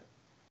show.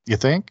 You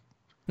think?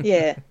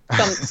 Yeah,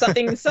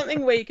 something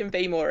where you can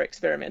be more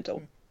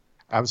experimental.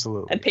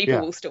 Absolutely. And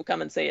people will still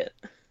come and see it.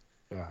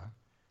 Yeah.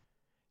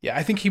 Yeah,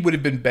 I think he would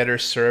have been better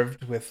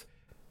served with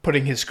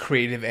putting his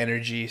creative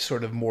energy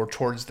sort of more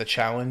towards the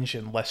challenge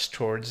and less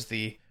towards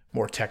the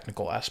more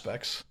technical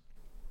aspects.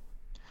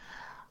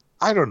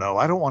 I don't know.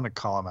 I don't want to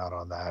call him out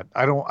on that.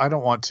 I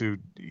don't want to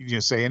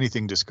say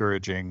anything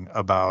discouraging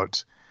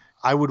about...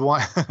 I would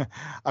want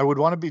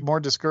to be more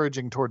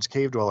discouraging towards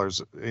Cave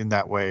Dwellers in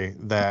that way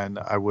than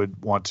I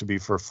would want to be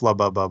for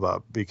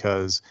Flubba,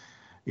 because,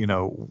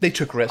 they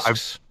took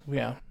risks.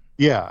 Yeah.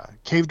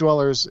 Cave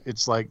Dwellers,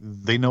 it's like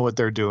they know what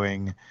they're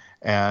doing,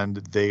 and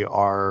they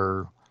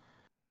are...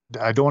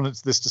 I don't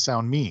want this to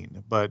sound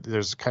mean, but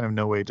there's kind of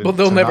no way to... Well,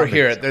 they'll never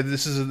hear it.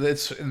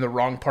 It's in the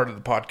wrong part of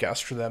the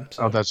podcast for them.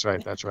 So. Oh, that's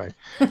right.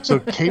 So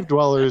Cave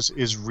Dwellers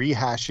is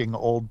rehashing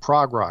old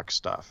prog rock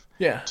stuff.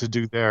 Yeah. To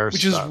do their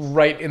Which stuff. is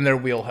right in their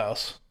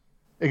wheelhouse.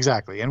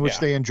 Exactly, and which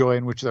they enjoy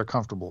and which they're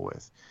comfortable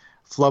with.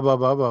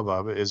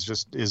 Flubba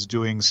is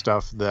doing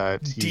stuff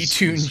that he's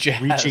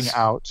jazz. Reaching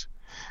out.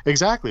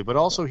 Exactly, but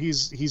also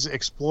he's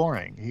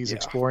exploring. He's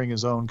exploring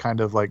his own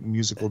kind of like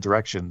musical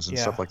directions and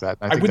stuff like that.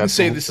 And I wouldn't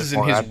say this is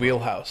in his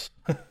wheelhouse.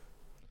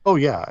 Oh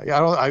yeah,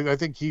 I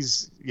think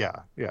he's if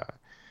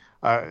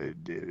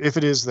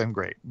it is, then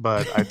great.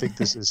 But I think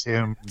this is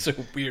him. It's a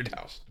weird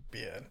house to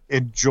be in.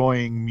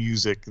 Enjoying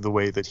music the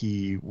way that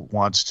he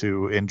wants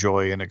to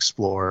enjoy and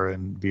explore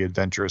and be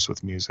adventurous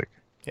with music.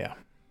 Yeah.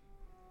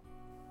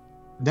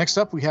 Next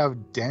up, we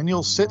have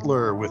Daniel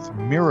Sittler with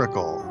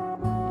Miracle.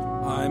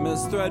 I'm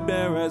as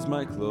threadbare as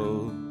my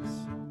clothes.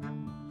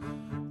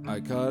 I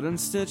cut and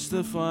stitch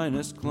the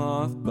finest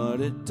cloth, but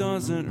it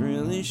doesn't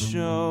really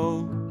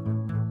show.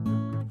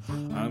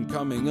 I'm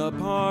coming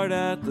apart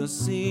at the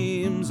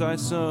seams I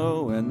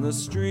sew, and the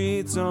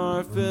streets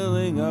are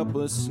filling up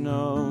with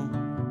snow.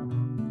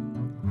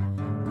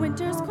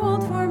 Winter's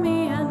cold for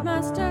me and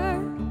master,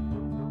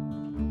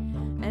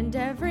 and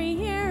every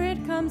year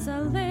it comes a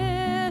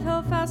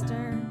little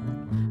faster.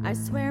 I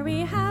swear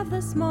we have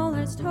the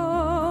smallest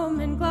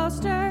home in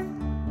Gloucester,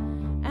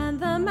 and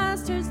the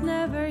master's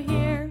never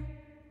here.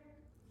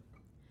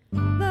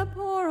 The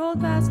poor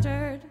old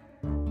bastard.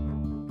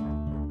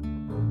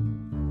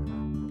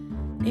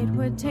 It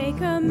would take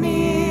a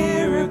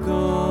miracle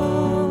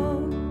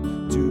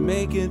to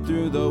make it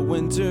through the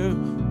winter,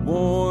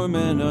 warm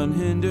and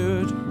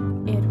unhindered.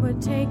 It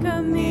take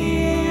a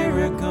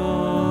miracle.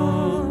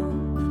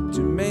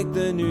 To make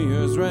the New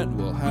Year's rent,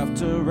 we'll have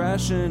to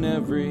ration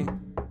every...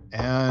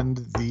 And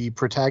the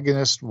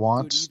protagonist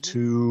wants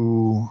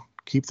to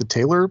keep the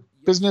tailor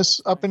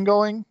business up and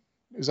going.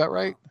 Is that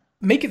right?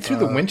 Make it through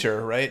the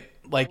winter, right?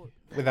 Like,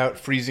 without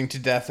freezing to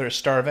death or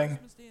starving.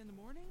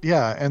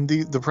 Yeah, and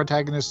the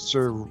protagonists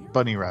are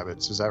bunny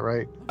rabbits. Is that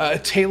right?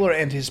 Taylor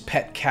and his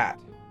pet cat.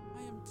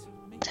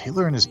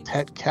 Taylor and his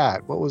pet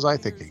cat. What was I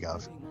thinking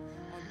of?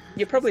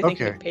 You're probably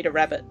thinking of Peter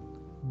Rabbit.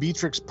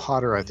 Beatrix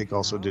Potter, I think,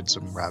 also did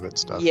some rabbit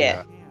stuff.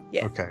 Yeah.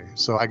 Okay,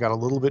 so I got a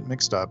little bit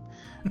mixed up,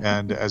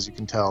 and as you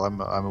can tell, I'm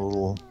a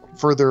little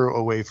further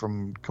away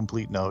from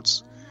complete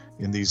notes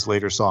in these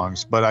later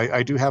songs, but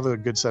I do have a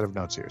good set of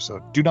notes here,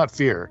 so do not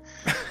fear.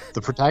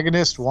 The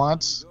protagonist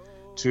wants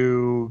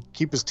to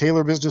keep his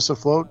tailor business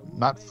afloat,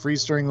 not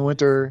freeze during the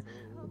winter,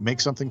 make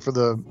something for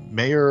the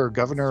mayor or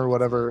governor or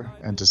whatever,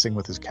 and to sing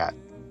with his cat.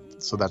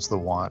 So that's the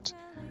want.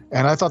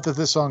 And I thought that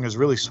this song is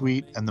really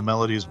sweet and the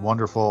melody is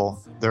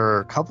wonderful. There are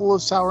a couple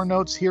of sour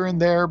notes here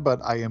and there, but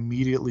I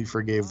immediately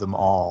forgave them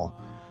all.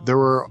 There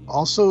were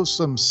also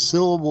some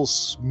syllable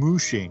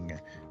smooshing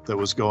that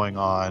was going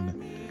on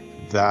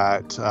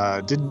that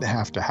didn't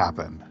have to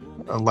happen.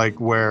 Like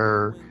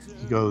where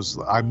he goes,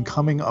 "I'm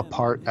coming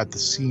apart at the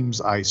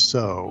seams I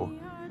sew."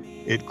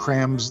 It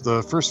crams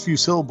the first few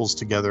syllables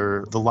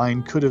together. The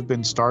line could have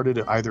been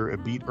started either a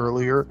beat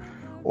earlier,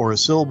 or a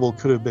syllable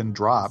could have been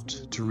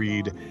dropped to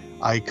read,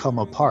 "I come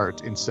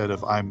apart," instead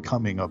of "I'm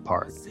coming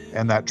apart."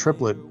 And that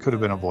triplet could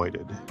have been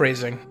avoided.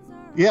 Phrasing.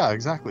 Yeah,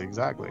 exactly.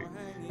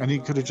 And he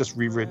could have just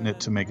rewritten it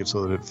to make it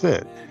so that it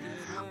fit.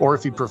 Or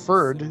if he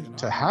preferred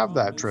to have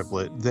that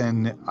triplet,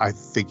 then I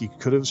think he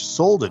could have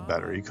sold it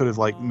better. He could have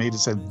made it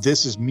say,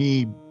 "This is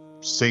me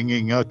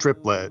singing a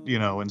triplet,"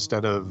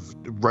 instead of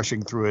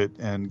rushing through it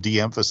and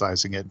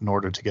de-emphasizing it in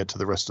order to get to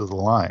the rest of the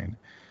line.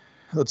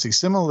 Let's see.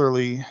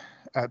 Similarly,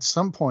 at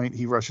some point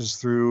he rushes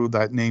through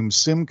that name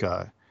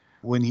Simca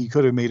when he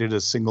could have made it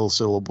a single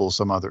syllable,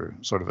 some other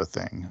sort of a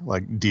thing,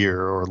 like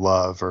dear or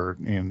love, or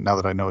now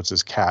that I know it's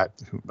his cat,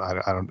 I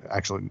don't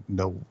actually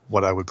know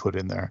what I would put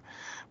in there.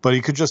 But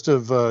he could just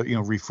have,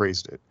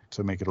 rephrased it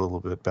to make it a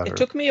little bit better. It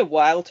took me a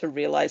while to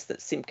realize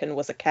that Simpkin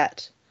was a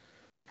cat.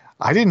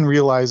 I didn't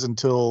realize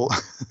until...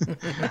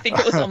 I think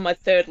it was on my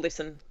third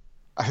listen.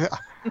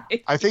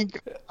 I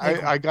think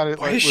I got it.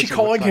 Why is she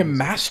calling him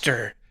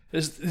master?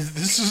 This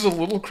is a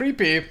little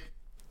creepy.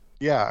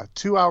 Yeah,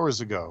 2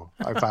 hours ago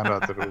I found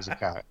out that it was a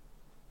cat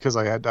because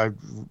I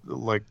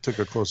took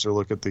a closer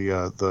look at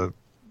the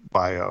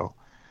bio.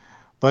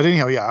 But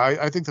anyhow, yeah,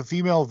 I think the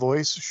female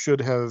voice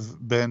should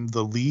have been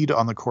the lead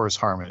on the chorus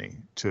harmony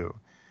too,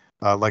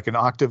 like an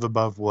octave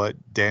above what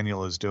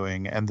Daniel is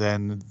doing, and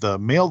then the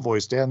male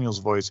voice, Daniel's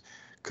voice,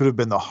 could have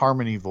been the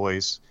harmony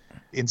voice.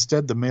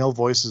 Instead, the male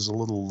voice is a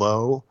little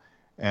low,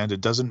 and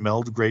it doesn't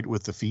meld great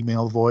with the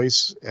female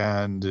voice.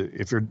 And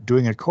if you're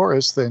doing a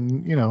chorus,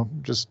 then,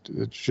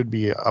 it should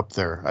be up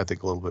there, I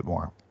think, a little bit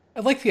more.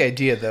 I like the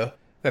idea, though,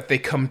 that they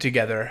come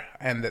together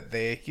and that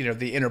they,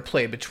 the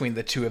interplay between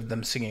the two of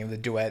them singing the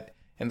duet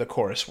and the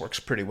chorus works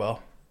pretty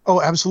well. Oh,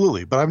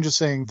 absolutely. But I'm just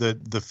saying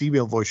that the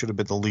female voice should have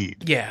been the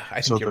lead. Yeah, I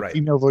think you're right. So the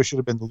female voice should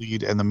have been the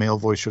lead and the male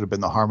voice should have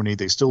been the harmony.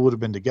 They still would have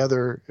been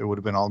together. It would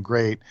have been all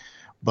great.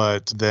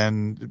 But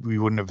then we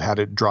wouldn't have had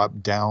it drop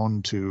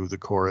down to the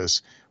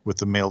chorus with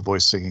the male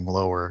voice singing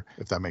lower,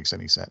 if that makes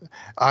any sense.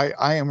 I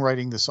am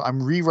writing this.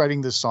 I'm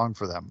rewriting this song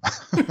for them.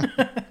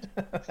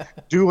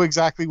 Do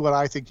exactly what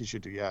I think you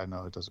should do. Yeah,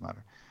 no, it doesn't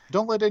matter.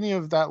 Don't let any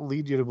of that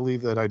lead you to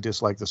believe that I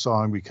dislike the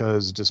song,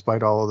 because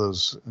despite all of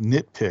those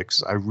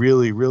nitpicks, I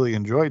really, really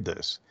enjoyed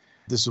this.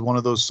 This is one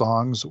of those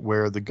songs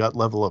where the gut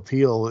level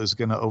appeal is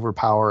going to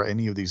overpower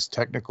any of these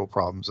technical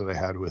problems that I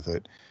had with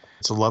it.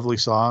 It's a lovely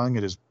song.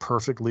 It is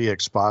perfectly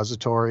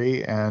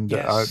expository, and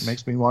it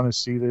makes me want to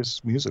see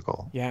this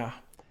musical. Yeah.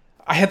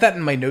 I had that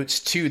in my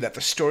notes, too, that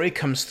the story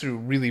comes through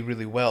really,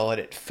 really well,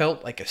 and it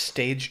felt like a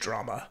stage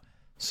drama.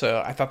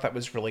 So I thought that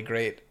was really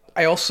great.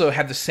 I also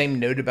had the same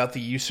note about the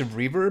use of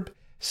reverb.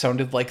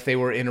 Sounded like they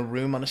were in a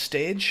room on a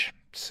stage,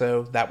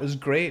 so that was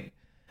great.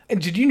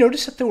 And did you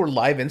notice that there were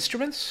live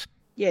instruments?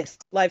 Yes,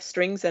 live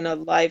strings and a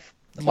live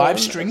horn. Live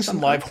strings and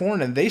live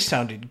horn, and they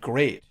sounded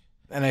great.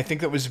 And I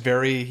think that was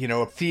very,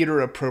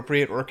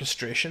 theater-appropriate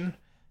orchestration.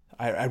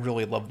 I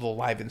really loved the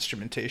live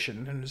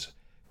instrumentation, and it was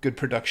good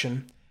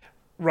production.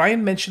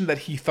 Ryan mentioned that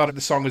he thought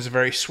the song was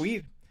very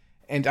sweet,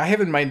 and I have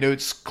in my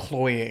notes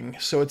cloying,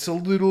 so it's a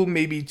little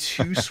maybe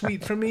too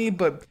sweet for me,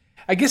 but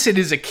I guess it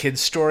is a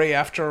kid's story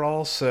after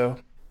all, so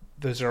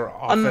those are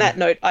often... On that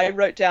note, I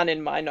wrote down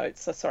in my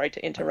notes, so sorry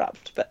to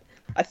interrupt, but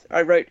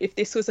I wrote, if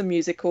this was a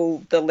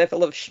musical, the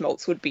level of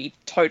schmaltz would be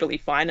totally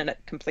fine and it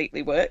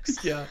completely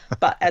works. Yeah.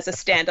 But as a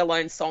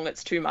standalone song,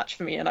 it's too much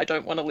for me and I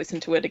don't want to listen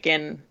to it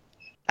again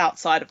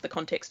outside of the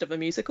context of a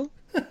musical.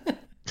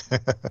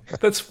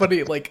 That's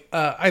funny.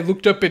 I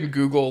looked up in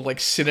Google,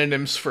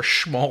 synonyms for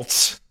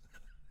schmaltz.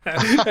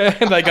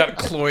 And I got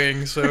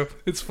cloying, so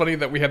it's funny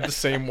that we have the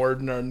same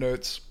word in our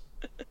notes.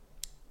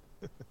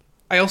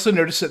 I also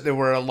noticed that there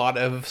were a lot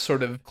of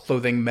sort of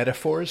clothing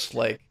metaphors,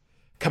 like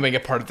coming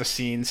apart of the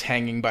scenes,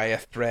 hanging by a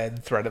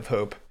thread of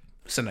hope.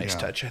 It's a nice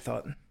touch, I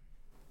thought.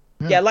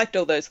 Yeah, I liked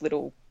all those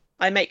little...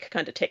 I make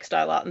kind of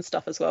textile art and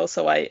stuff as well,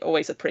 so I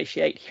always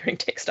appreciate hearing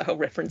textile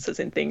references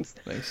in things.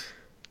 Nice.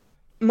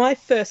 My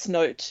first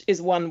note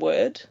is one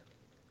word,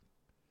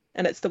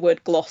 and it's the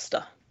word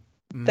Gloucester.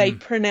 They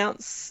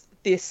pronounce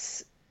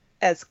this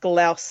as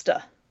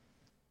Gloucester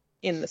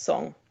in the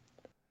song.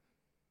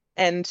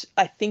 And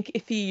I think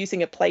if you're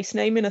using a place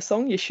name in a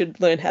song, you should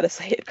learn how to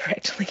say it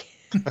correctly.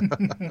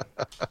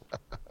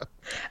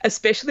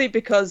 Especially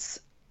because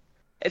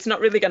it's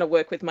not really going to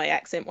work with my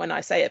accent when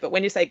I say it, but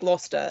when you say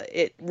Gloucester,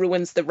 it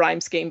ruins the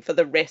rhyme scheme for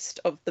the rest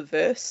of the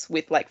verse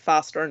with like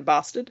faster and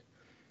bastard.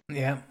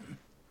 Yeah.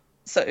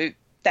 So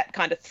that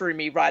kind of threw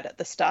me right at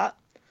the start.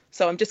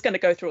 So I'm just going to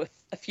go through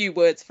a few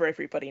words for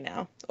everybody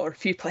now, or a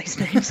few place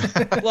names.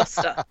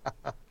 Gloucester,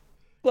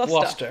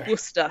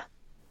 Worcester,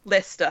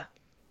 Leicester,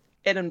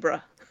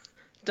 Edinburgh,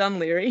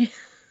 Dunleary,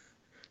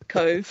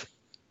 Cove,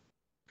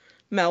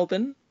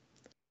 Melbourne,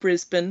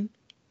 Brisbane,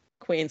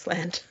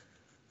 Queensland.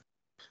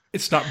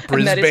 It's not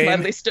Brisbane. And that is my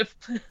list of...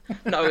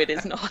 No, it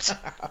is not.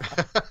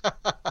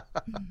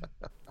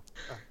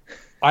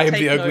 I am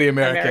the ugly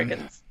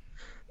American.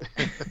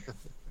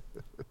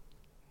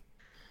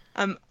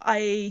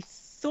 I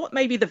thought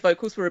maybe the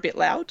vocals were a bit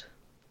loud.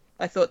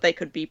 I thought they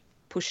could be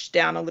pushed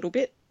down a little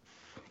bit.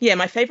 Yeah,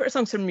 my favourite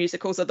songs from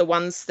musicals are the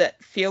ones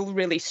that feel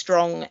really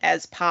strong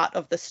as part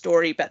of the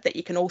story, but that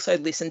you can also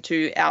listen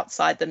to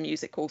outside the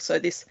musical. So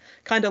this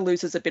kind of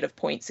loses a bit of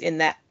points in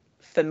that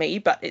for me,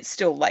 but it's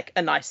still like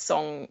a nice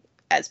song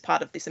as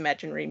part of this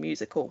imaginary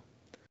musical.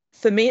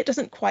 For me, it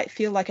doesn't quite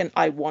feel like an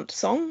I want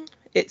song.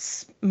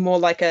 It's more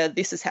like a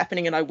this is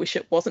happening and I wish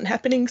it wasn't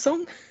happening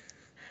song.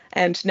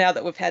 And now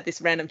that we've had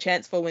this random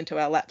chance fall into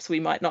our laps,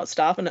 we might not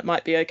starve and it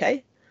might be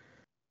okay.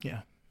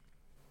 Yeah.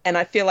 And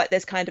I feel like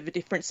there's kind of a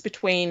difference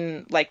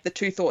between like the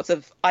two thoughts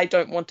of I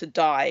don't want to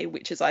die,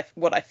 which is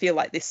what I feel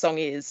like this song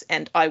is,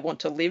 and I want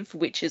to live,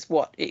 which is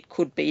what it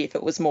could be if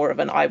it was more of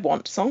an I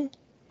want song.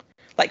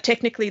 Like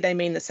technically they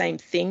mean the same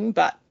thing,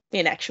 but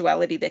in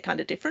actuality they're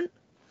kind of different.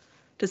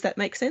 Does that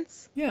make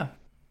sense? Yeah.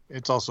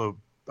 It's also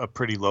a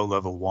pretty low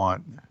level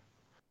want. Yeah.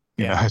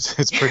 You know,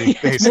 it's pretty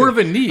basic. It's more of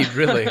a need,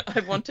 really. I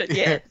want it,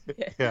 yeah.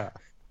 Yeah.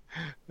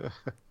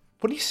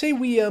 What do you say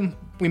we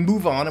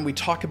move on and we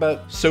talk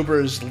about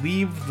Sober's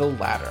Leave the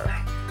Ladder?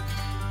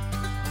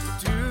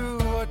 Do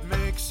what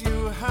makes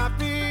you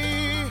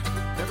happy.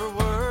 Never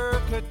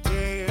work a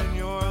day in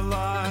your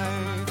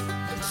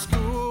life.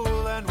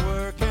 School and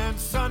work and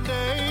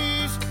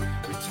Sundays.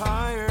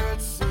 Retire at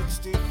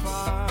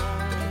 65.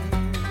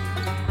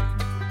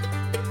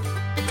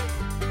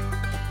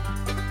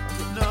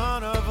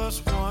 None of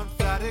us want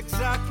that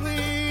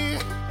exactly.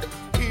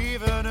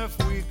 Even if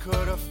we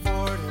could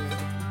afford it.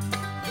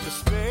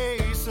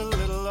 Space, a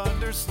little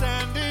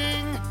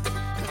understanding,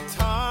 and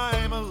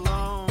time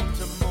alone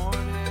to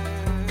mourn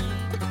it.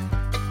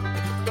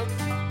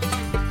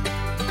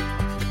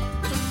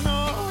 To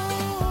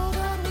know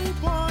that we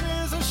want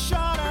is a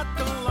shot at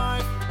the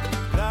life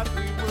that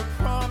we were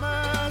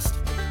promised.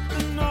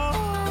 To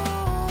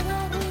know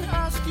that we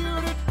ask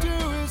you to do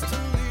is to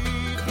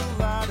leave the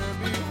ladder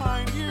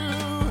behind you.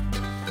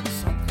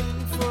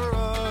 Something for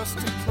us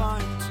to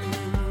climb to.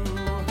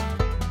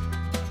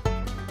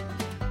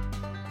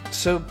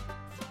 So,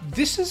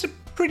 this is a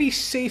pretty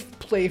safe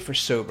play for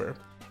Sober.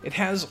 It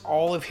has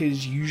all of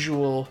his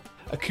usual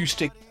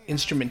acoustic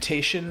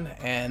instrumentation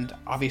and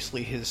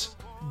obviously his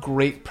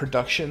great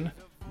production.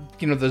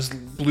 You know, those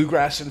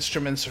bluegrass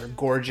instruments are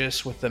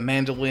gorgeous with the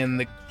mandolin,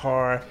 the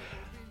guitar,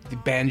 the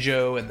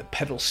banjo, and the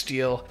pedal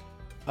steel.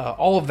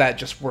 All of that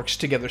just works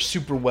together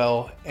super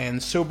well,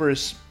 and Sober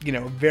is, you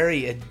know,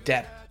 very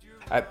adept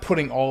at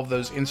putting all of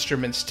those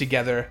instruments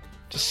together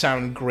to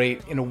sound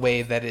great in a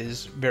way that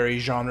is very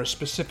genre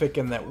specific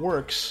and that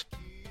works.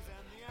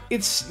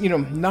 It's, you know,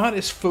 not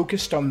as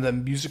focused on the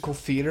musical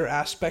theater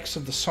aspects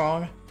of the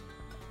song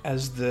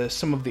as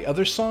some of the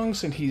other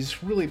songs, and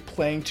he's really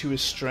playing to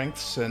his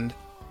strengths and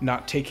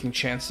not taking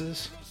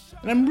chances.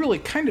 And I'm really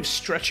kind of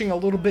stretching a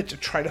little bit to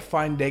try to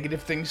find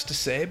negative things to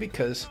say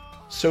because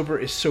Sober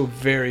is so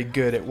very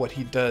good at what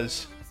he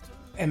does.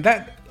 And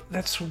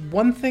that's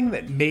one thing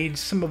that made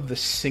some of the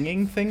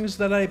singing things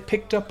that I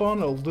picked up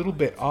on a little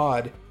bit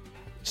odd.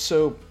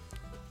 So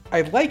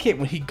I like it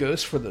when he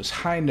goes for those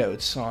high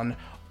notes on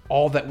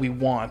all that we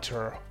want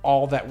or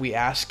all that we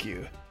ask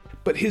you.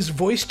 But his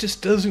voice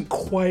just doesn't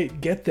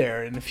quite get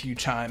there in a few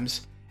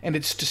times. And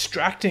it's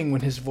distracting when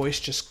his voice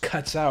just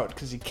cuts out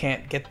because he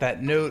can't get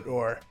that note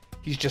or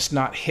he's just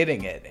not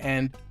hitting it.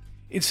 And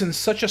it's in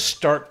such a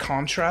stark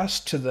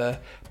contrast to the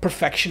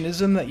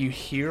perfectionism that you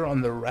hear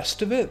on the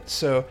rest of it.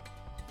 So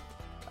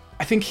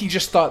I think he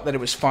just thought that it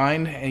was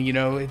fine, and you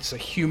know, it's a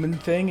human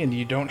thing, and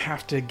you don't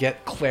have to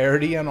get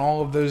clarity on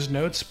all of those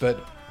notes,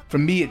 but for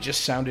me, it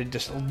just sounded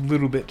just a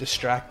little bit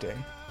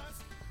distracting.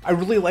 I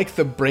really like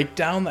the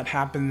breakdown that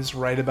happens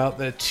right about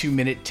the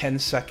 2-minute,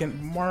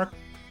 10-second mark,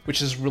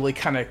 which is really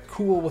kind of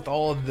cool with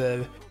all of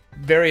the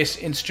various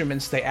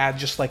instruments. They add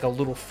just like a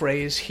little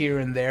phrase here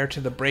and there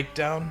to the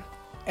breakdown.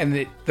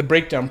 And the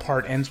breakdown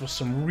part ends with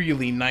some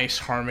really nice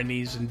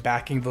harmonies and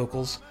backing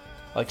vocals.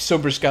 Like,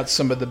 Sober's got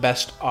some of the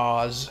best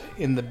ahs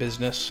in the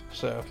business.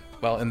 So,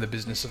 well, in the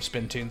business of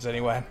spin tunes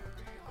anyway.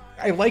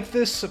 I like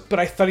this, but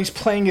I thought he's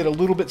playing it a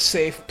little bit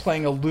safe,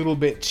 playing a little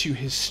bit to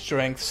his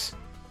strengths.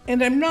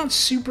 And I'm not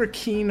super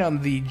keen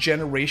on the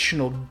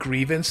generational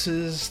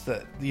grievances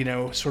that,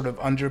 sort of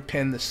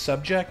underpin the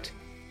subject.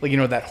 Like,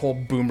 that whole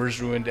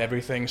boomers ruined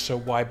everything, so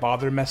why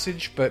bother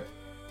message. But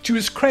to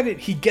his credit,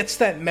 he gets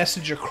that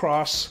message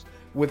across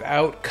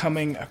without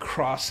coming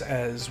across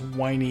as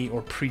whiny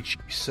or preachy.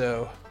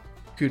 So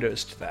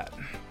kudos to that.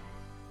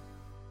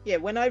 Yeah,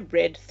 when I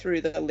read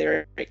through the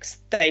lyrics,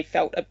 they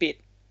felt a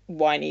bit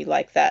whiny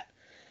like that.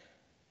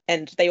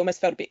 And they almost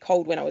felt a bit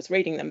cold when I was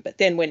reading them. But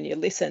then when you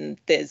listen,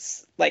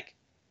 there's like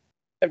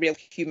a real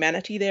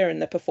humanity there in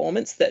the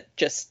performance that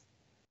just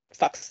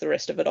fucks the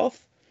rest of it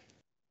off.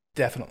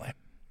 Definitely.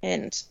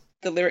 And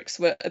the lyrics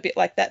were a bit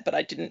like that, but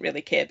I didn't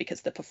really care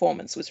because the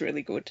performance was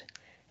really good.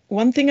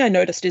 One thing I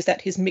noticed is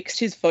that he's mixed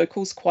his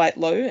vocals quite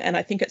low, and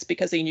I think it's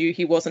because he knew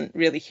he wasn't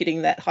really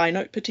hitting that high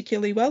note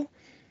particularly well.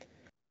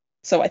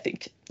 So I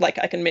think, I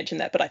can mention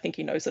that, but I think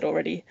he knows it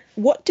already.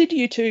 What did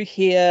you two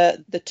hear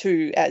the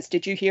two as?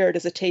 Did you hear it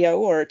as a TO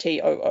or a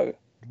TOO?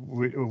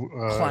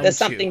 There's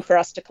something for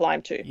us to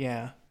climb to.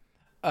 Yeah.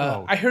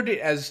 I heard it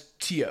as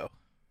TO.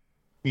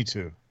 Me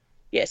too.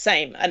 Yeah,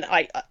 same. And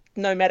I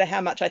no matter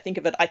how much I think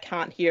of it, I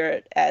can't hear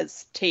it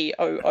as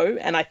TOO,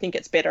 and I think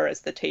it's better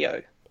as the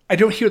TO. I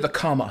don't hear the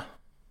comma.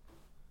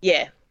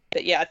 Yeah,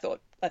 but yeah, I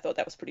thought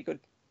that was pretty good.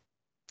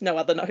 No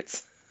other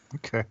notes.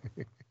 Okay.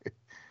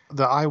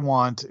 The I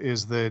want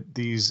is that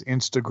these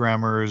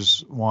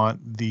Instagrammers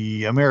want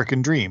the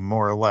American dream,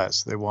 more or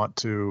less. They want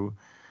to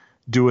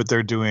do what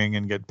they're doing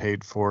and get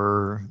paid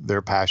for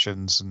their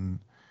passions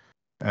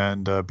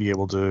and be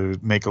able to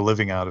make a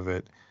living out of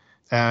it.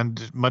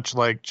 And much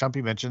like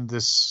Chumpy mentioned,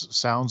 this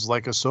sounds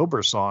like a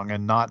sober song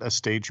and not a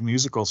stage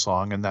musical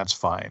song, and that's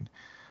fine.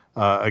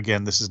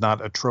 Again, this is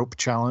not a trope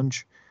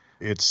challenge.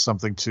 It's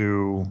something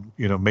to,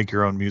 make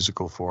your own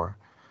musical for.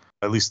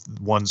 At least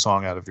one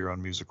song out of your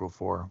own musical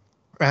for.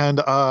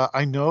 And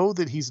I know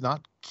that he's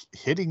not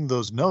hitting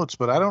those notes,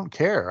 but I don't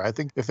care. I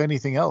think if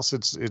anything else,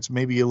 it's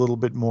maybe a little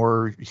bit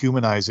more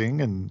humanizing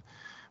and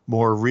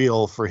more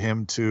real for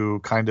him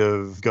to kind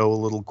of go a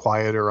little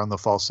quieter on the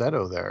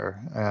falsetto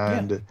there.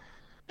 And yeah.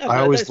 I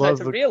always love those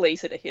notes are real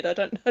easy to hit. I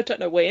don't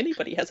know why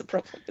anybody has a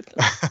problem with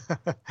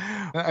them.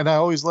 And I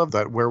always love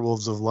that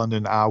Werewolves of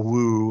London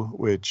Woo,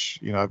 which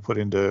I put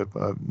into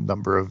a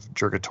number of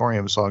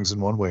Jergatorium songs in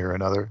one way or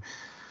another.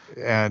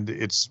 And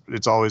it's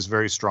always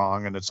very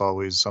strong, and it's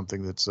always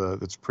something that's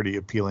pretty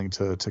appealing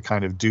to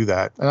kind of do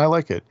that, and I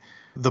like it.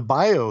 The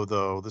bio,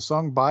 though, the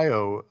song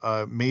bio,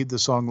 made the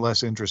song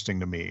less interesting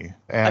to me.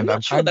 And I'm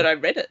not sure that I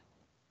read it.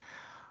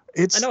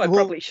 I know I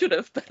probably should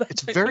have, but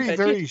it's very,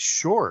 very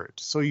short.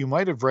 So you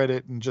might have read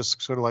it and just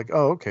sort of like,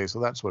 oh, okay, so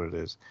that's what it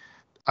is.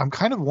 I'm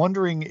kind of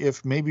wondering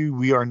if maybe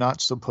we are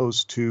not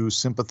supposed to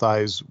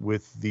sympathize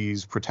with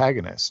these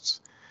protagonists.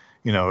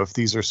 If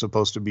these are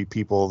supposed to be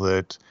people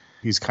that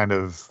he's kind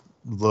of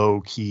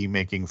low-key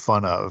making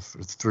fun of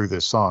through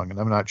this song, and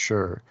I'm not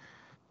sure.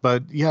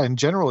 But yeah, in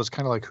general, it's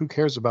kind of like, who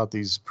cares about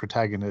these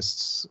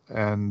protagonists?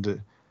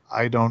 And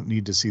I don't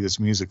need to see this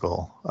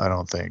musical, I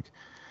don't think.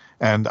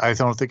 And I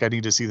don't think I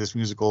need to see this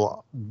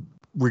musical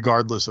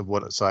regardless of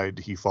what side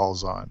he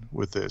falls on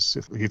with this,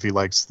 if he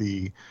likes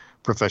the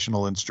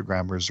professional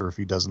Instagrammers or if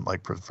he doesn't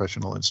like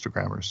professional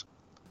Instagrammers.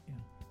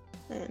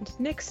 And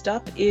next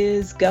up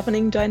is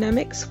Governing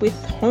Dynamics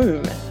with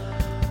Home.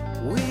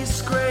 We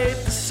scrape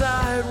the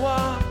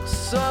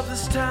sidewalks of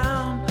this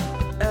town,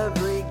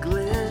 every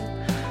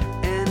glint,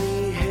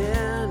 any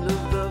hand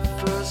of the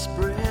first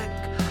brick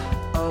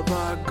of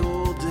our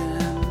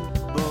golden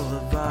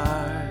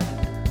boulevard.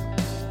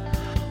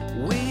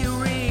 We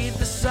read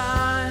the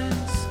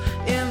signs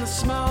in the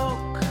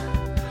smoke,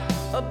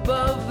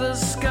 above the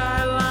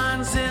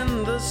skylines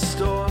in the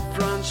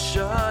storefront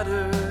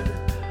shuttered,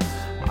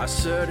 our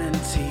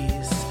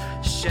certainties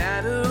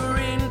shatter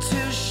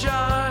into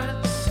shards.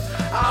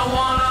 I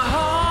want a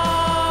home,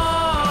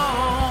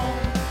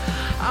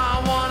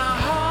 I want a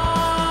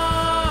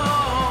home,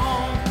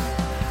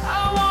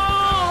 I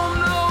want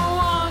no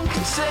one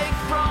can take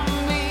from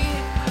me,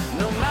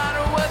 no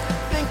matter what they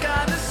think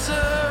I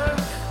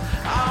deserve.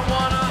 I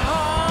want a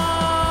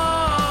home,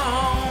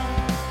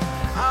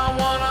 I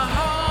want a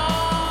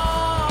home,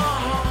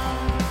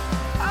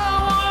 I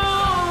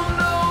want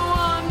no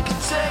one can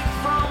take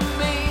from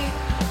me,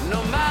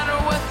 no matter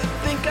what they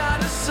think I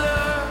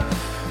deserve.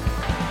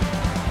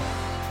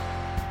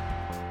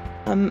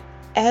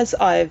 As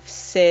I've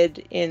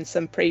said in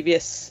some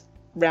previous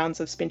rounds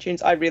of Spin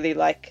Tunes, I really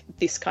like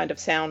this kind of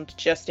sound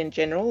just in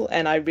general,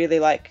 and I really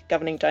like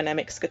Governing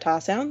Dynamics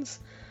guitar sounds.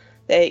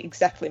 They're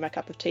exactly my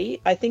cup of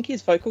tea. I think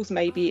his vocals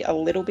may be a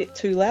little bit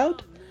too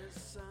loud,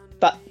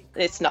 but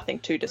it's nothing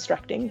too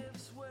distracting.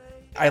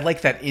 I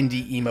like that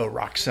indie emo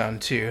rock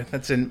sound too.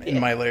 That's in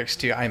my lyrics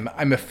too.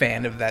 I'm a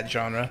fan of that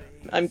genre.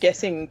 I'm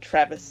guessing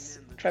Travis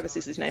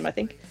is his name, I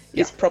think,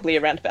 is probably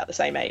around about the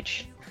same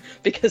age.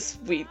 because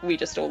we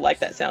just all like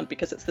that sound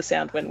because it's the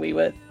sound when we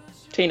were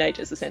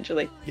teenagers,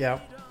 essentially. Yeah.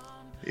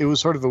 It was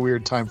sort of a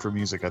weird time for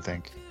music, I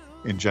think,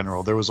 in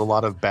general. There was a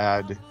lot of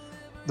bad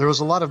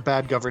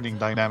Governing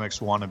Dynamics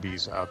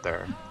wannabes out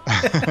there.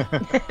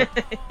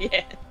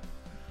 Yeah.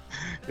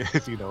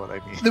 If you know what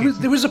I mean.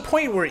 There was a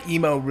point where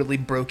emo really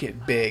broke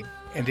it big,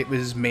 and it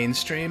was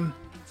mainstream.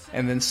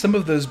 And then some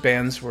of those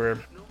bands were,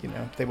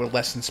 they were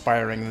less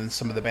inspiring than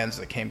some of the bands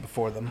that came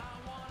before them.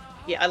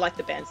 Yeah, I like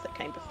the bands that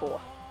came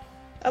before.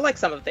 I like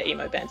some of the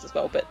emo bands as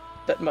well, but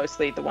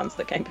mostly the ones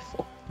that came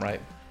before.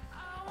 Right.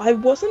 I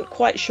wasn't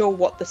quite sure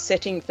what the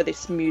setting for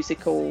this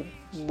musical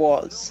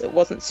was. It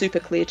wasn't super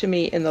clear to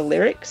me in the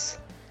lyrics.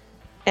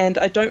 And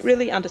I don't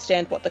really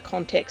understand what the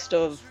context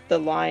of the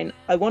line,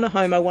 I want a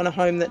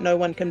home that no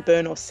one can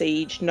burn or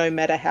siege, no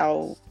matter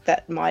how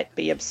that might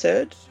be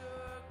absurd.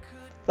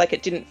 Like,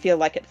 it didn't feel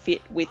like it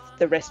fit with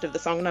the rest of the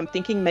song. And I'm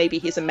thinking maybe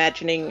he's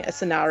imagining a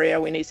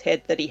scenario in his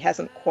head that he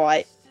hasn't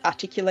quite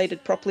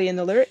articulated properly in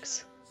the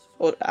lyrics,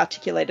 or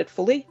articulated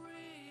fully.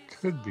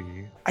 Could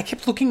be. I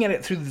kept looking at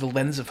it through the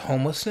lens of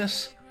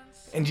homelessness.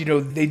 And,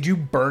 they do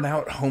burn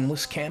out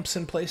homeless camps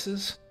in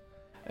places.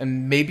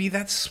 And maybe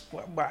that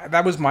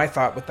was my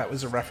thought, what that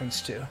was a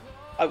reference to.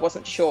 I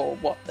wasn't sure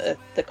what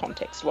the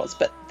context was,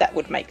 but that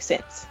would make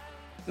sense.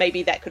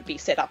 Maybe that could be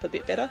set up a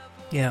bit better.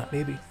 Yeah,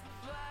 maybe.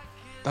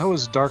 That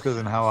was darker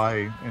than how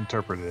I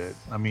interpreted it.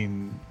 I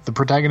mean, the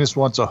protagonist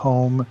wants a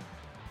home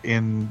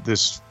in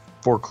this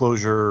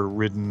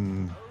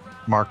foreclosure-ridden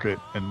market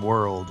and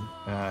world,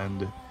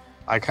 and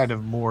I kind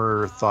of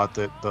more thought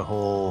that the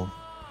whole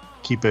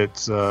keep it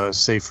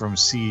safe from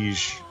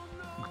siege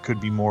could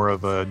be more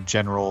of a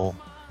general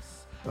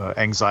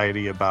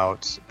anxiety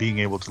about being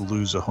able to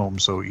lose a home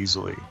so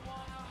easily,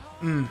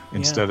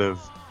 instead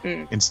of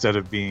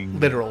being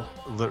literal.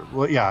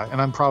 Well, yeah,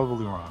 and I'm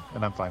probably wrong,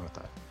 and I'm fine with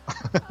that.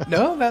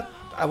 No,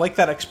 I like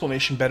that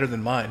explanation better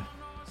than mine.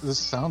 This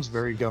sounds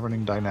very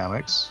Governing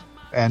Dynamics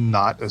and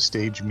not a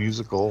stage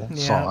musical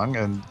song,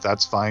 and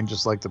that's fine,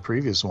 just like the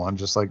previous one,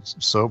 just like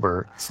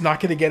Sober. It's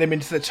not going to get him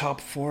into the top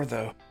 4,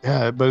 though.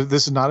 Yeah, but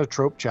this is not a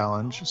trope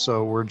challenge,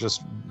 so we're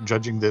just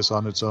judging this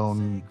on its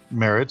own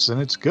merits,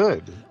 and it's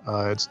good.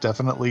 It's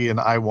definitely an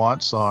I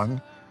Want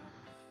song,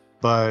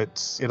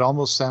 but it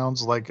almost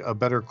sounds like a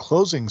better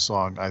closing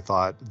song, I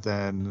thought,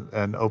 than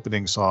an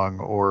opening song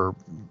or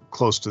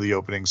close to the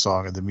opening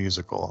song of the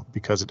musical,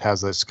 because it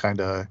has this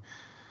kind of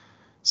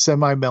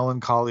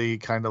semi-melancholy,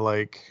 kind of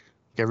like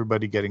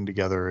everybody getting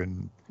together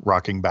and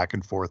rocking back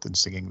and forth and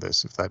singing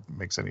this, if that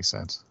makes any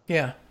sense.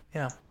 Yeah.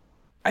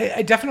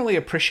 I definitely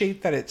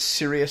appreciate that it's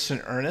serious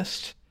and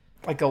earnest,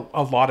 like a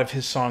lot of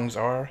his songs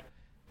are.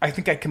 I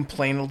think I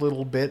complain a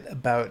little bit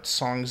about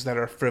songs that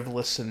are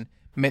frivolous and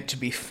meant to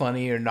be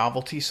funny or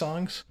novelty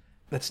songs.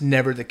 That's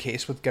never the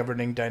case with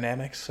Governing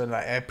Dynamics, and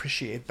I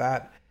appreciate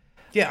that.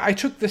 Yeah, I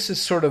took this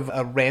as sort of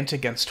a rant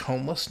against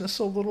homelessness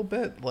a little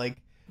bit, like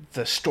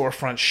the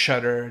storefront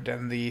shuttered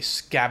and the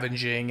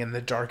scavenging in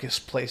the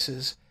darkest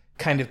places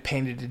kind of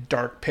painted a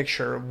dark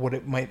picture of what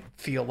it might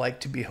feel like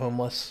to be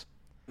homeless.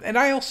 And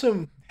I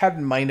also had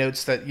in my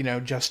notes that,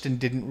 Justin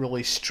didn't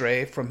really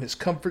stray from his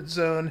comfort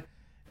zone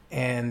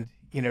and,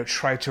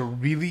 try to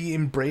really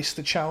embrace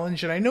the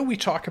challenge. And I know we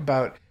talk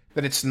about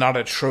that it's not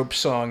a trope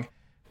song,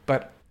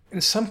 but in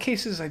some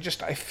cases I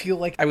feel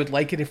like I would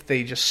like it if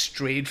they just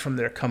strayed from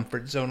their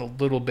comfort zone a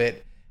little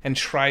bit and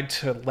tried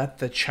to let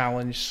the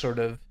challenge sort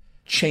of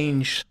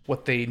change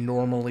what they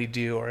normally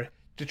do, or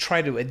to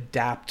try to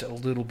adapt a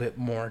little bit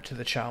more to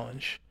the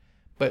challenge.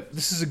 But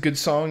this is a good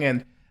song,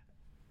 and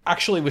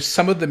actually with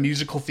some of the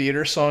musical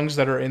theater songs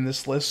that are in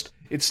this list,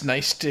 it's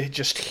nice to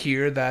just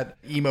hear that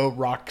emo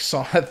rock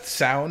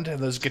sound and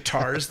those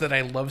guitars that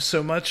I love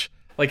so much.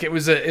 Like, it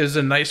was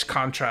a nice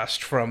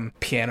contrast from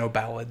piano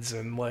ballads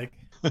and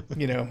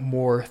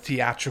more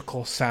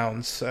theatrical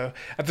sounds. So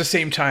at the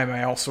same time,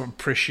 I also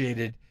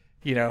appreciated,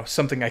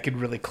 something I could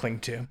really cling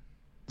to.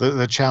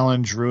 The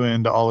challenge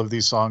ruined all of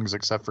these songs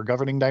except for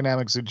Governing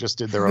Dynamics, who just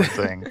did their own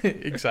thing.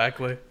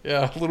 Exactly.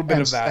 Yeah, a little bit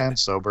of that. And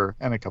Sober,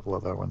 and a couple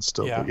other ones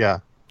still. Yeah. But yeah.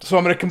 So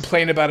I'm going to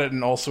complain about it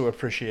and also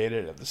appreciate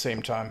it at the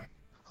same time.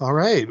 All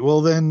right.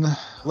 Well, then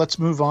let's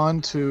move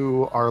on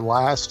to our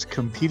last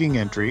competing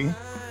entry.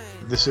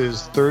 This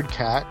is Third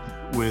Cat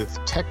with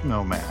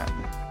Techno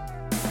Man.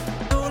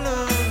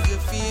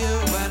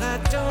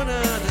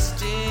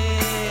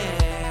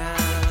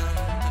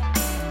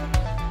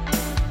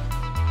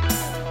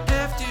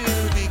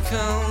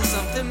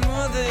 Something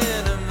more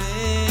than a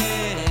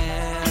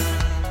man.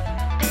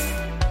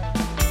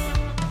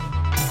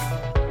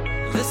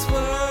 This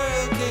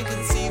world can't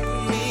conceive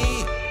of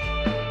me.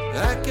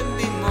 I can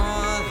be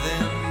more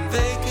than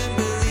they can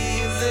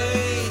believe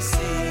they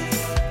see.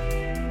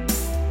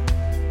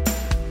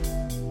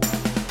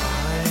 I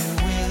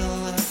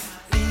will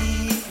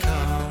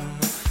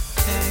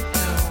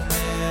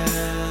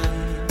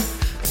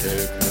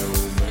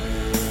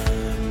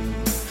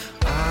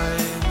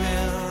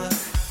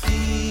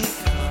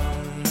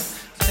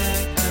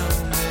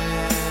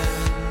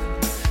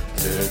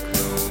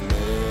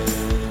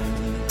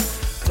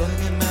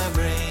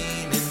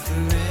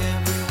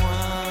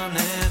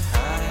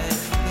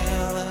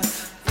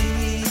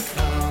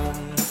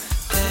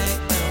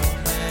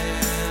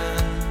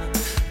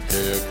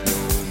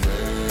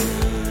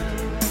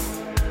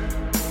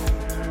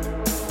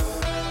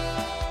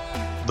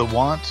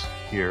want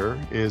here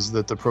is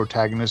that the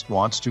protagonist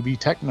wants to be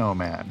Techno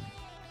Man.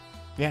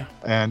 Yeah.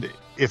 And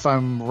if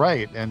I'm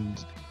right,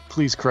 and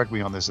please correct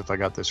me on this if I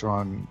got this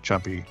wrong,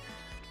 Chumpy,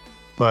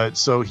 but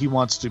so he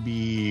wants to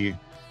be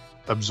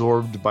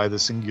absorbed by the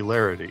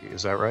singularity.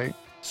 Is that right?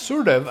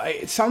 Sort of.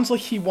 It sounds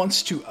like he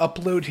wants to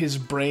upload his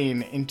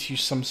brain into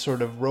some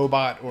sort of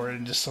robot or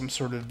into some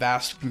sort of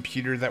vast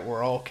computer that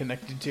we're all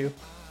connected to.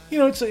 You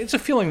know, it's a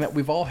feeling that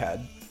we've all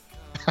had.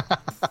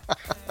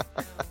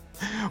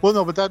 Well,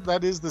 no, but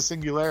that is the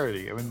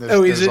singularity. I mean,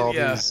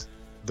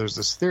 there's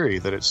this theory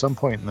that at some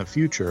point in the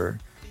future,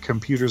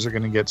 computers are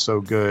going to get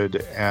so good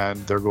and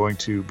they're going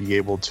to be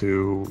able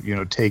to, you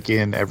know, take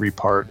in every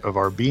part of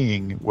our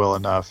being well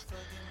enough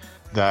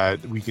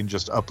that we can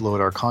just upload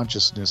our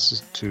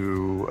consciousness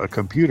to a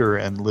computer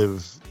and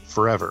live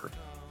forever.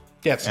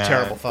 Yeah, it's a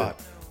terrible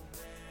thought.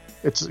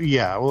 It's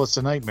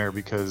a nightmare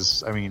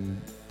because, I mean,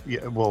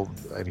 yeah, well,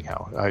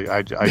 anyhow,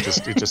 I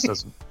just, it just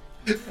doesn't.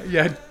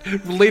 Yeah,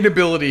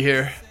 relatability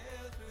here.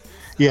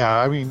 Yeah,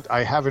 I mean,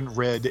 I haven't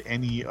read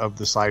any of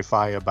the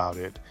sci-fi about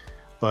it,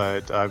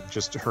 but I've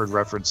just heard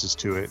references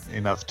to it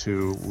enough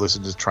to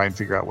listen to try and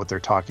figure out what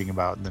they're talking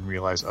about and then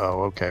realize,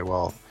 oh, okay,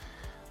 well,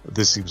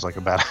 this seems like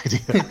a bad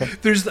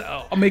idea.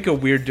 I'll make a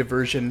weird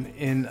diversion.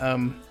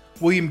 In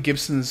William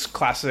Gibson's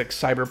classic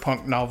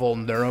cyberpunk novel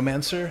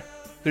Neuromancer,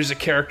 there's a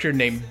character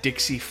named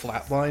Dixie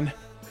Flatline,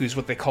 who's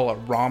what they call a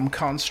ROM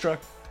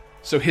construct.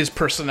 So his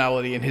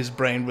personality and his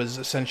brain was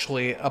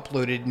essentially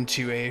uploaded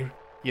into a,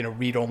 you know,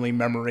 read-only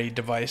memory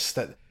device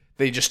that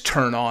they just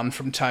turn on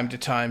from time to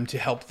time to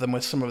help them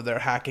with some of their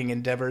hacking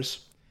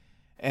endeavors.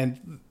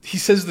 And he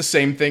says the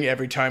same thing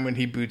every time when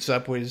he boots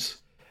up, was,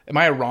 am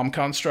I a ROM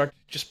construct?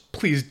 Just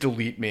please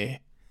delete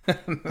me.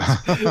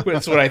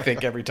 That's what I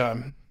think every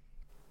time.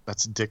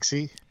 That's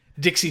Dixie?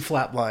 Dixie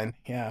Flatline,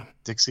 yeah.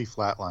 Dixie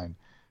Flatline.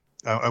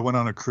 I went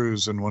on a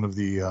cruise and one of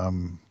the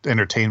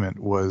entertainment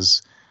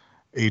was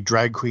a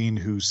drag queen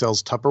who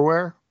sells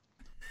Tupperware.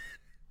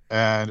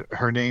 And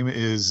her name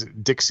is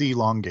Dixie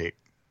Longate.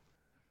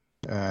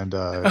 And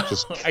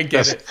just I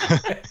get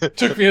it.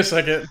 Took me a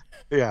second.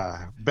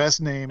 Yeah, best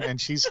name, and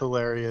she's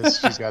hilarious.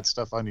 She's got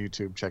stuff on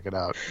YouTube. Check it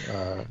out.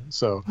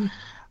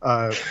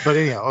 But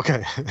anyhow,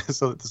 okay.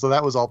 So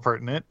that was all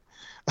pertinent.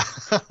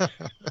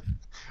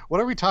 What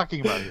are we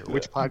talking about here?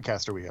 Which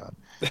podcast are we on?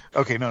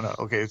 Okay, no.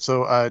 Okay,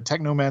 so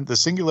Techno Man, the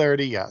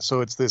singularity, yeah.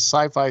 So it's this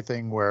sci-fi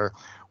thing where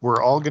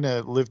we're all going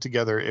to live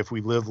together if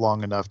we live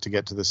long enough to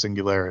get to the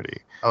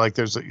singularity. Like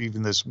there's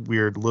even this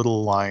weird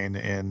little line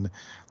in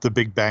The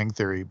Big Bang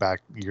Theory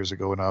back years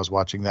ago when I was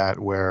watching that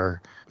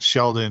where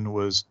Sheldon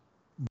was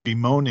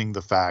bemoaning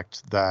the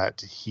fact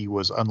that he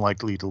was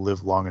unlikely to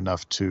live long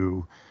enough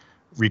to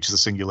reach the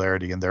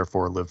singularity and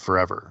therefore live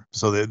forever.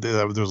 So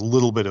there's a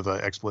little bit of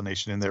an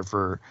explanation in there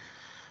for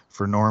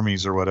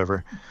normies or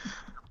whatever.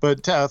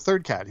 But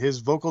Third Cat, his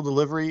vocal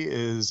delivery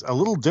is a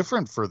little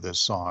different for this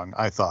song,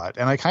 I thought.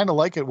 And I kind of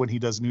like it when he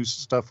does new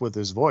stuff with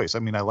his voice. I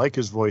mean, I like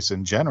his voice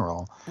in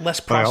general. Less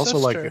processed? But I also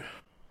like it.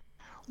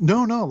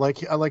 No,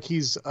 like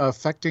he's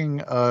affecting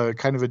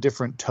kind of a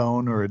different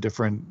tone or a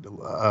different.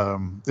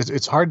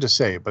 It's hard to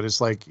say, but it's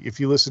like if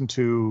you listen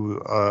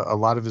to a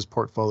lot of his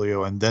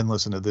portfolio and then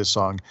listen to this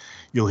song,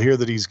 you'll hear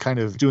that he's kind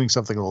of doing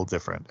something a little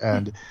different.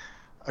 And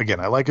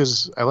again, I like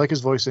his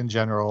voice in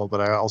general,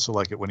 but I also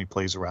like it when he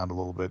plays around a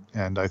little bit,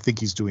 and I think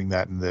he's doing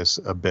that in this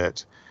a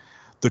bit.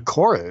 The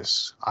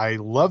chorus, I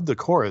love the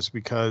chorus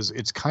because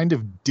it's kind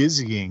of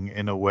dizzying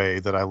in a way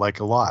that I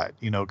like a lot.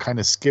 You know, kind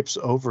of skips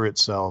over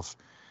itself,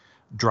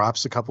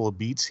 drops a couple of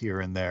beats here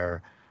and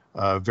there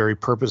very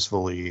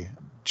purposefully,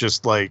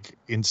 just like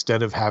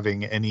instead of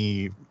having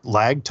any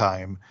lag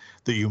time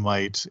that you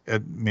might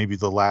at maybe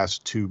the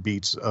last two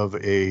beats of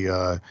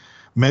a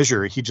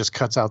measure, he just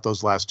cuts out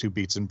those last two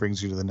beats and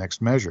brings you to the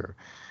next measure.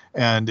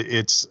 And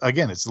it's a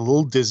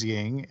little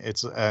dizzying. I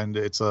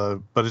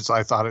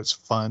thought it's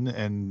fun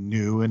and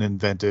new and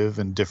inventive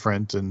and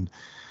different, and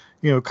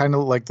you know, kind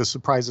of like the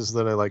surprises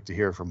that I like to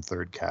hear from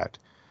Third Cat.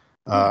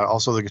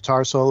 Also, the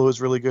guitar solo is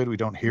really good. We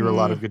don't hear a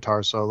lot of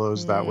guitar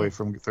solos that way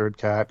from Third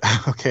Cat.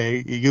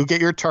 Okay, you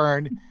get your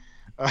turn.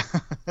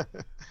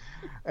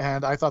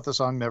 And I thought the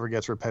song never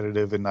gets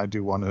repetitive, and I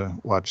do want to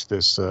watch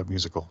this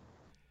musical.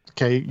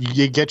 Okay,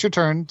 you get your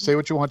turn. Say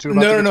what you want to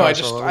about the guitar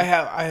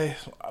solo.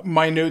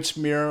 My notes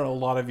mirror a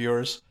lot of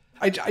yours.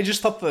 I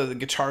just thought the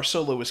guitar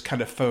solo was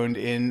kind of phoned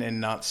in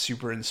and not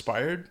super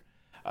inspired.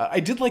 I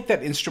did like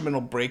that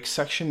instrumental break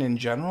section in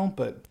general,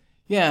 but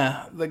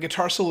yeah, the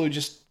guitar solo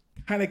just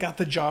kind of got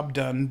the job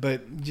done,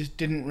 but just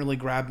didn't really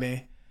grab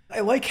me. I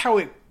like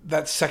how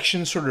that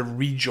section sort of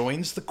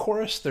rejoins the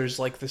chorus. There's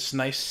like this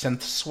nice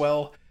synth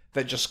swell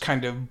that just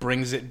kind of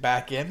brings it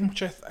back in,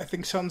 which I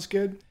think sounds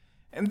good.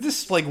 And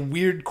this like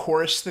weird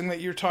chorus thing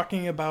that you're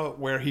talking about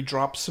where he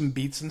drops some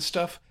beats and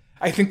stuff,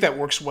 I think that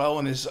works well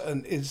and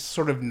is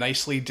sort of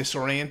nicely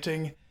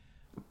disorienting.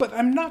 But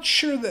I'm not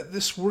sure that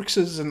this works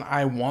as an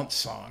I want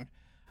song.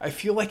 I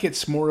feel like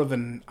it's more of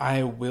an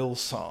I will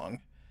song.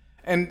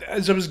 And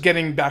as I was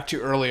getting back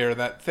to earlier,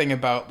 that thing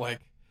about like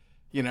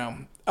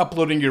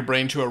uploading your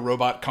brain to a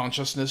robot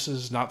consciousness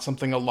is not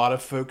something a lot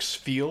of folks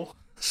feel.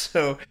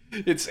 So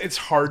it's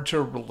hard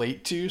to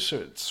relate to. So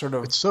it's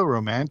so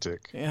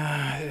romantic.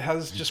 Yeah, it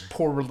has just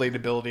poor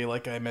relatability,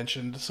 like I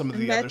mentioned. Some of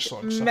the other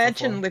songs.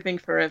 Imagine living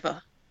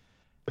forever.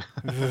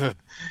 It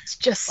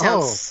just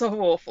sounds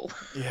so awful.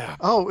 Yeah.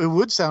 Oh, it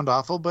would sound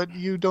awful, but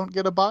you don't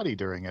get a body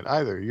during it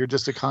either. You're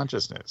just a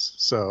consciousness.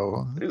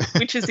 So,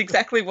 which is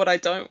exactly what I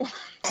don't want.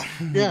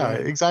 Yeah,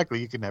 exactly.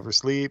 You can never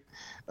sleep.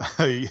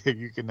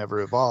 You can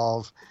never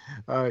evolve.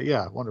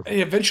 Yeah, wonderful.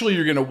 Eventually,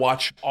 you're going to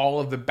watch all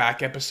of the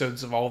back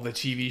episodes of all the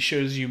TV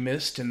shows you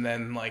missed, and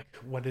then,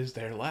 what is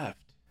there left?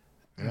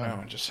 Yeah.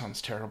 No, it just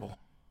sounds terrible.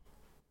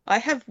 I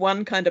have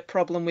one kind of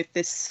problem with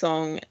this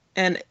song,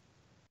 and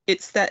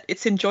it's that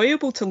it's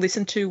enjoyable to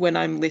listen to when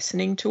I'm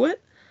listening to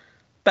it,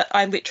 but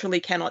I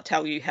literally cannot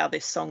tell you how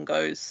this song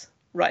goes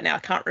right now. I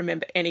can't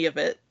remember any of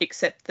it,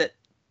 except that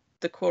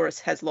the chorus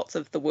has lots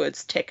of the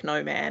words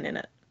techno man in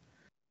it.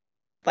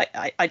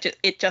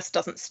 It just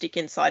doesn't stick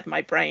inside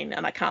my brain,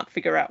 and I can't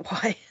figure out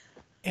why.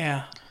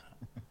 Yeah.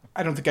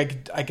 I don't think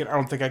I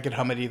could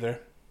hum it either.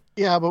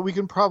 Yeah, but we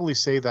can probably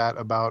say that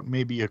about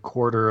maybe a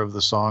quarter of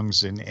the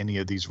songs in any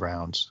of these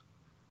rounds.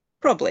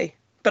 Probably.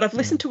 But I've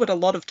listened to it a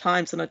lot of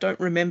times, and I don't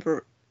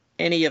remember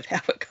any of how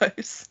it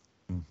goes.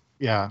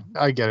 Yeah,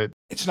 I get it.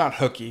 It's not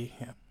hooky.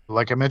 Yeah.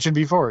 Like I mentioned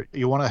before,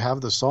 you want to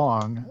have the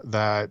song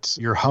that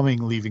you're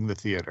humming leaving the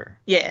theater.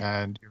 Yeah.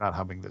 And you're not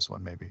humming this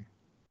one, maybe.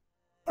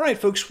 All right,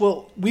 folks.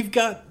 Well, we've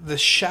got The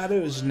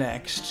Shadows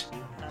next.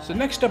 So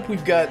next up,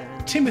 we've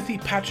got Timothy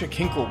Patrick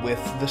Hinkle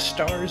with The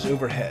Stars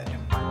Overhead.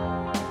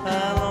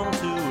 I long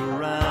to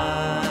arrive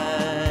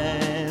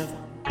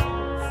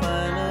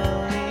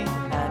finally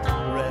at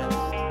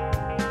rest,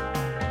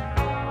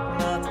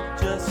 not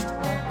just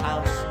a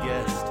house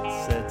guest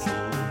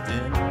settled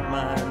in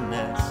my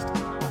nest,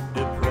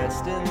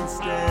 depressed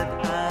instead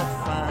I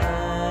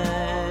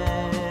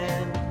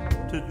find,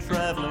 to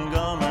traveling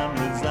on I'm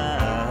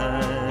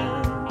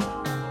resigned.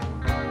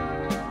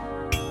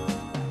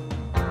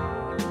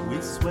 We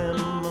swim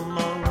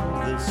among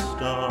the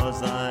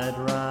stars, I'd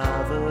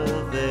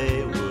rather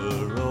they were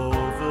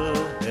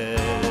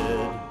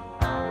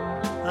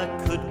I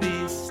could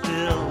be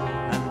still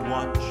and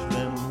watch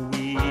them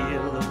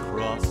wheel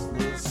across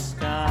the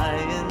sky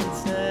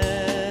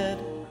instead.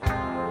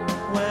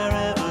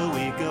 Wherever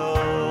we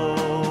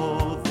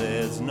go,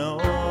 there's no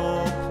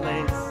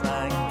place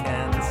I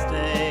can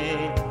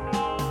stay.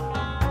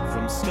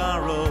 From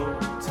Skaro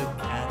to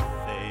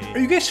Cathay. Are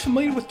you guys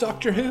familiar with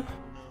Doctor Who?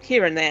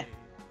 Here and there.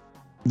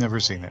 Never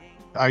seen it.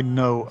 I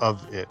know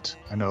of it.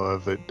 I know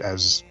of it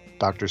as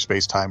Dr.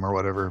 Spacetime or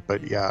whatever,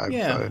 but yeah,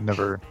 I've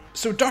never...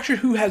 So Doctor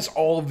Who has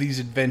all of these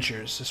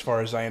adventures, as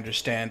far as I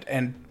understand,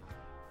 and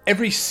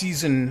every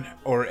season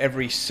or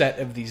every set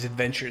of these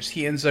adventures,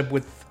 he ends up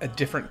with a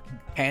different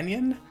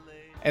companion,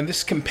 and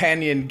this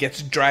companion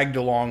gets dragged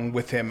along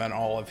with him on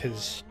all of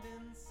his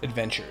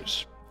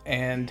adventures.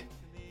 And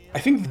I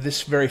think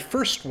this very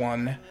first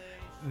one,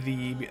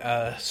 the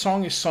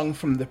song is sung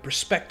from the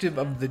perspective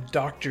of the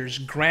Doctor's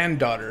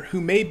granddaughter, who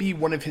may be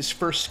one of his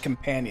first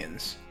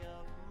companions.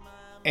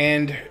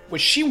 And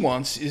what she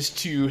wants is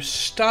to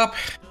stop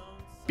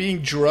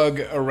being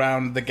drug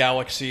around the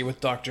galaxy with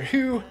Doctor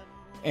Who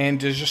and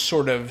to just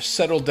sort of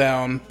settle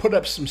down, put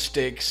up some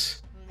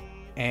stakes,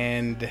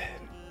 and,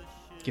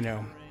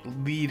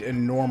 lead a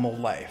normal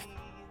life.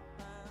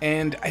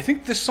 And I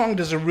think this song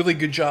does a really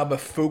good job of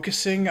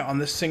focusing on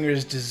the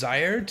singer's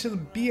desire to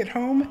be at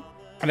home.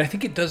 And I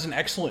think it does an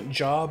excellent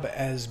job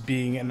as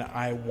being an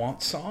I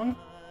Want song.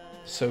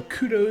 So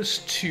kudos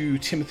to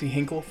Timothy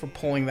Hinkle for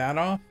pulling that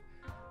off.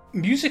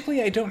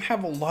 Musically, I don't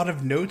have a lot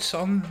of notes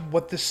on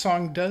what this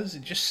song does.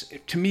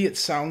 To me, it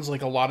sounds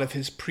like a lot of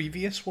his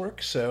previous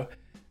work, so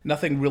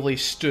nothing really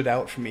stood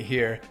out for me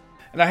here.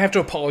 And I have to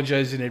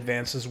apologize in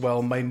advance as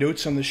well. My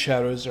notes on The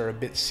Shadows are a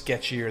bit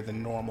sketchier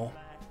than normal.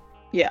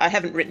 Yeah, I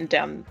haven't written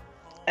down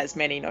as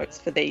many notes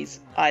for these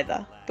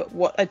either, but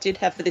what I did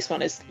have for this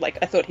one is,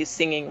 I thought his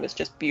singing was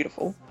just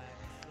beautiful.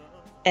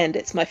 And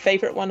it's my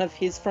favourite one of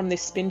his from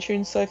this spin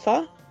tune so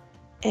far.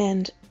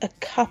 And a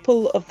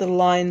couple of the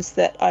lines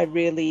that I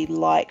really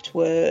liked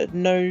were,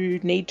 "No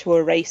need to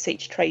erase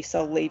each trace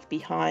I'll leave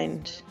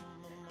behind."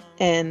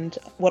 And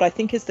what I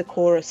think is the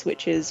chorus,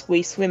 which is,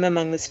 "We swim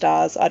among the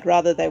stars, I'd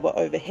rather they were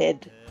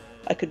overhead.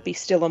 I could be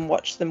still and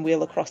watch them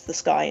wheel across the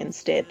sky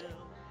instead."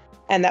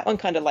 And that one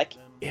kind of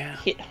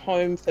hit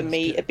home for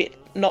me a bit,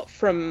 not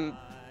from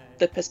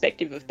the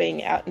perspective of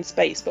being out in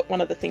space, but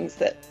one of the things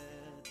that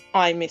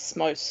I miss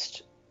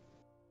most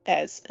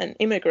as an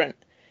immigrant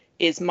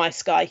is my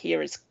sky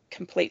here is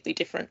completely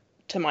different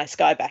to my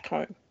sky back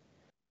home.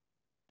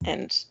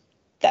 And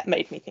that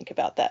made me think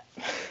about that.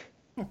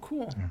 Oh,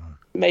 cool.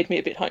 Made me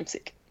a bit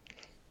homesick.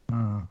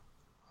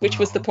 Which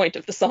was the point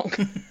of the song.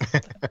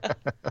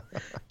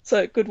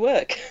 So, good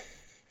work.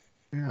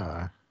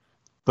 Yeah.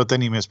 But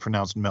then he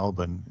mispronounced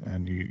Melbourne,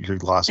 and you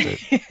lost it.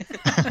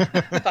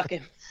 Fuck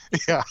him.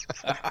 Yeah.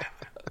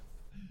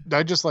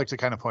 I'd just like to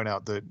kind of point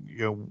out that,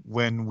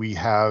 when we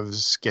have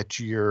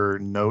sketchier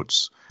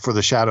notes for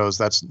the shadows,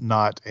 that's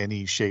not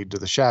any shade to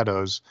the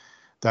shadows.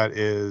 That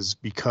is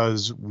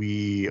because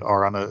we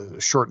are on a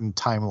shortened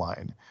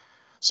timeline.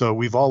 So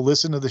we've all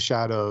listened to the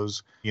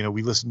shadows.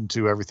 We listened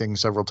to everything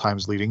several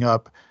times leading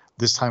up.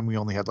 This time we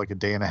only had like a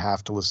day and a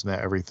half to listen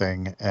to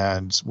everything.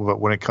 But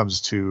when it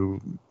comes to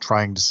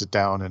trying to sit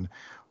down and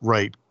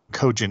write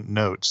cogent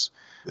notes,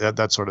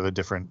 that's sort of a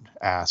different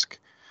ask.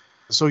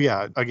 So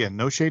yeah, again,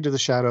 no shade to the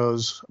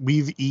shadows.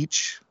 We've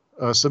each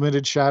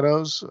submitted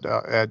shadows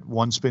at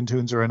one Spin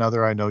Tunes or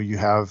another. I know you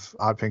have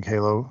Hot Pink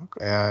Halo,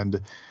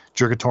 and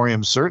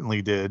Jergatorium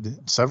certainly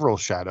did several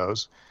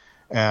shadows.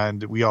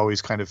 And we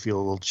always kind of feel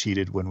a little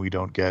cheated when we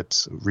don't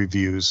get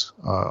reviews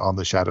on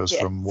the shadows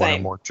from one or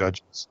more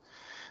judges.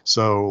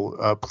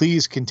 So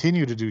please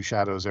continue to do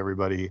shadows,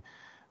 everybody.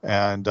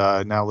 And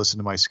now listen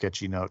to my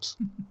sketchy notes.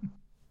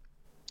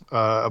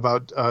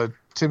 About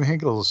Tim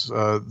Hinkle's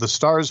The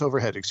Stars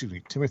Overhead,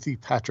 Timothy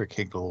Patrick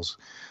Hinkle's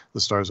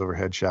The Stars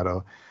Overhead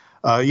shadow.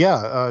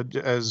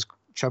 As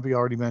Chumpy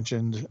already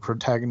mentioned,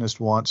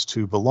 protagonist wants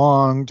to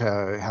belong,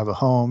 to have a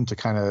home, to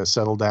kind of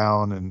settle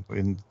down, and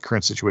in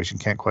current situation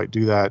can't quite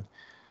do that.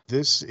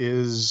 This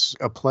is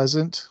a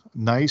pleasant,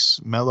 nice,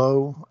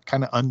 mellow,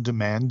 kind of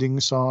undemanding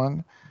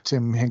song.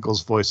 Tim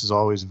Hinkle's voice is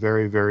always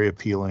very, very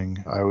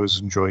appealing. I always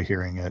enjoy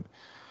hearing it.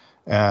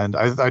 And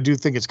I do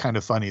think it's kind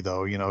of funny,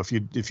 though.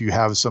 If you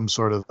have some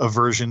sort of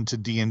aversion to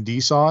D&D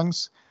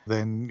songs,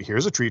 then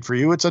here's a treat for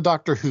you. It's a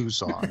Doctor Who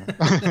song.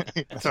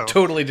 It's a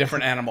totally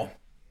different animal.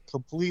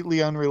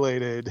 Completely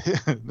unrelated,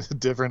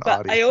 different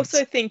but audience. I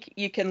also think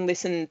you can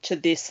listen to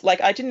this.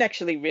 Like, I didn't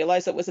actually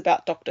realize it was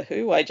about Doctor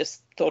Who. I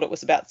just thought it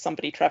was about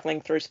somebody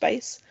traveling through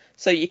space.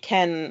 So you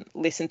can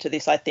listen to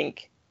this, I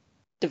think,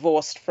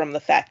 divorced from the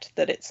fact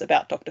that it's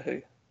about Doctor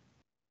Who.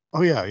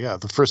 Oh, yeah.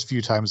 The first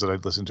few times that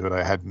I'd listened to it,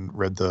 I hadn't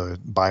read the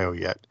bio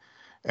yet.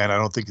 And I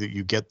don't think that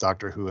you get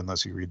Doctor Who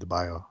unless you read the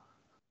bio.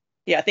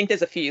 Yeah, I think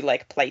there's a few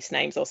like place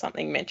names or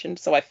something mentioned,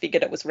 so I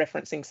figured it was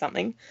referencing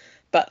something,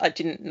 but I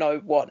didn't know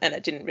what, and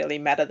it didn't really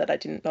matter that I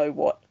didn't know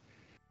what.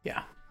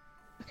 Yeah.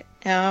 Okay.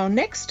 Our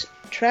next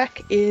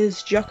track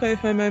is Jocko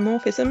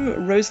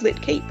Homomorphism,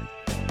 Roselit Keep.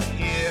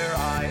 Here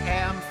I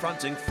am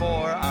fronting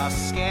for a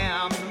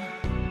scam.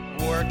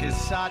 Work is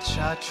such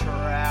a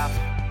trap.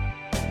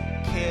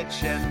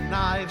 Kitchen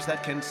knives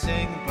that can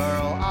sing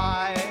Burl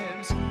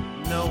Ives.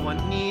 No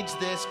one needs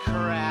this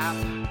crap.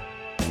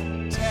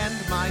 Tend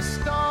my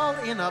stall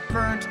in a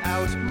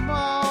burnt-out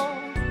mall.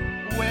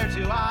 Where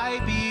do I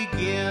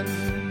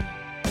begin?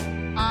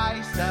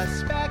 I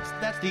suspect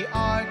that the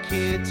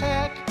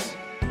architect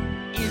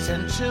is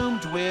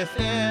entombed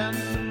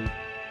within.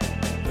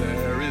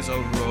 There is a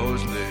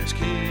roselit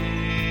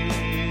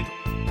keep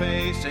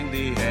facing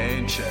the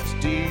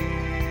ancient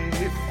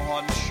deep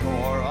on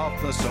shore of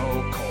the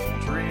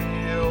so-called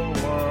real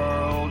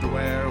world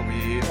where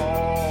we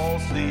all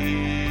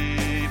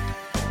sleep.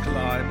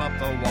 Climb up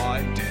the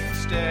winding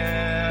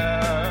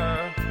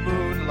stair.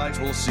 Moonlight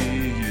will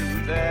see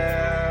you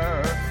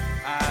there.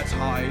 At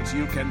height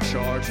you can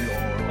charge your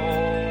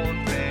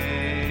own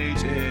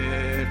fate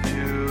if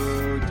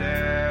you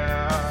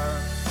dare.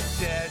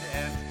 Dead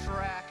end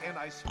track and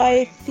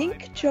I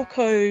think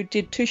Jocko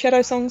did 2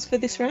 shadow songs for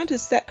this round.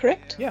 Is that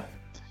correct? Yeah.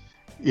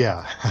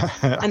 Yeah.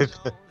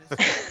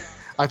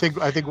 I think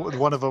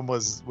one of them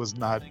was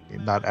not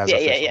as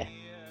official. Yeah.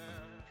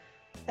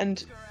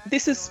 And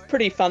this is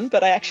pretty fun,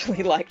 but I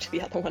actually liked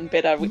the other one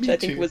better, which I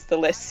think was the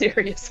less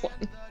serious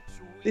one.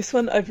 This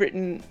one I've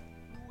written,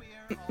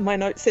 my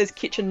note says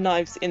kitchen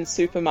knives in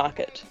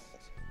supermarket.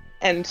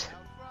 And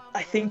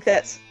I think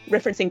that's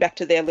referencing back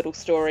to their little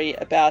story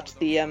about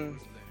the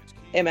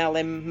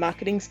MLM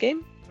marketing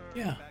scheme.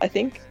 Yeah. I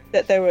think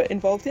that they were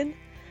involved in.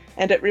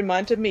 And it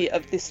reminded me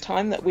of this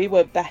time that we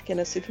were back in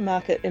a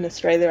supermarket in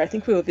Australia. I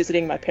think we were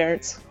visiting my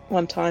parents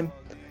one time.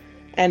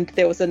 And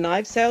there was a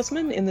knife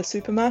salesman in the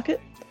supermarket.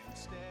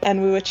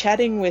 And we were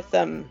chatting with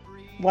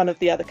one of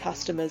the other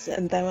customers,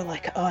 and they were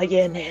like, oh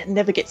yeah,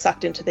 never get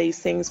sucked into these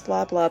things,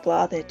 blah, blah,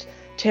 blah. They're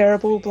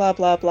terrible, blah,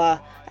 blah,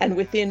 blah. And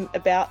within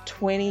about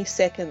 20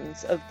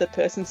 seconds of the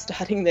person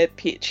starting their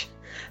pitch,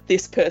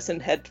 this person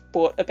had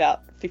bought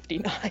about 50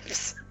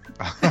 knives.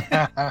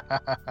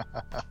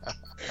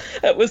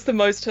 It was the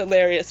most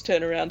hilarious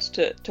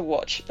turnaround to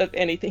watch of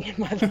anything in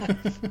my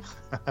life.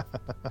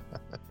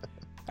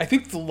 I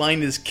think the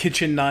line is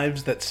kitchen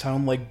knives that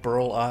sound like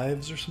Burl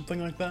Ives or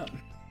something like that,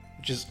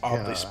 which is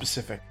oddly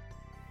specific.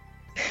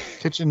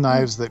 Kitchen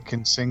knives that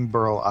can sing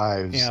Burl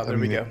Ives. Yeah, there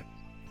we go.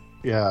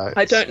 Yeah.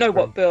 I don't know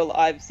what Burl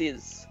Ives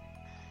is.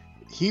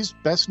 He's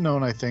best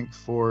known, I think,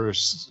 for,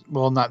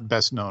 well, not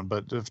best known,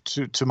 but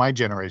to my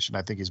generation,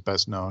 I think he's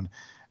best known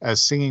as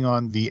singing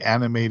on the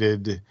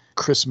animated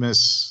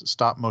Christmas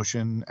stop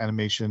motion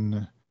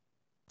animation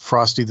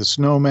Frosty the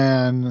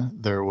Snowman.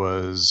 There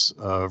was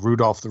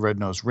Rudolph the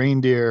Red-Nosed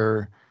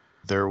Reindeer.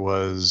 There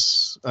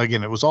was,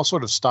 again, it was all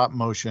sort of stop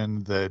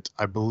motion that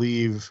I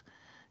believe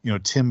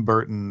Tim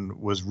Burton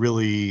was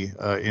really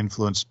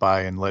influenced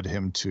by and led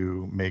him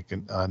to make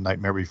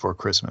Nightmare Before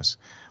Christmas.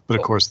 But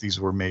of course, these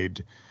were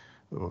made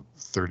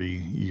 30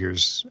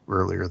 years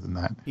earlier than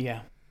that.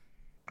 Yeah.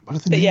 What are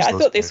the names I of thought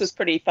those this guys? was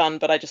pretty fun,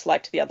 but I just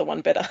liked the other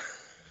one better.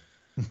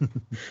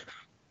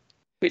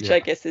 Which I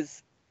guess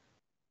is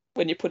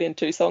when you put in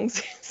two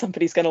songs,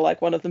 somebody's going to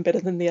like one of them better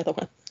than the other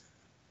one.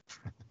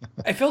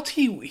 I felt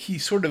he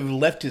sort of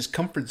left his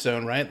comfort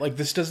zone, right? Like,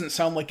 this doesn't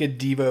sound like a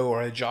Devo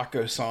or a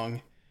Jocko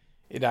song.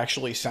 It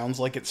actually sounds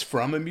like it's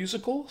from a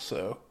musical,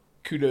 so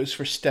kudos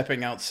for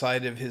stepping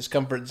outside of his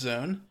comfort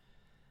zone.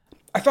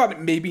 I thought it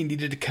maybe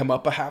needed to come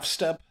up a half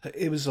step.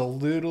 It was a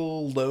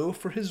little low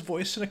for his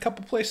voice in a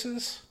couple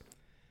places.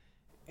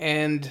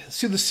 And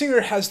so the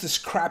singer has this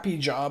crappy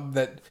job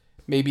that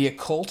may be a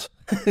cult.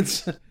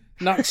 It's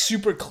not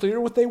super clear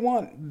what they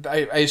want. I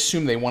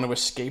assume they want to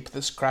escape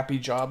this crappy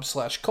job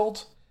 /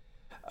 cult.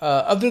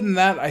 Other than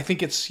that, I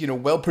think it's,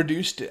 well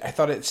produced. I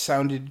thought it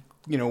sounded,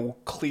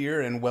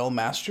 clear and well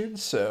mastered.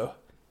 So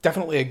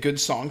definitely a good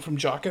song from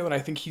Jocko, and I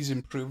think he's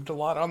improved a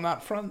lot on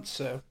that front.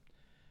 So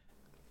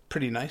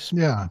pretty nice.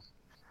 Yeah.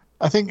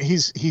 I think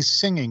he's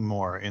singing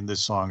more in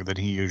this song than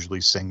he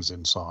usually sings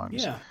in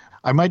songs. Yeah.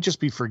 I might just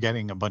be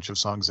forgetting a bunch of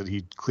songs that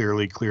he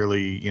clearly,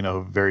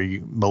 very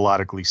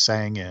melodically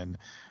sang in.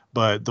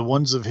 But the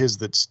ones of his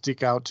that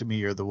stick out to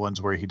me are the ones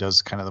where he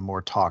does kind of the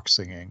more talk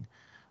singing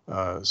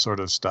sort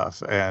of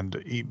stuff.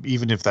 And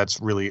even if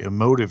that's really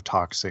emotive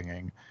talk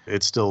singing,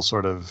 it's still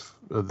sort of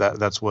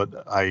that's what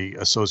I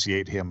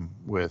associate him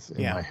with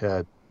in my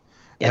head.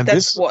 Yeah, and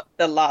that's what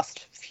the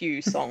last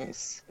few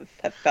songs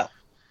have felt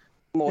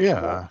more.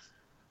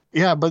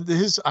 Yeah, but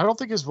I don't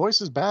think his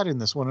voice is bad in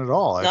this one at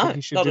all. I think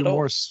he should do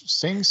more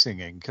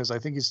singing because I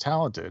think he's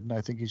talented, and I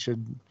think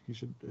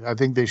I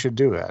think they should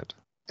do it.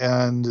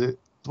 And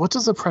what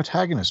does the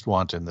protagonist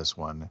want in this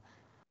one?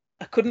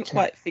 I couldn't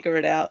quite figure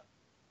it out,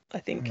 I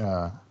think.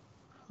 Yeah.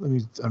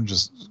 I'm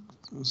just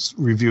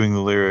reviewing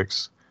the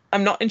lyrics.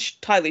 I'm not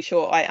entirely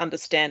sure I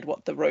understand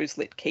what the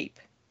Roselit Keep.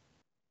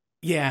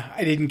 Yeah,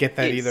 I didn't get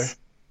that either.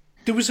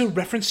 There was a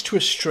reference to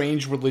a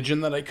strange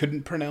religion that I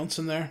couldn't pronounce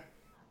in there.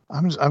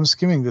 I'm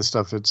skimming this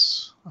stuff.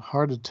 It's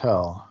hard to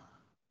tell.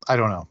 I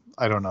don't know.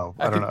 I don't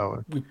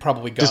know. We've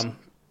probably gone.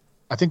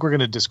 I think we're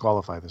going to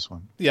disqualify this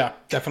one. Yeah,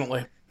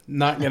 definitely.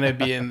 Not going to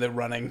be in the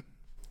running.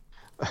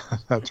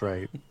 That's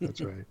right.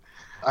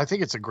 I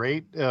think it's a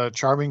great,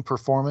 charming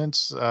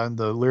performance, and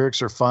the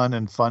lyrics are fun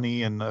and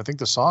funny, and I think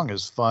the song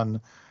is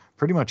fun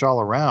pretty much all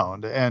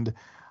around. And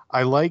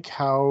I like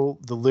how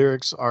the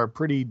lyrics are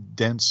pretty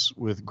dense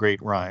with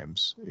great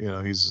rhymes.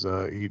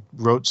 He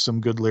wrote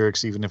some good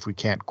lyrics, even if we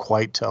can't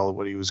quite tell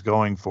what he was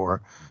going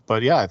for.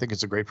 But yeah, I think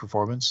it's a great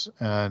performance,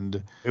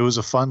 and it was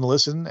a fun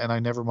listen, and I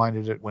never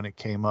minded it when it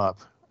came up.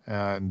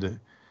 And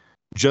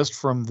just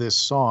from this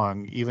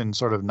song, even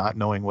sort of not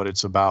knowing what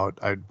it's about,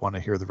 I'd want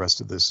to hear the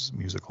rest of this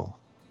musical.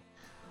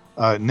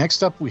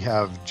 Next up, we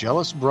have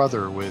Jealous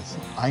Brother with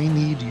I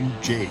Need You,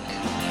 Jake.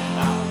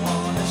 I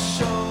wanna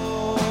show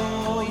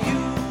you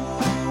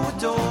a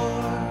door.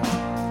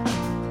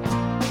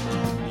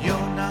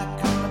 You're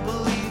not gonna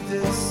believe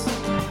this.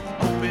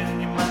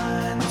 Open your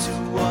mind to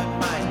what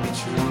might be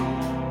true.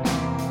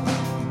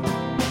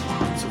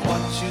 So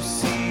what you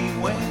see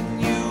when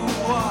you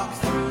walk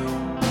through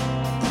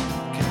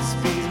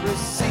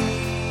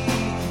conspiracy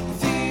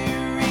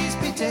theories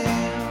be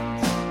damned.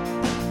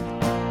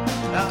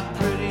 I'm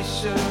pretty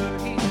sure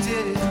he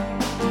did it.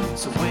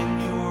 So when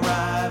you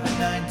arrive in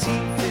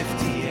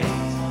 1958,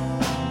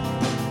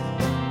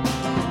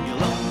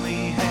 you'll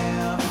only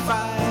have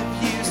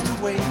 5 years to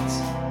wait.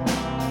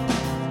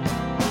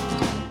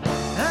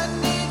 I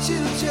need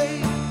you,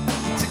 Jake,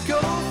 to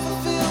go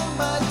fulfill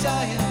my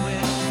dying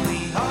wish.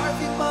 Lee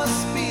Harvey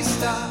must be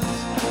stopped.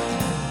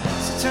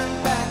 So turn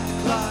back the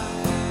clock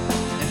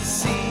and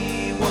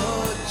see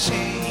what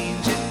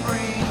change it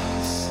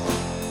brings.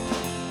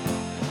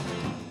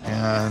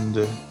 And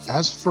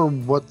as for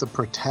what the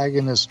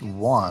protagonist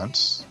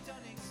wants...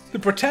 The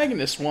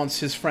protagonist wants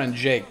his friend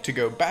Jake to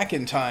go back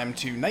in time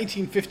to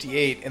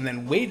 1958 and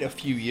then wait a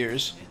few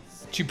years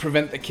to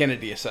prevent the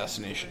Kennedy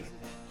assassination.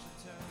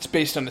 It's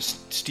based on a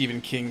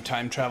Stephen King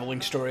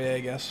time-traveling story, I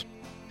guess.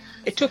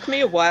 It took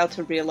me a while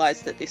to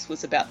realise that this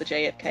was about the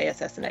JFK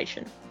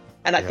assassination.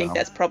 And I think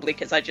that's probably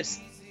because I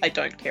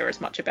don't care as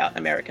much about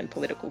American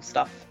political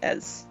stuff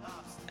as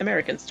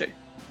Americans do.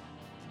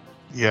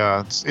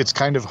 Yeah, it's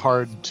kind of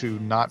hard to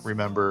not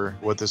remember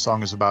what this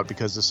song is about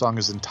because the song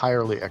is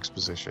entirely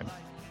exposition.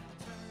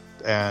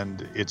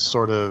 And it's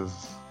sort of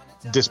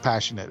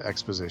dispassionate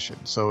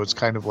exposition. So it's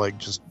kind of like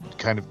just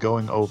kind of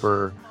going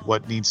over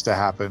what needs to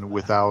happen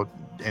without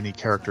any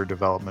character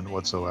development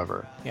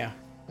whatsoever. Yeah.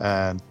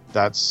 And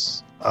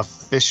that's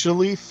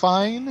officially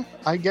fine,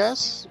 I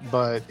guess.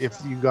 But if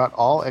you got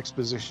all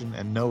exposition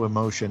and no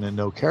emotion and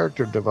no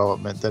character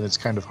development, then it's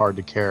kind of hard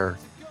to care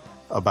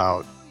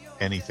about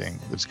anything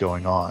that's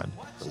going on.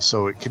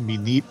 So it can be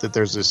neat that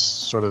there's this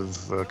sort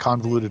of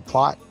convoluted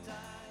plot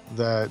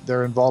that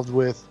they're involved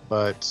with,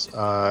 but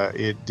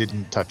it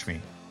didn't touch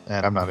me,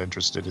 and I'm not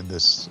interested in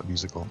this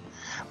musical.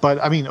 But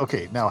I mean,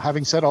 okay, now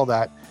having said all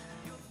that,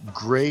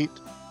 great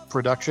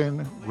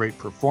production, great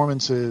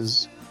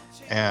performances,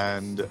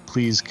 and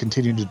please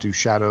continue to do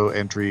shadow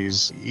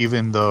entries,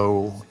 even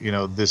though,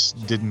 this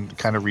didn't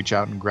kind of reach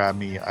out and grab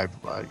me. I've,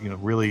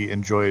 really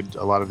enjoyed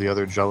a lot of the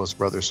other Jealous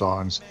Brother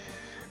songs,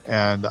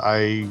 and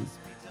I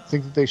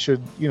think that they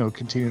should,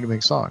 continue to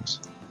make songs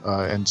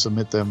and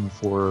submit them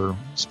for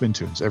Spin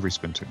Tunes, every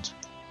Spin Tunes.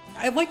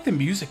 I like the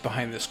music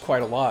behind this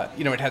quite a lot.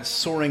 It had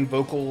soaring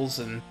vocals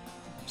and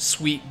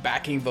sweet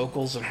backing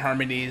vocals and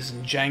harmonies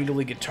and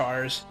jangly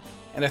guitars.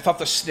 And I thought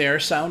the snare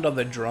sound on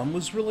the drum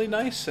was really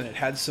nice, and it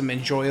had some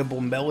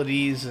enjoyable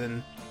melodies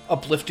and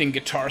uplifting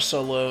guitar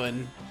solo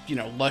and,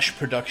 lush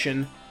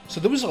production. So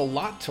there was a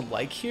lot to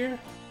like here.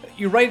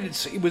 You're right,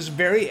 it was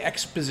very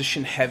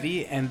exposition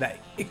heavy, and that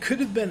it could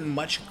have been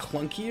much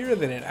clunkier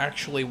than it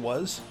actually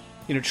was.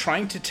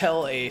 Trying to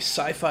tell a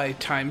sci-fi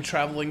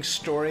time-traveling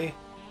story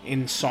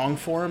in song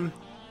form,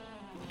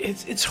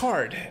 it's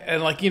hard.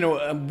 And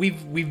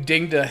we've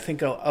dinged, I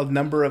think, a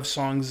number of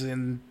songs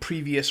in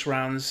previous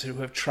rounds who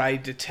have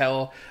tried to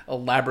tell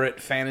elaborate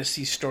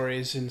fantasy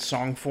stories in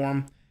song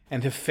form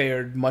and have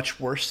fared much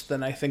worse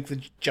than I think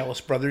the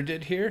Jealous Brother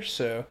did here.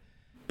 So,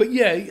 but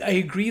yeah, I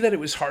agree that it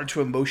was hard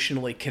to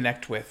emotionally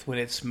connect with when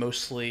it's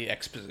mostly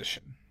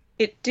exposition.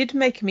 It did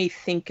make me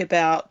think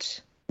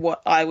about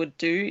what I would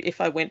do if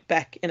I went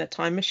back in a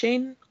time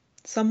machine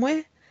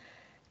somewhere.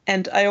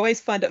 And I always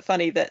find it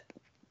funny that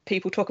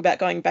people talk about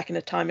going back in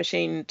a time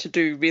machine to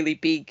do really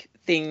big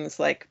things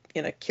like,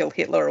 kill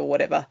Hitler or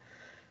whatever.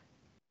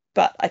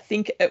 But I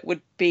think it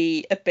would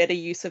be a better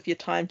use of your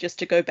time just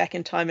to go back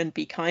in time and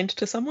be kind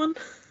to someone.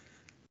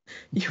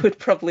 You would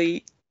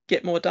probably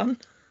get more done.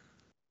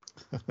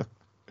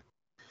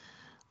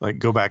 Like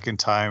go back in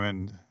time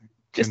and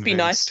just be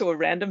nice to a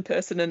random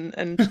person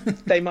and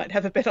they might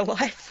have a better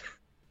life.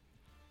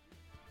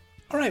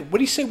 All right, what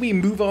do you say we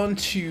move on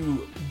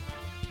to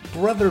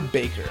Brother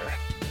Baker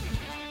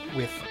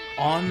with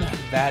On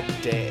That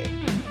Day.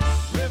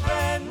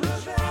 Revenge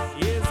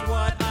is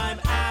what I'm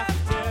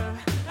after.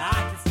 I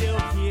can still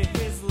hear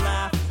his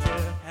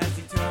laughter as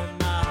he turned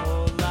my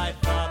whole life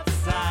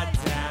upside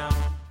down.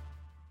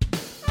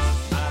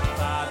 My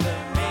father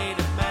made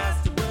a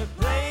masterwork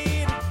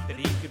blade that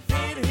he could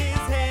fit his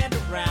hand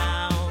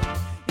around.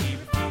 He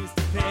refused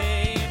to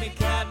pay and he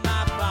cut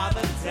my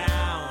father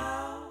down.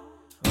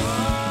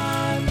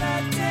 On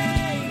that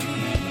day,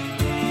 he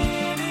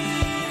didn't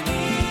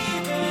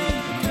even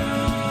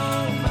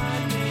know my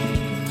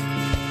name.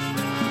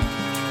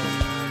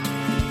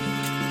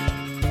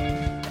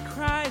 I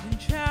cried and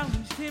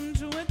challenged him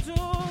to a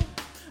duel.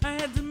 I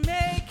had to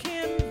make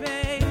him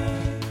pay.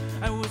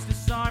 I was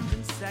disarmed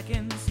in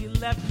seconds. He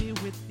left me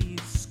with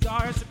these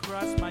scars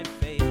across my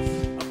face.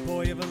 A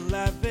boy of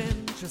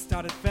 11 just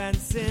started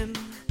fencing.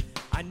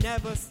 I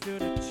never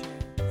stood a chance.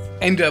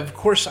 And of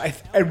course, I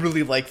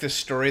really like this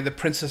story. The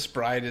Princess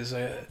Bride is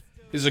a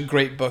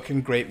great book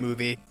and great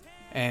movie,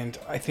 and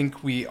I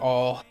think we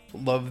all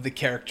love the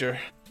character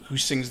who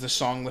sings the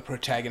song, the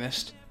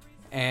protagonist.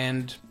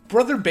 And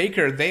Brother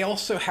Baker, they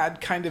also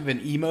had kind of an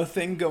emo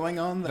thing going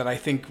on that I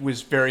think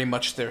was very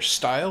much their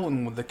style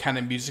and the kind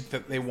of music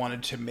that they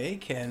wanted to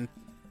make. And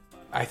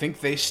I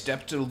think they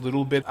stepped a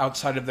little bit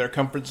outside of their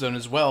comfort zone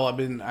as well.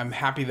 I'm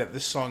happy that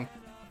this song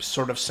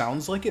sort of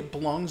sounds like it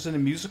belongs in a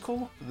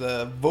musical.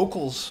 The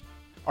vocals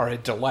are a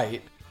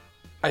delight.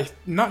 I'm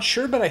not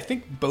sure, but I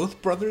think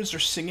both brothers are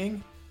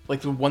singing.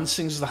 Like, the one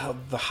sings the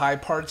high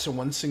parts and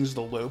one sings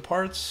the low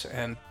parts,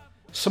 and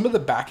some of the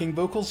backing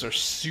vocals are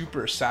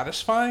super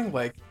satisfying.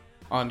 Like,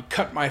 on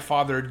Cut My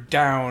Father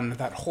Down,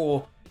 that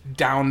whole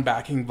down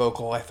backing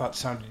vocal I thought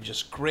sounded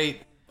just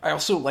great. I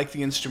also like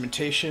the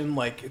instrumentation.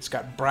 Like, it's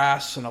got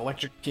brass and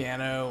electric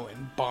piano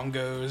and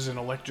bongos and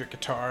electric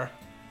guitar.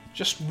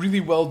 Just really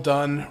well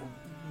done,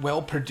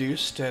 well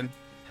produced, and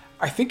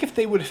I think if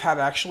they would have had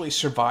actually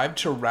survived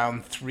to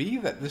round 3,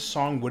 that this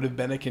song would have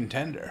been a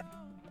contender.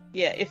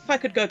 Yeah, if I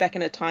could go back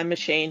in a time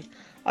machine,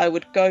 I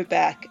would go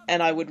back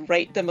and I would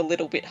rate them a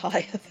little bit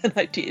higher than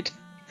I did,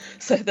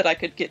 so that I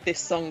could get this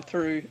song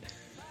through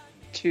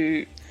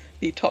to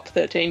the top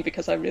 13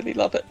 because I really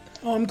love it.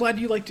 Oh, I'm glad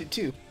you liked it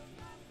too.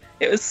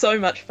 It was so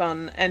much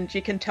fun, and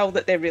you can tell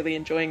that they're really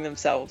enjoying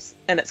themselves,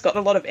 and it's got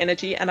a lot of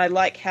energy, and I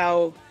like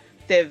how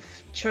they've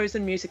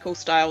chosen musical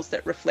styles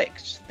that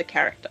reflect the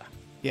character.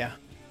 Yeah.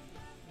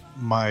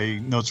 My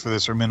notes for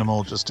this are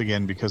minimal, just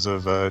again because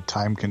of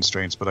time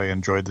constraints, but I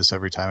enjoyed this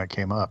every time it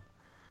came up.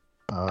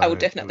 I will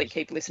definitely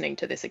keep listening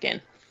to this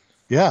again.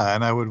 Yeah,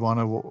 and I would want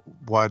to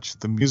watch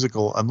the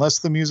musical, unless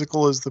the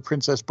musical is The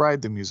Princess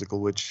Bride, the musical,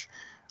 which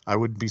I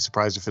wouldn't be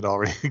surprised if it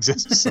already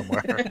exists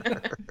somewhere.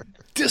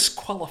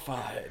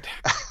 Disqualified.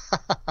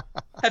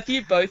 Have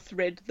you both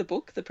read the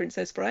book, The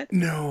Princess Bride?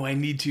 No, I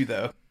need to,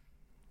 though.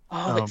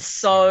 Oh, it's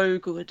so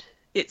good.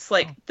 It's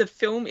like, the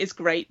film is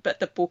great, but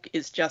the book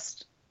is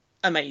just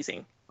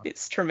amazing.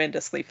 It's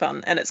tremendously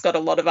fun, and it's got a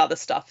lot of other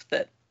stuff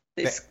that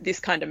this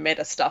kind of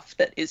meta stuff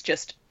that is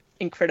just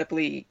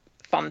incredibly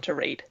fun to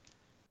read.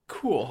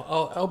 Cool.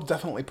 I'll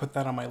definitely put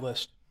that on my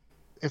list.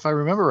 if I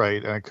remember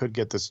right, and I could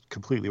get this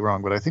completely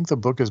wrong, but I think the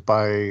book is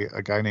by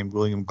a guy named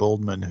William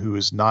Goldman, who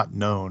is not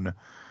known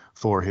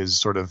for his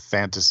sort of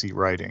fantasy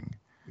writing.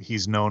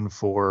 He's known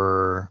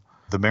for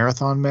The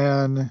Marathon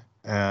Man,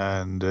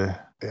 and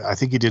I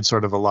think he did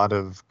sort of a lot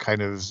of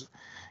kind of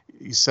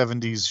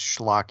 70s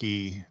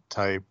schlocky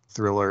type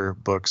thriller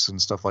books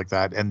and stuff like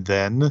that. And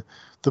then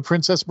The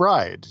Princess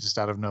Bride, just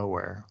out of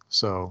nowhere.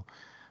 So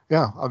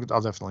yeah, I'll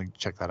definitely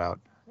check that out.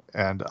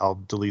 And I'll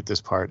delete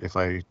this part if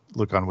I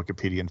look on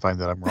Wikipedia and find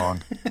that I'm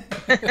wrong.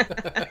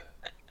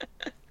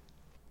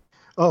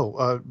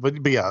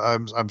 But yeah,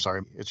 I'm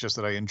sorry. It's just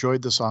that I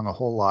enjoyed the song a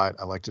whole lot.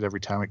 I liked it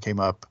every time it came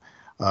up.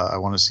 I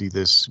want to see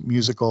this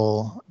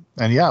musical.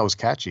 And yeah, it was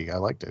catchy. I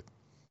liked it.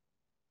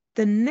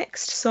 The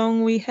next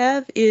song we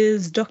have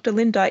is Dr.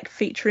 Lyndyke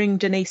featuring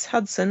Denise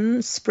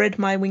Hudson, Spread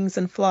My Wings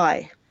and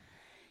Fly.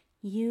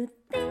 You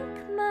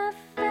think my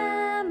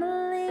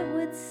family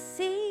would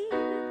see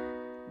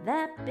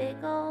that big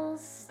old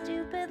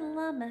stupid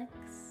lummox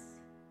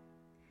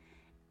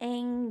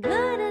ain't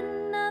good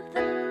at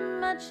nothing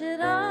much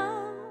at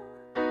all,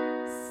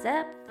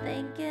 except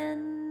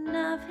thinking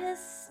of his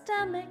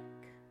stomach.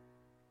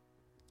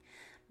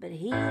 But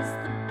he's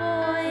the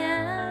boy,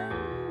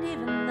 and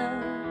even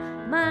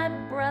though my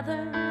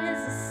brother is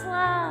a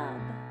slob,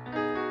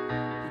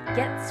 he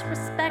gets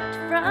respect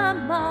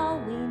from all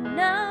we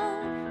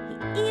know.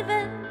 He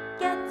even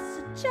gets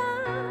a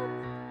job.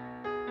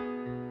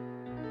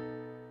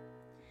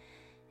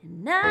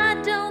 And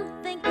I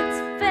don't think it's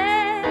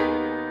fair,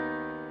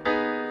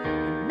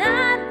 and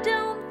I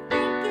don't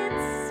think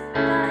it's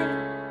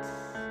right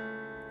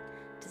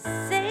to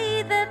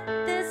say that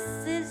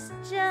this is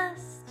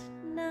just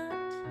not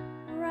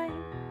right.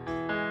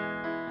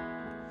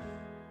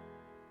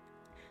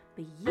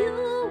 But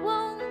you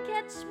won't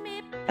catch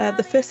me.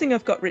 The first thing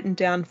I've got written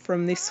down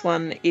from this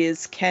one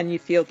is Can You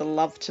Feel the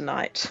Love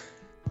Tonight?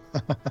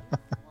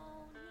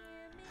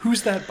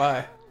 Who's that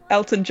by?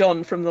 Elton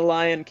John from The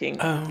Lion King.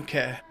 Oh,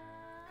 okay.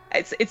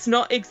 It's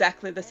not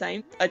exactly the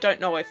same. I don't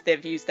know if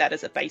they've used that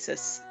as a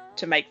basis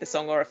to make the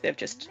song or if they've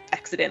just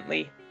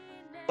accidentally...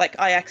 Like,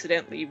 I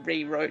accidentally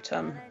rewrote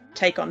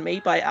Take On Me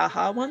by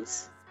a-ha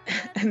once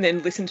and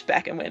then listened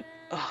back and went,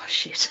 oh,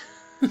 shit.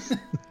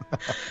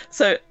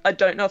 So I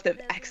don't know if they've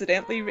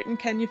accidentally written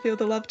Can You Feel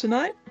the Love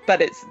Tonight, but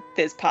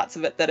there's parts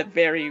of it that are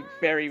very,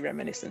 very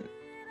reminiscent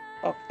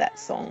of that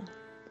song.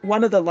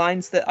 One of the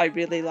lines that I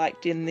really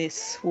liked in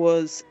this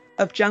was,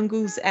 of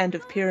jungles and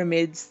of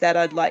pyramids that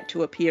I'd like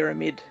to appear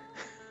amid,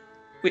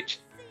 which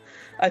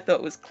I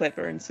thought was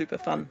clever and super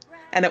fun.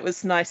 And it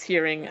was nice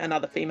hearing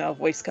another female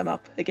voice come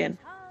up again.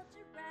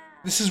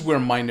 This is where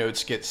my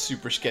notes get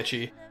super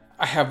sketchy.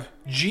 I have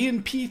G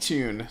and P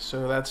tune,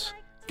 so that's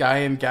guy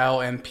and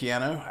gal and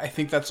piano. I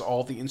think that's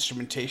all the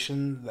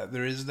instrumentation that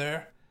there is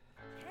there.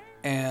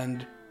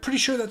 And pretty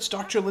sure that's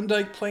Dr.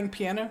 Lyndyke playing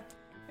piano.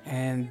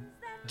 And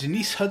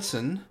Denise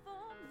Hudson,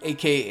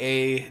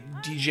 aka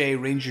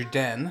DJ Ranger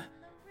Den,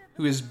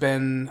 who has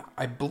been,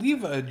 I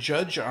believe, a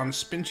judge on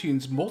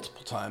Spintunes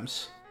multiple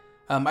times.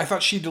 I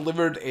thought she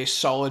delivered a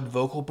solid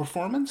vocal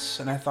performance,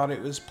 and I thought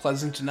it was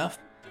pleasant enough.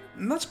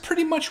 And that's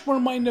pretty much where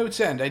my notes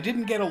end. I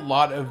didn't get a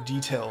lot of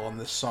detail on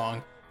this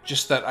song,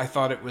 just that I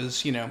thought it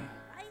was,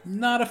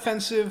 not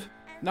offensive,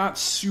 not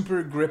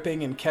super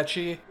gripping and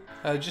catchy,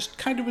 just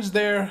kind of was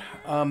there.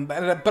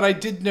 But I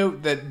did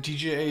note that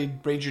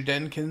DJ Ranger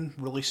Den can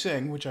really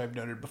sing, which I've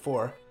noted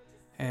before.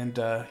 And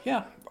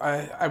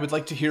I would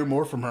like to hear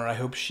more from her. I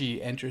hope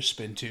she enters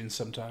Spintunes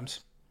sometimes.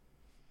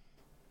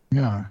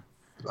 Yeah,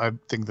 I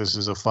think this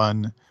is a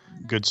fun,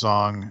 good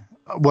song.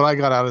 What I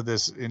got out of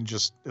this, in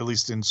just at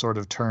least in sort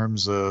of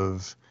terms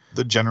of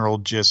the general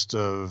gist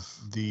of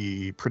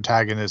the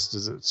protagonist,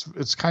 is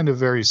it's kind of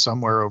very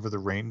somewhere over the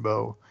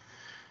rainbow.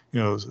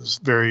 It's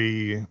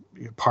very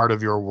part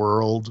of your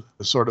world,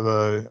 sort of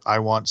a I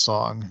want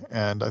song,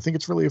 and I think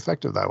it's really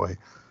effective that way.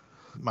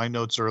 My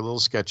notes are a little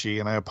sketchy,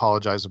 and I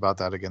apologize about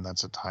that. Again,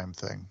 that's a time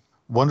thing.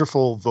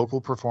 Wonderful vocal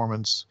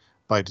performance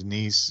by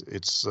Denise.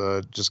 It's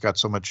just got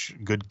so much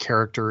good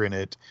character in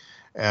it,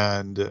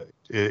 and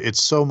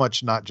it's so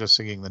much not just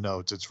singing the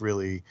notes. It's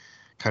really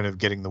kind of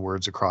getting the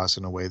words across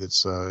in a way that's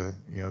so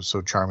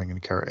charming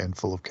and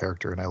full of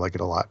character, and I like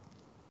it a lot.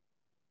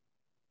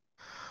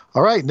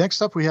 All right,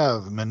 next up we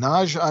have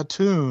Menage a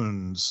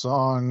Tune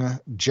song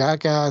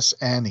Jackass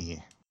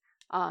Annie.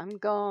 I'm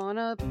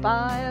gonna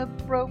buy a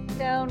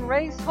broke-down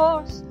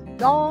racehorse,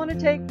 gonna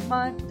take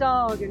my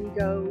dog and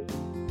go.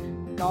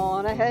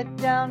 Gonna head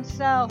down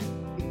south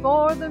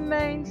before the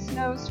Maine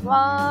snows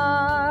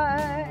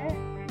fly.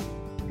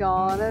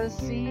 Gonna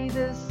see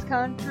this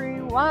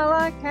country while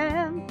I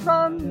can,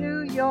 from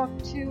New York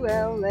to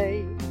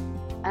LA.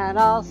 And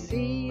I'll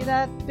see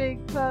that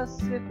big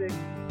Pacific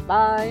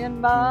by and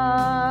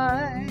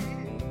by.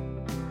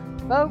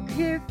 Folk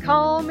here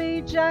call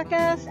me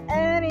Jackass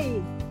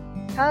Annie,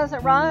 'cause I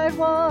ride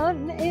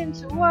one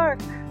into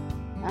work,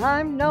 and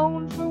I'm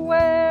known for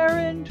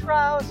wearing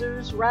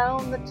trousers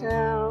round the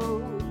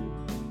town.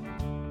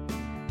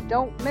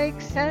 Don't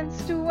make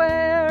sense to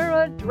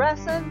wear a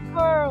dress and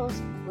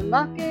pearls we're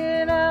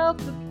knocking out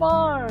the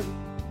barn.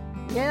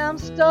 Yeah, I'm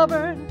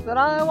stubborn, but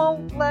I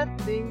won't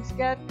let things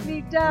get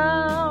me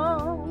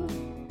down.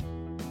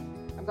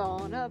 I'm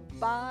gonna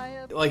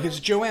buy a... Like, it's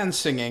Joanne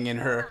singing in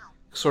her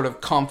sort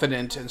of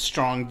confident and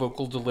strong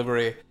vocal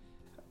delivery.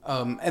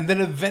 And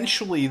then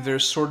eventually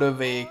there's sort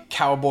of a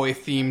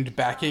cowboy-themed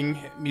backing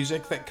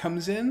music that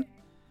comes in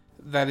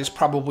that is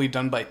probably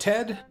done by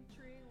Ted.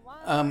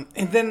 And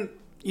then,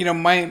 you know,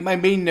 my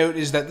main note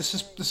is that this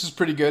is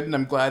pretty good, and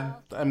I'm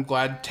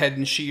glad Ted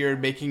and she are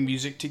making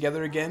music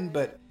together again,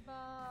 but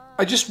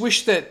I just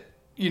wish that,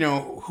 you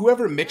know,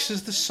 whoever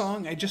mixes this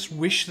song, I just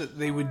wish that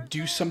they would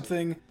do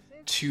something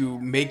to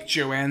make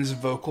Joanne's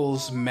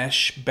vocals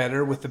mesh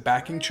better with the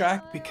backing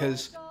track,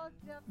 because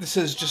this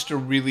is just a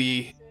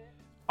really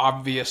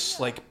obvious,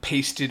 like,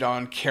 pasted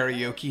on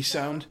karaoke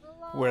sound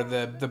where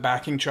the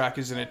backing track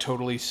is in a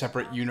totally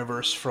separate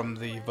universe from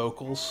the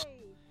vocals,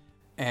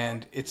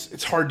 and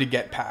it's hard to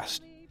get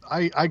past.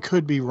 I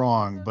could be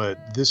wrong,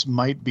 but this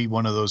might be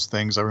one of those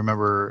things. I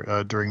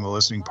remember during the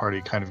listening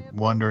party kind of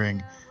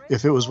wondering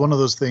if it was one of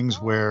those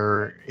things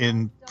where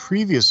in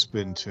previous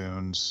Spin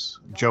Tunes,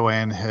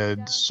 Joanne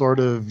had sort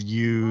of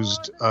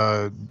used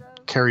a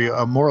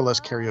more or less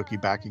karaoke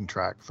backing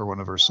track for one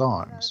of her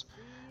songs.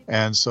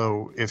 And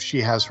so if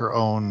she has her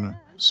own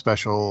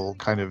special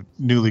kind of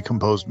newly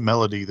composed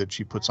melody that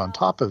she puts on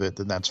top of it,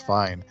 then that's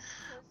fine.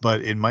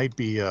 But it might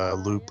be a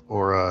loop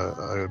or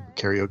a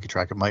karaoke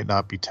track. It might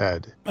not be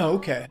Ted. Oh,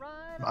 okay.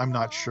 I'm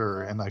not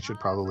sure, and I should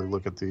probably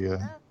look at the...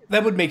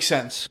 That would make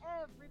sense.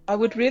 I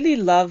would really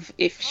love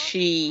if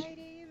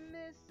she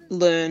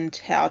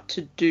learned how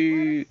to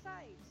do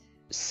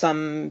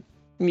some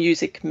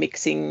music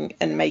mixing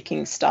and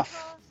making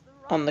stuff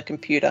on the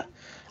computer.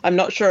 I'm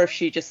not sure if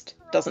she just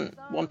doesn't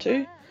want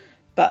to,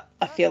 but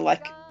I feel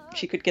like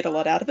she could get a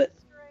lot out of it.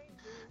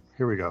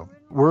 Here we go.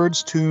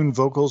 Words, tune,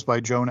 vocals by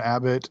Joan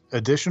Abbott,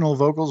 additional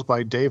vocals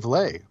by Dave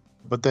Lay.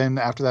 But then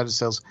after that it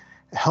says,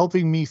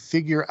 helping me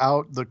figure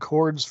out the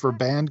chords for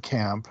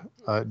Bandcamp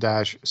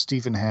 --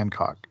 Stephen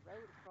Hancock.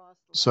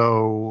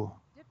 So,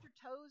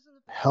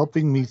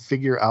 helping me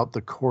figure out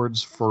the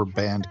chords for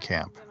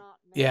Bandcamp.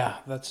 Yeah,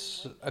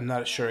 I'm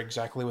not sure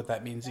exactly what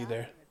that means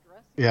either.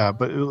 Yeah,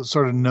 but it was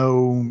sort of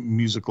no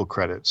musical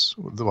credits,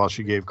 while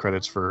she gave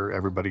credits for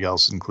everybody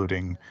else,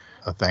 including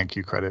a thank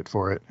you credit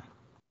for it.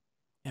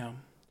 Yeah.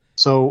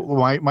 So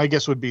my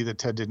guess would be that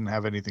Ted didn't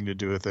have anything to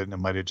do with it, and it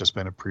might have just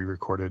been a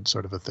pre-recorded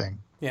sort of a thing.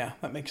 Yeah,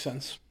 that makes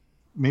sense.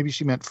 Maybe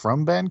she meant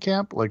from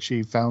Bandcamp, like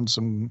she found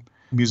some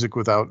music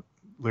without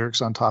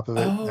lyrics on top of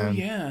it. Oh,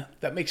 yeah.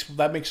 That makes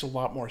a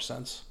lot more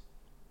sense.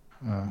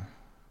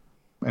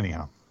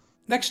 Anyhow.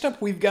 Next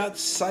up, we've got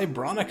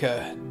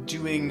Cybronica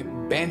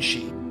doing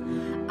Banshee.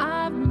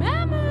 I've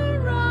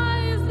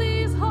memorized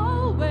these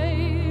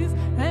hallways,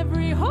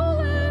 every hole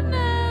and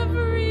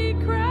every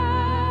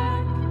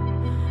crack,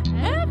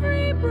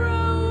 every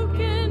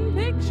broken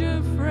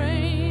picture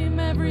frame,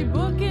 every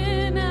book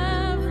in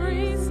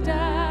every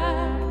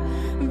stack.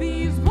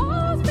 These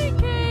walls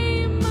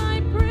became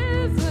my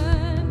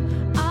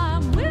prison,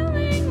 I'm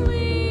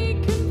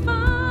willingly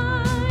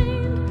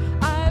confined.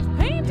 I've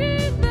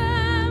painted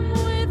them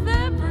with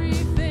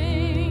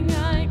everything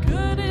I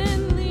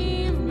couldn't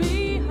leave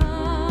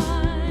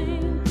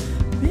behind.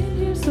 Been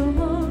here so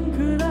long,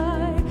 could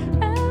I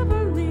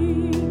ever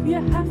leave?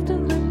 You have to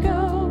let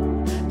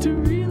go to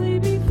really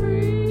be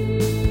free.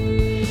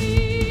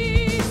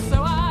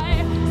 So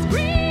I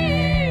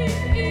scream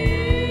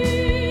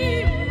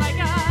like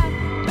a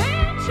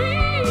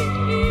banshee.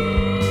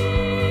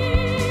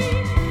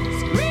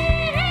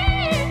 Scream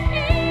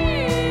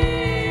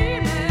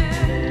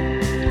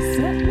and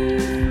set me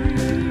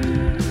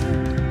free.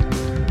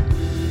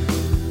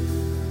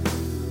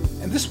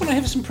 And this one I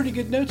have some pretty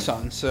good notes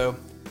on. So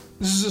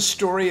this is a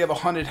story of a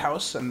haunted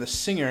house, and the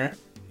singer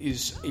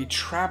is a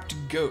trapped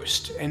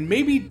ghost, and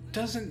maybe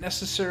doesn't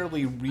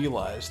necessarily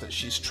realize that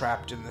she's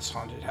trapped in this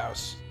haunted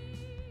house,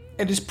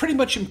 and is pretty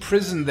much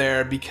imprisoned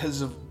there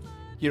because of,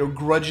 you know,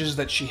 grudges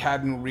that she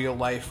had in real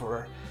life,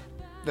 or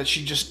that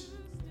she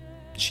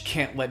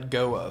can't let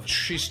go of.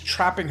 She's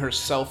trapping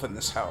herself in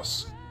this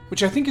house,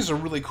 which I think is a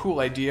really cool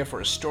idea for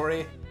a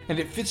story, and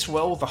it fits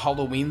well with the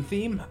Halloween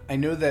theme. I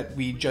know that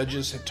we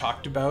judges had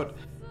talked about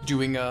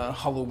doing a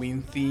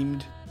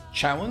Halloween-themed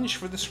challenge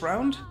for this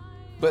round,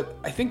 but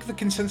I think the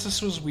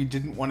consensus was we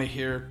didn't want to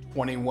hear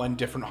 21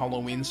 different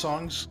Halloween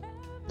songs.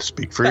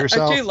 Speak for But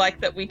yourself. I do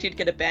like that we did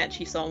get a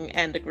Banshee song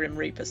and a Grim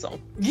Reaper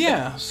song.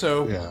 Yeah,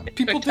 so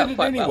people Worked out did it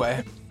quite well.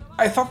 anyway.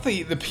 I thought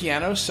the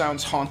piano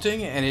sounds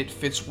haunting, and it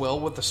fits well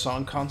with the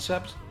song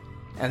concept.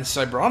 And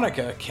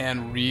Cybronica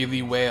can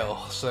really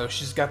wail, so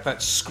she's got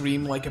that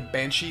scream like a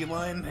banshee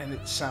line, and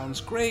it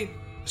sounds great,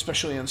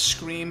 especially on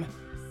Scream.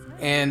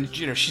 And,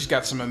 you know, she's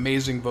got some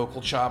amazing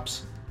vocal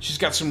chops. She's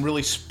got some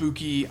really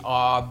spooky,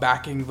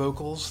 backing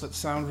vocals that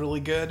sound really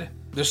good.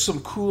 There's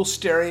some cool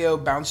stereo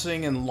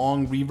bouncing and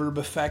long reverb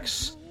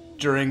effects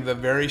during the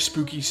very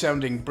spooky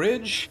sounding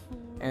bridge,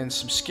 and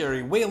some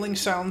scary wailing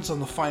sounds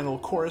on the final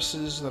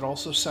choruses that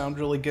also sound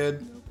really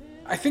good.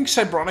 I think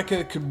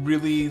Cybronica could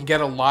really get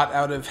a lot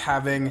out of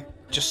having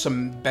just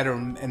some better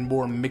and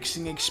more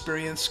mixing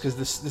experience, because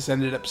this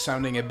ended up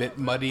sounding a bit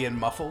muddy and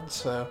muffled.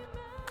 So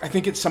I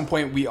think at some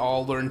point we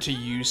all learn to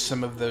use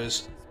some of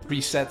those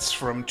presets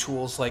from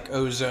tools like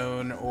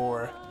Ozone,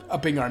 or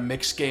upping our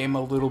mix game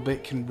a little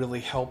bit can really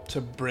help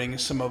to bring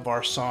some of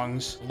our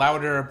songs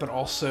louder, but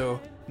also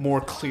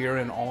more clear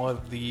in all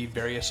of the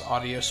various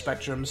audio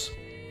spectrums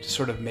to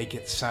sort of make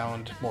it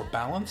sound more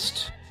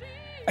balanced.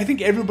 I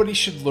think everybody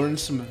should learn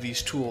some of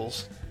these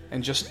tools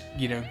and just,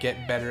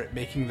 get better at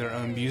making their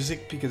own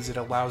music, because it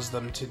allows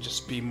them to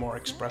just be more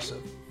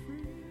expressive.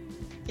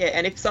 Yeah,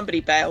 and if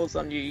somebody bails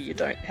on you, you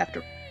don't have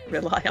to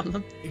rely on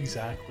them.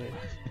 Exactly.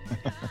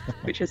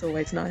 Which is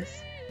always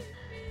nice.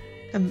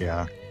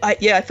 Yeah.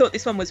 I thought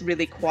this one was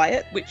really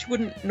quiet, which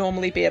wouldn't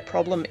normally be a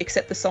problem,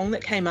 except the song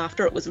that came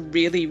after it was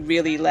really,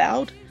 really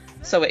loud.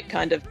 So it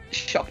kind of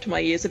shocked my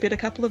ears a bit a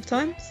couple of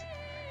times,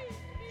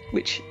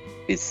 which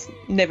is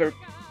never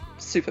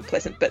super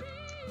pleasant, but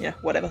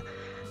whatever.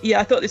 Yeah,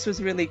 I thought this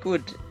was really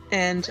good,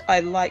 and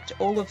I liked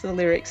all of the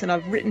lyrics, and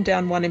I've written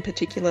down one in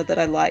particular that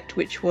I liked,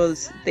 which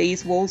was,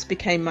 "These walls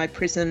became my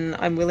prison,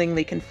 I'm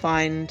willingly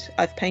confined,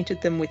 I've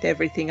painted them with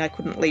everything I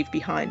couldn't leave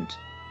behind."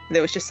 And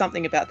there was just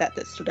something about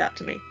that stood out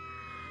to me.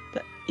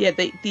 But yeah,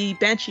 the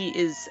Banshee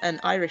is an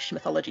Irish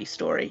mythology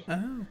story,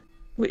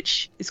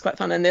 which is quite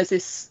fun, and there's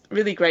this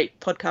really great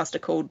podcaster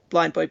called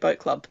Blind Boy Boat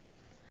Club,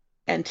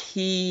 and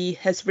he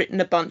has written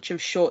a bunch of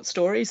short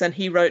stories, and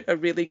he wrote a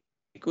really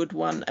good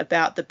one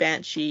about the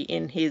Banshee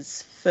in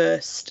his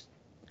first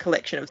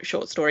collection of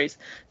short stories.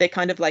 They're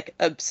kind of like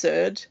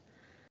absurd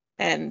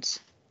and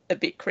a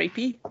bit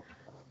creepy,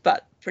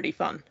 but pretty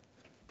fun.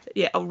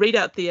 Yeah, I'll read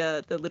out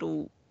the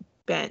little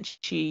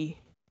Banshee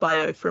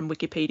bio from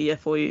Wikipedia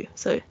for you.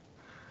 So,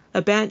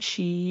 a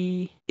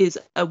Banshee is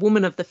a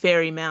woman of the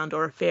fairy mound,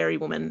 or a fairy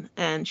woman,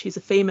 and she's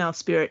a female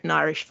spirit in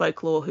Irish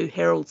folklore who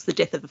heralds the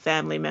death of a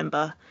family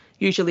member,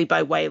 usually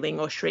by wailing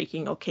or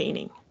shrieking or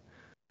keening.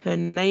 Her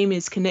name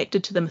is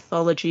connected to the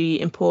mythology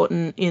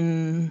important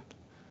in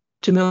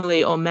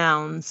tumuli or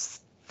mounds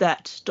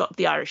that dot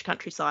the Irish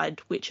countryside,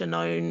 which are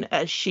known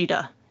as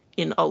Sheeda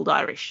in Old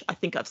Irish. I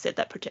think I've said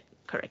that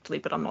correctly,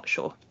 but I'm not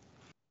sure.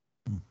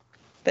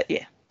 But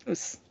yeah, I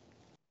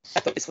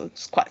thought this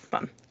was quite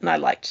fun, and I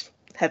liked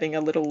having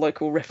a little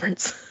local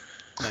reference.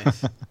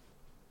 Nice.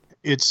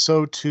 It's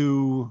so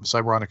to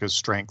Cybronika's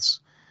strengths,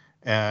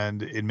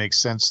 and it makes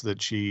sense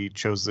that she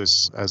chose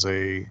this as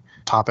a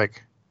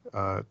topic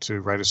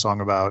to write a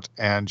song about,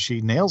 and she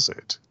nails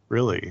it,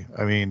 really.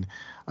 I mean,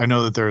 I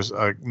know that there's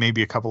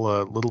maybe a couple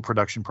of little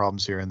production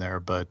problems here and there,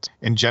 but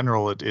in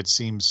general, it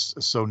seems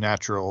so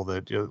natural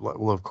that,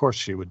 well, of course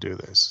she would do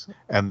this,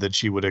 and that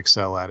she would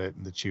excel at it,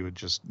 and that she would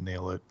just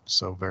nail it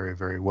so very,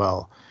 very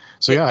well.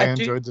 So yeah, I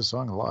enjoyed the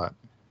song a lot.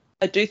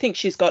 I do think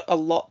she's got a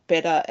lot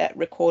better at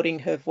recording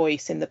her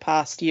voice in the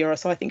past year or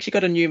so. I think she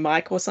got a new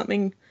mic or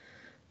something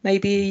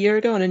maybe a year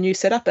ago, and a new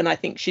setup, and I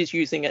think she's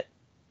using it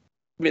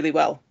really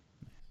well.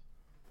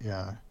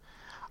 Yeah.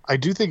 I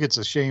do think it's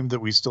a shame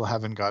that we still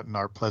haven't gotten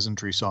our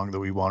pleasantry song that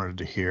we wanted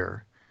to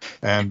hear.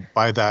 And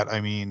by that,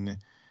 I mean,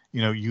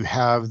 you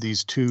have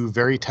these two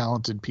very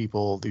talented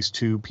people, these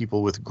two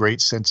people with great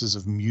senses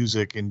of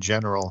music in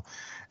general,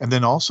 and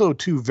then also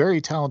two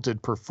very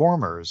talented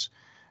performers.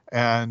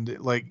 And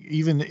like,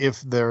 even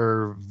if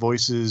their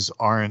voices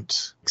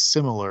aren't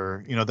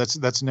similar,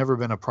 that's never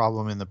been a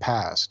problem in the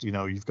past.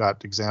 You've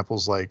got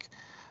examples like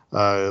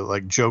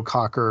Joe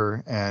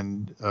Cocker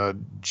and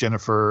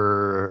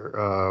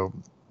Jennifer,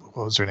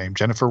 what was her name?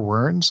 Jennifer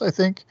Werns, I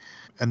think.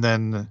 And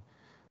then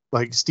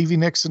like Stevie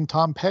Nicks and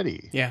Tom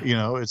Petty. Yeah.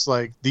 It's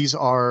like, these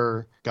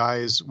are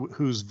guys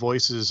whose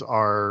voices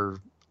are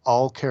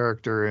all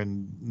character,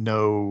 and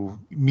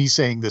me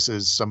saying this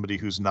as somebody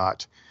who's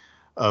not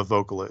a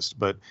vocalist,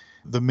 but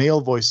the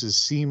male voices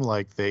seem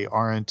like they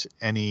aren't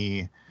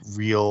any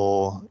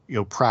real,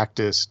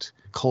 practiced,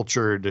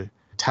 cultured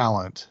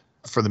talent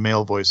for the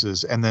male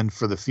voices. And then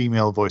for the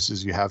female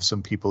voices, you have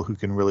some people who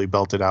can really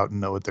belt it out and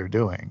know what they're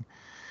doing.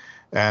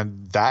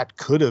 And that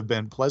could have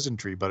been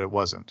pleasantry, but it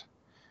wasn't.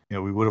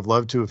 We would have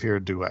loved to have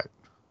heard a duet.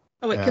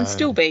 Oh, it can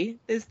still be.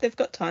 They've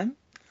got time.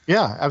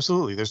 Yeah,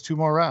 absolutely. There's 2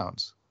 more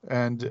rounds.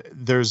 And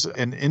there's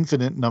an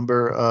infinite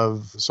number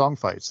of song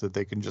fights that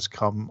they can just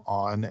come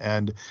on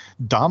and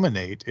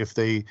dominate if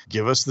they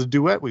give us the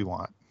duet we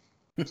want.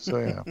 So,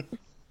 yeah.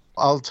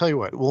 I'll tell you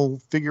what, we'll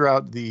figure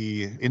out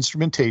the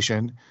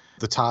instrumentation,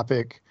 the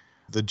topic,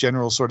 the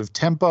general sort of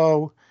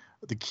tempo,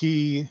 the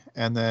key,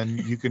 and then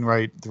you can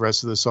write the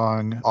rest of the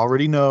song.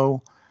 Already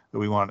know that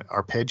we want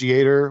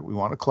arpeggiator, we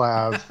want a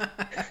clav,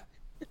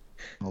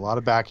 a lot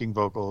of backing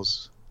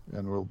vocals,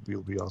 and we'll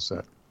be all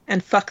set.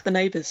 And fuck the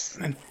neighbors.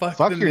 And fuck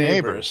your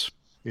neighbors.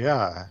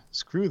 Yeah,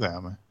 screw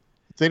them.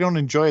 If they don't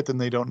enjoy it, then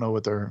they don't know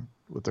what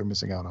they're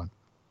missing out on.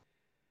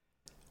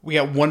 We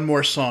got one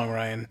more song,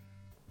 Ryan.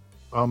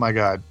 Oh my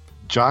God,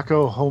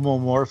 Jocko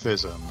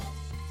Homomorphism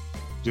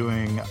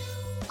doing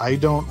 "I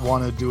Don't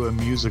Want to Do a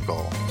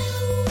Musical."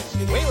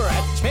 We were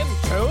at Tim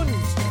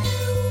Toons.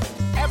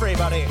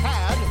 Everybody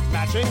had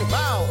matching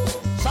vowels.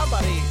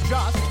 Somebody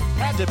just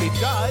had to be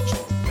judged.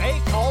 They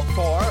called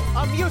for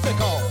a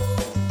musical.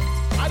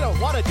 I don't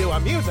want to do a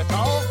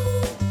musical.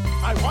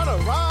 I want to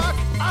rock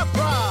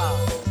opera.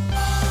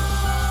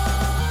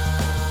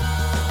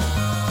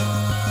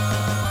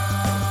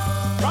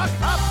 Rock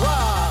opera.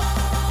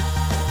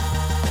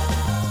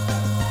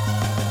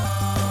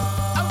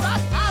 A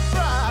rock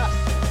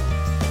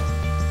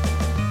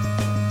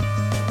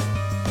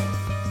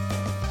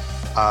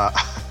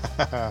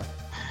opera.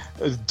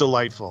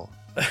 Delightful.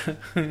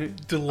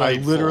 Delightful. I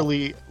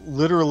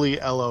literally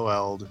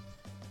LOL'd,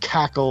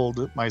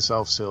 cackled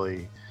myself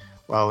silly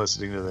while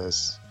listening to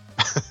this.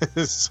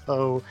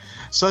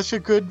 Such a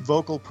good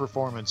vocal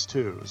performance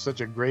too.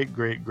 Such a great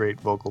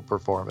vocal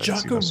performance.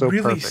 Jocko so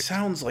really perfect.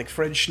 sounds like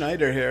Fred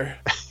Schneider here.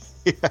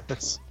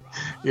 Yes.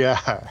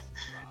 Yeah.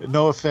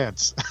 No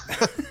offense.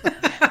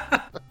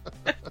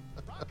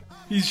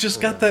 He's just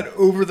got that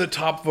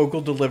over-the-top vocal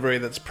delivery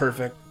that's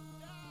perfect.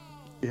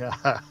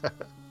 Yeah.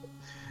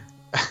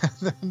 And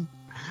then,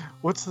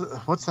 what's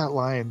that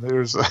line?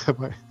 There's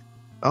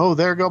oh,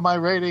 there go my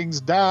ratings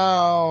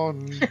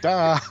down.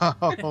 That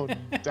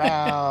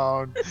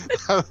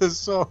was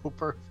so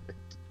perfect.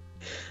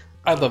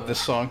 I love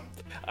this song.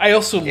 I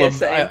also Yeah, love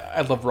same.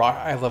 I love rock.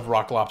 I love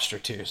Rock Lobster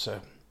too.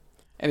 So,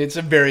 and it's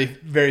a very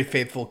very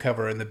faithful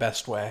cover in the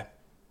best way.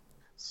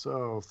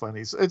 So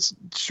funny. It's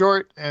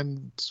short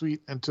and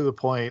sweet and to the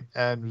point,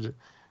 and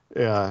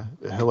yeah,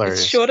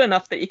 hilarious. It's short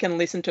enough that you can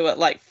listen to it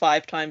like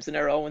 5 times in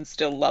a row and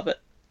still love it.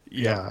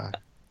 Yeah,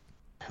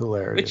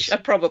 hilarious. Which I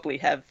probably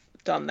have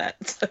done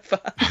that so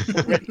far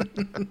already.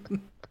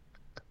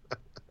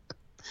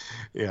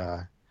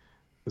 Yeah,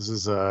 this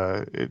is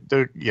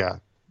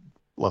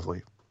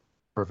lovely,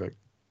 perfect.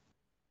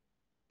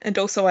 And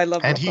also, I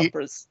love And rock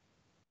operas.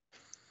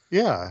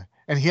 Yeah,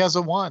 and he has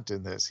a want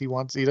in this. He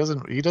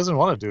doesn't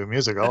want to do a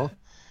musical.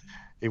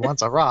 He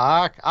wants a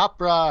rock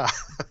opera.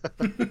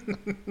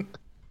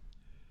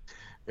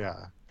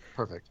 Yeah,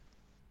 perfect.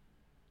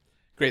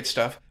 Great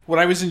stuff. When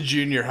I was in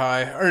junior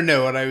high,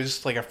 when I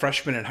was like a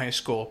freshman in high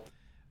school,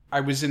 I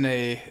was in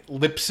a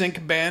lip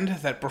sync band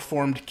that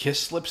performed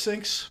Kiss lip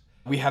syncs.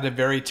 We had a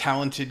very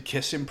talented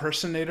Kiss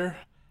impersonator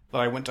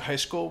that I went to high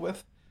school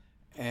with,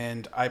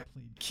 and I played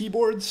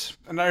keyboards.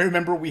 And I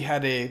remember we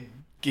had a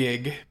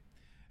gig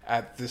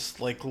at this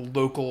like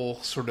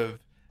local sort of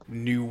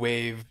new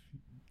wave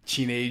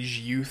teenage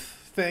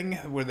youth thing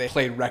where they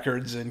played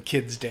records and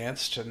kids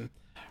danced. And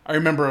I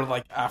remember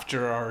like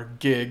after our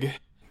gig,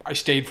 I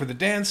stayed for the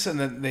dance, and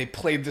then they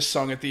played this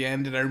song at the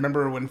end. And I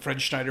remember when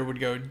Fred Schneider would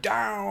go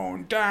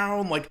down,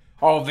 down, like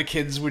all of the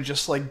kids would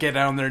just like get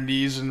on their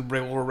knees and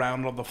wriggle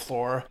around on the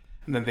floor,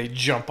 and then they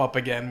jump up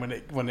again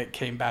when it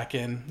came back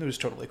in. It was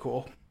totally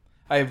cool.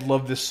 I have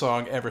loved this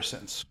song ever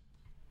since.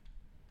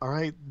 All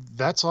right,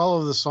 that's all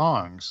of the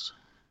songs.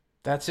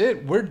 That's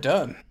it. We're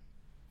done.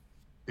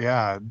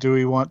 Yeah. Do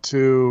we want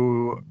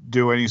to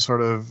do any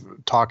sort of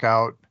talk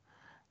out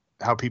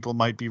how people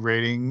might be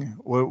rating?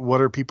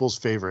 What are people's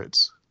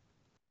favorites?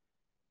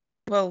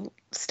 Well,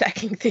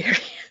 Stacking Theory.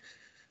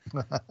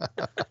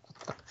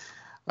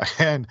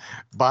 And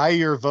buy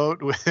your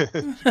vote with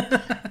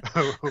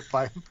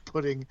by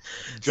putting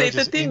judges See,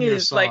 the thing in your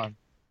is, song. like,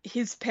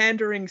 he's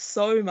pandering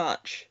so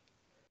much,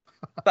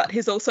 but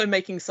he's also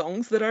making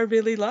songs that I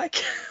really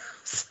like.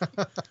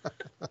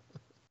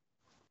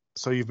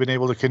 So you've been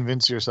able to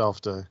convince yourself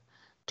to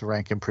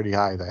rank him pretty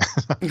high then.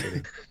 I'm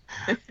kidding.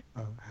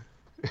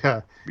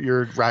 Yeah,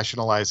 you're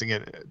rationalizing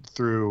it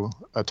through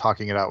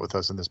talking it out with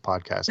us in this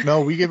podcast.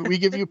 No, we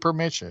give you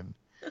permission.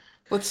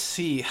 Let's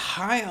see.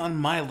 High on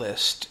my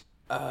list,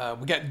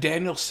 we got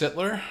Daniel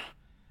Sittler.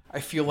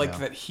 I feel like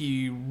that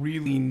he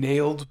really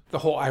nailed the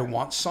whole I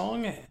Want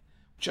song,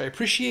 which I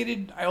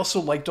appreciated. I also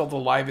liked all the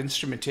live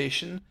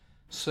instrumentation,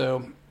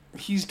 so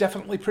he's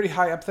definitely pretty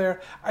high up there.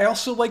 I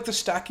also like the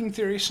Stacking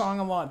Theory song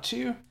a lot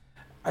too.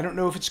 I don't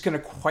know if it's going to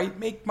quite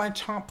make my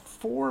top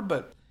 4,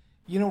 but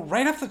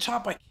right off the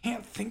top, I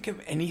can't think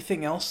of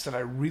anything else that I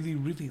really,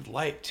 really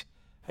liked.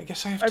 I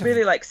guess I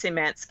really like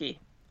Szymanski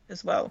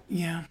as well.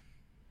 Yeah.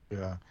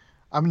 Yeah.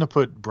 I'm going to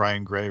put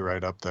Brian Gray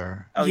right up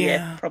there. Oh,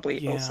 yeah,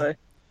 probably also.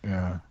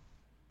 Yeah.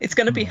 It's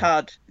going to be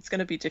hard. It's going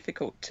to be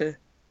difficult to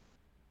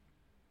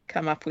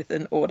come up with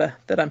an order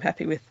that I'm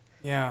happy with.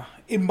 Yeah.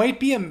 It might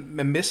be a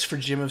miss for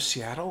Jim of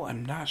Seattle.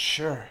 I'm not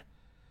sure.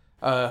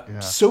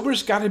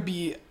 Sober's got to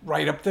be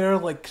right up there,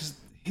 like, 'cause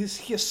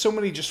he has so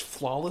many just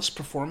flawless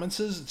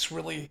performances. It's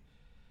really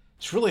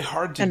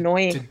hard to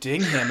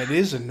ding him. It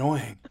is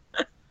annoying.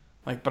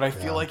 But I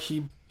feel like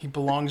he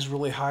belongs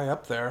really high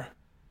up there.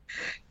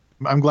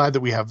 I'm glad that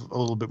we have a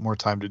little bit more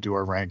time to do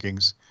our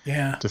rankings.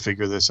 Yeah. To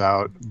figure this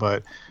out,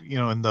 but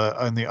in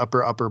the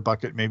upper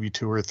bucket, maybe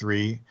 2 or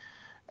 3,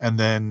 and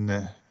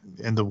then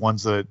in the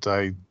ones that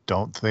I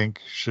don't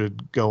think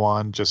should go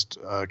on, just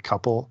a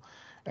couple.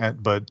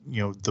 But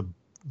the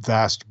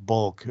vast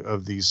bulk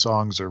of these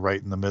songs are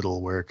right in the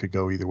middle, where it could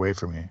go either way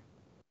for me.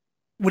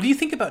 What do you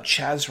think about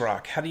Chaz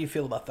Rock? How do you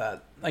feel about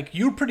that? Like,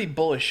 you're pretty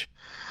bullish.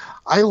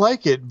 I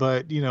like it,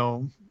 but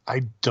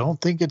I don't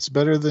think it's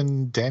better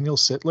than Daniel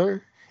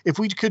Sittler. if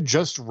we could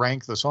just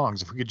rank the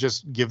songs, if we could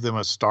just give them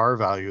a star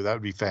value, that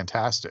would be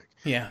fantastic.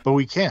 Yeah. But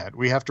we can't.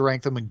 We have to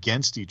rank them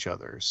against each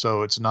other.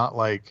 So it's not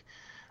like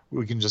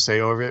we can just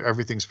say, oh,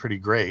 everything's pretty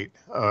great,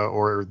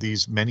 or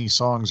these many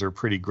songs are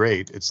pretty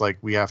great. It's like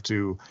we have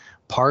to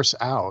parse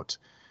out,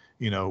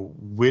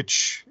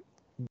 which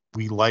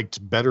we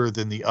liked better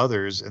than the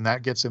others, and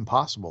that gets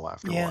impossible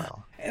after a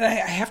while. And I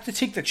have to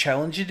take the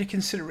challenge into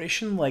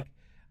consideration. Like,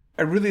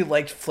 I really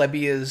liked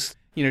Flebia's,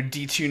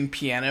 detuned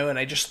piano, and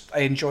I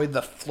enjoyed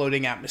the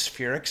floating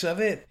atmospherics of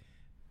it.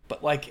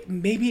 But, like,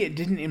 maybe it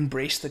didn't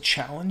embrace the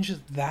challenge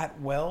that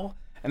well,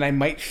 and I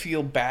might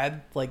feel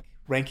bad, like,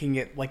 ranking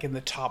it, like, in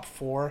the top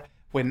 4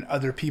 when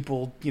other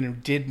people,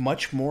 did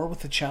much more with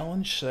the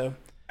challenge. So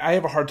I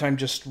have a hard time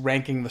just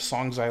ranking the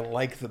songs I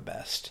like the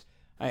best.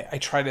 I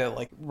try to,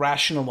 like,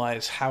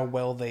 rationalize how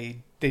well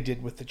they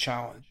did with the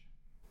challenge.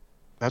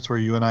 That's where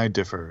you and I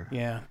differ.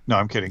 Yeah. No,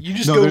 I'm kidding. You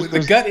just go,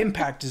 the gut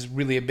impact is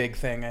really a big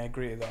thing. I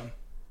agree, though.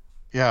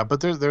 Yeah, but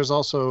there's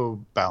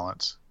also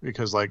balance,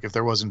 because, like, if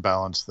there wasn't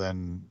balance,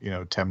 then,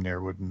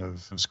 Temnir wouldn't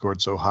have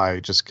scored so high,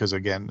 just because,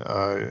 again,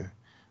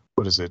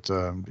 what is it?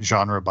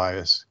 Genre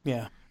bias.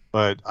 Yeah.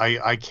 But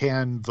I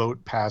can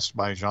vote past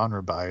my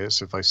genre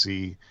bias if I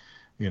see,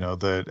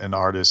 that an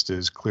artist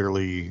is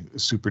clearly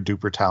super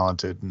duper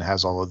talented and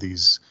has all of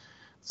these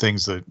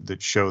things that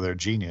show their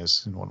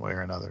genius in one way or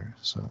another.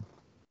 So,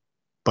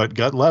 but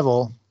gut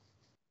level's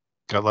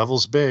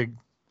big.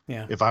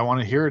 Yeah. If I want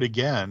to hear it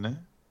again,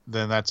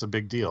 then that's a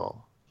big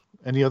deal.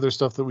 Any other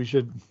stuff that we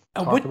should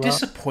talk what about?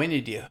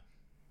 Disappointed you?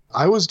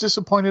 I was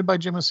disappointed by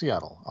Jim of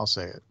Seattle. I'll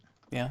say it.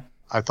 Yeah.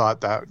 I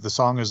thought that the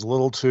song is a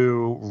little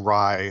too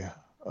wry,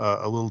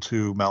 a little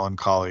too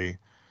melancholy.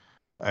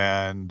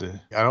 And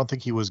I don't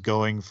think he was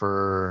going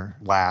for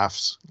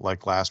laughs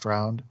like last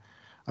round.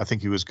 I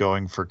think he was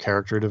going for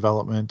character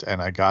development,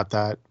 and I got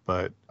that.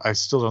 But I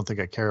still don't think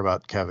I care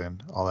about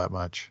Kevin all that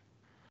much.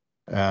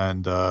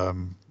 And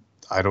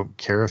I don't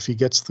care if he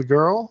gets the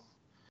girl.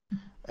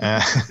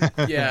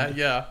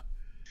 Yeah.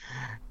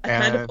 I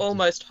kind of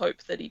almost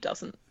hope that he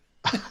doesn't.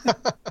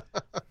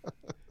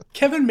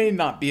 Kevin may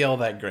not be all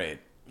that great.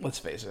 Let's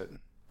face it.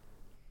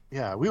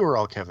 Yeah, we were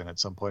all Kevin at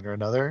some point or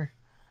another.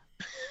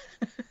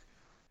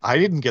 I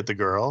didn't get the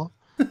girl.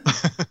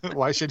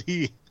 Why should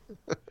he?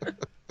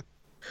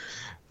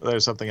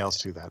 There's something else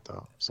to that,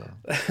 though. So,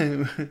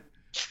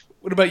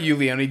 what about you,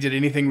 Leonie? Did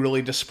anything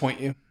really disappoint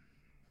you?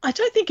 I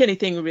don't think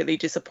anything really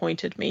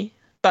disappointed me,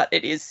 but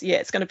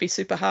it's going to be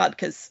super hard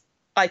because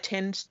I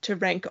tend to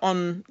rank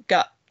on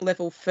gut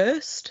level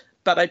first,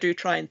 but I do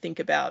try and think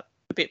about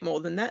a bit more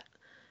than that.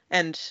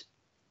 And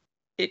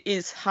it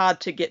is hard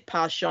to get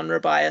past genre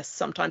bias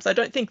sometimes. I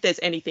don't think there's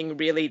anything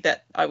really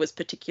that I was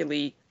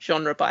particularly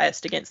genre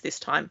biased against this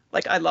time.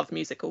 Like, I love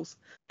musicals,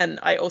 and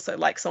I also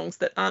like songs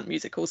that aren't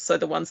musicals, so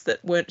the ones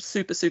that weren't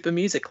super, super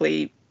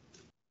musically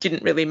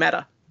didn't really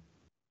matter.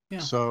 Yeah.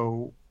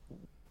 So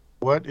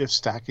what if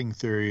Stacking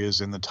Theory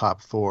is in the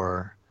top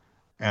 4,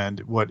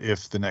 and what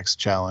if the next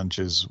challenge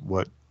is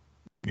what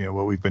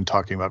we've been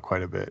talking about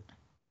quite a bit,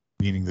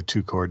 meaning the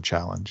 2-chord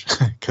challenge,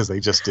 because they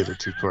just did a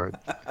 2-chord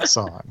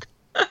song.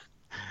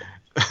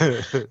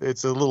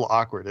 It's a little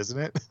awkward, isn't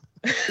it?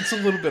 It's a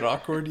little bit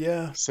awkward,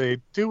 yeah.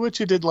 Say, do what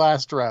you did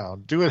last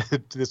round. Do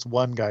what this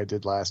one guy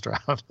did last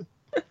round.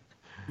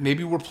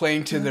 Maybe we're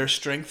playing to their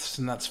strengths,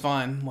 and that's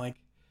fine. Like,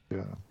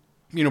 Brian.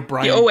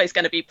 You're always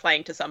going to be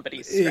playing to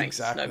somebody's strengths,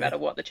 exactly. No matter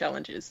what the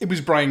challenge is. It was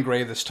Brian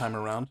Gray this time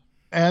around.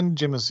 And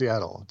Jim of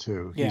Seattle,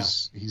 too. Yeah.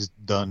 He's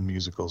done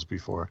musicals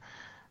before.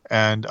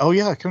 And,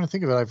 come to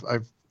think of it,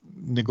 I've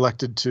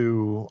neglected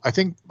to... I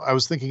think I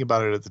was thinking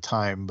about it at the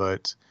time,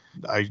 but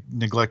I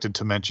neglected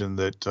to mention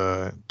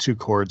that 2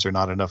 chords are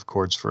not enough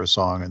chords for a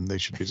song, and they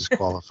should be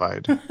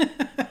disqualified.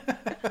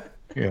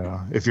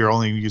 If you're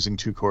only using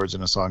 2 chords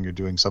in a song, you're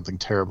doing something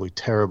terribly,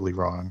 terribly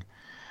wrong.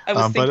 I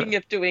was thinking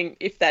of doing,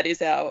 if that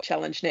is our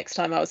challenge next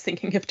time, I was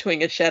thinking of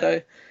doing a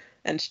shadow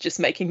and just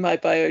making my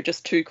bio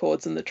just 2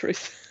 chords and the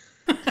truth.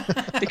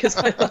 Because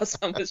my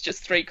last one was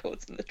just 3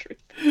 chords and the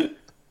truth.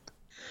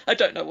 I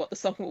don't know what the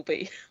song will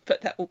be,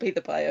 but that will be the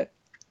bio.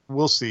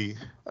 We'll see.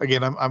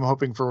 Again, I'm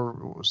hoping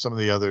for some of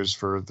the others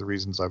for the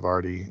reasons I've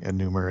already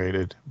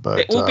enumerated. But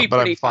it will be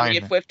pretty fine. funny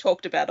if we've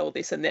talked about all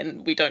this and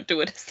then we don't do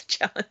it as the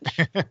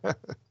challenge.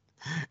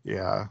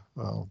 Yeah,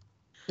 well,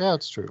 yeah,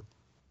 it's true.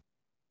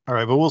 All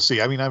right, but we'll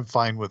see. I mean, I'm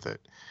fine with it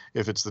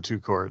if it's the 2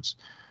 chords,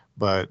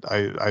 but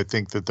I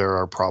think that there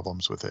are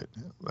problems with it,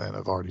 and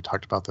I've already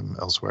talked about them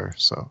elsewhere.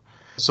 So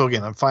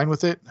again, I'm fine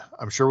with it.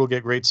 I'm sure we'll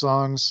get great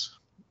songs.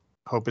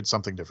 Hope it's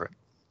something different.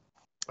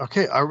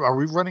 Okay, are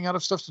we running out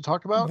of stuff to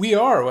talk about? We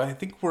are. I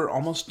think we're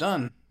almost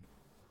done.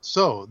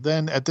 So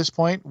then at this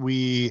point,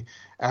 we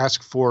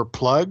ask for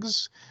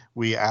plugs.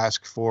 We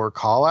ask for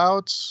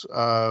call-outs.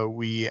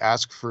 We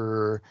ask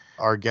for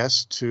our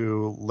guests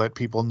to let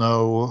people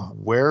know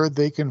where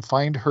they can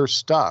find her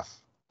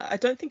stuff. I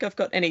don't think I've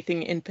got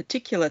anything in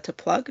particular to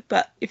plug,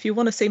 but if you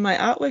want to see my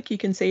artwork, you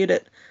can see it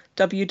at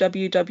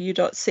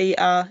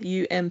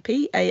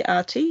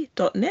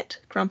www.crumpart.net,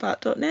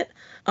 crumpart.net.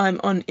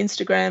 I'm on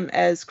Instagram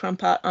as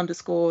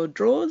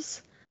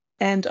crumpart_draws.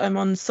 And I'm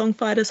on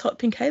Songfighters Hot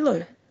Pink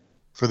Halo.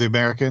 For the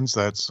Americans,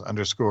 that's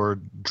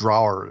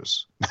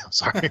 _drawers. No,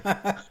 sorry.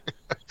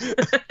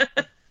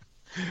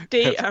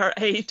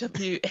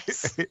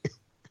 DRAWS.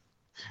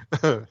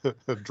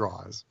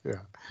 Draws,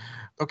 yeah.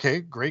 Okay,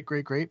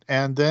 great.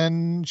 And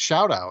then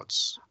shout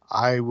outs.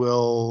 I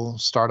will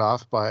start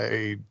off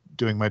by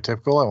doing my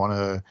typical. I want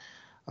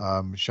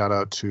to shout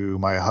out to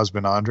my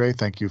husband, Andre.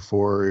 Thank you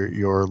for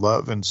your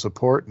love and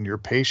support and your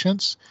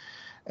patience.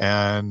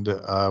 And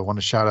I want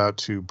to shout out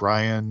to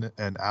Brian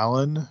and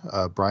Alan,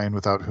 Brian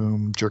without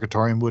whom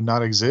Jerkatorium would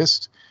not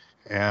exist.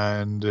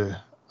 And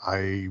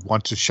I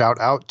want to shout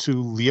out to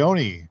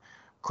Leonie,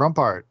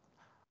 Crumpart,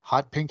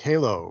 Hot Pink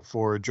Halo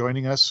for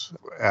joining us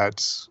at,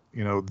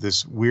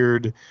 this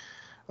weird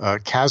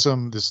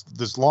chasm,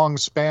 this long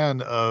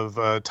span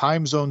of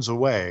time zones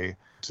away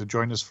to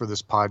join us for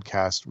this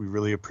podcast. We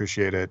really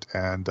appreciate it.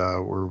 And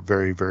we're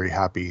very, very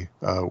happy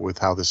with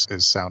how this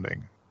is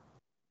sounding.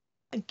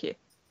 Thank you.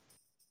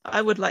 I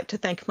would like to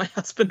thank my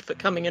husband for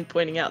coming and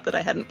pointing out that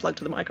I hadn't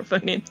plugged the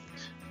microphone in.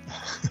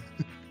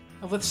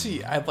 Let's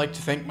see. I'd like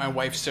to thank my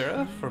wife,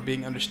 Sarah, for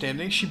being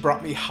understanding. She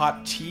brought me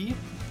hot tea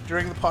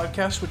during the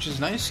podcast, which is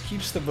nice.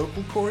 Keeps the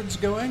vocal cords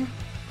going.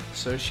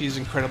 So she's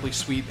incredibly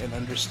sweet and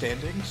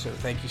understanding. So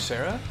thank you,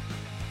 Sarah.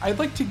 I'd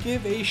like to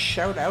give a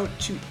shout out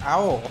to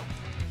Owl,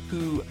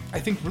 who I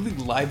think really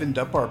livened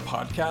up our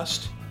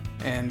podcast.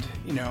 And,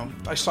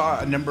 I saw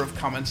a number of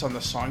comments on the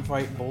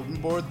Songfight bulletin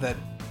board that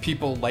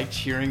people liked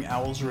hearing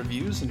Owl's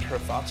reviews and her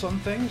thoughts on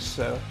things.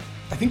 So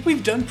I think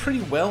we've done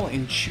pretty well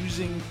in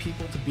choosing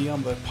people to be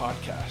on the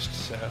podcast.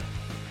 So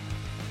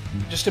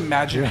just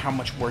imagine how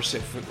much worse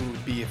it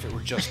would be if it were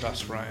just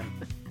us, Ryan.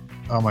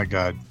 Oh my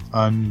God.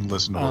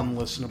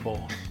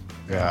 Unlistenable.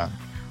 Yeah.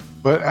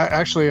 But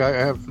actually, I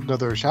have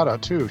another shout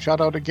out too. Shout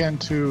out again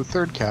to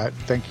Third Cat.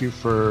 Thank you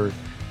for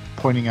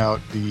pointing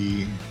out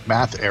the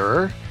math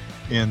error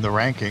in the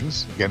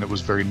rankings. Again, it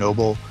was very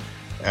noble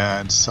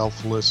and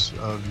selfless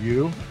of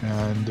you,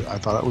 and I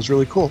thought that was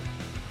really cool.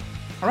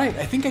 All right,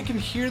 I think I can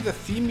hear the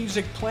theme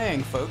music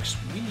playing, folks.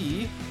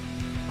 We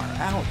are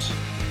out.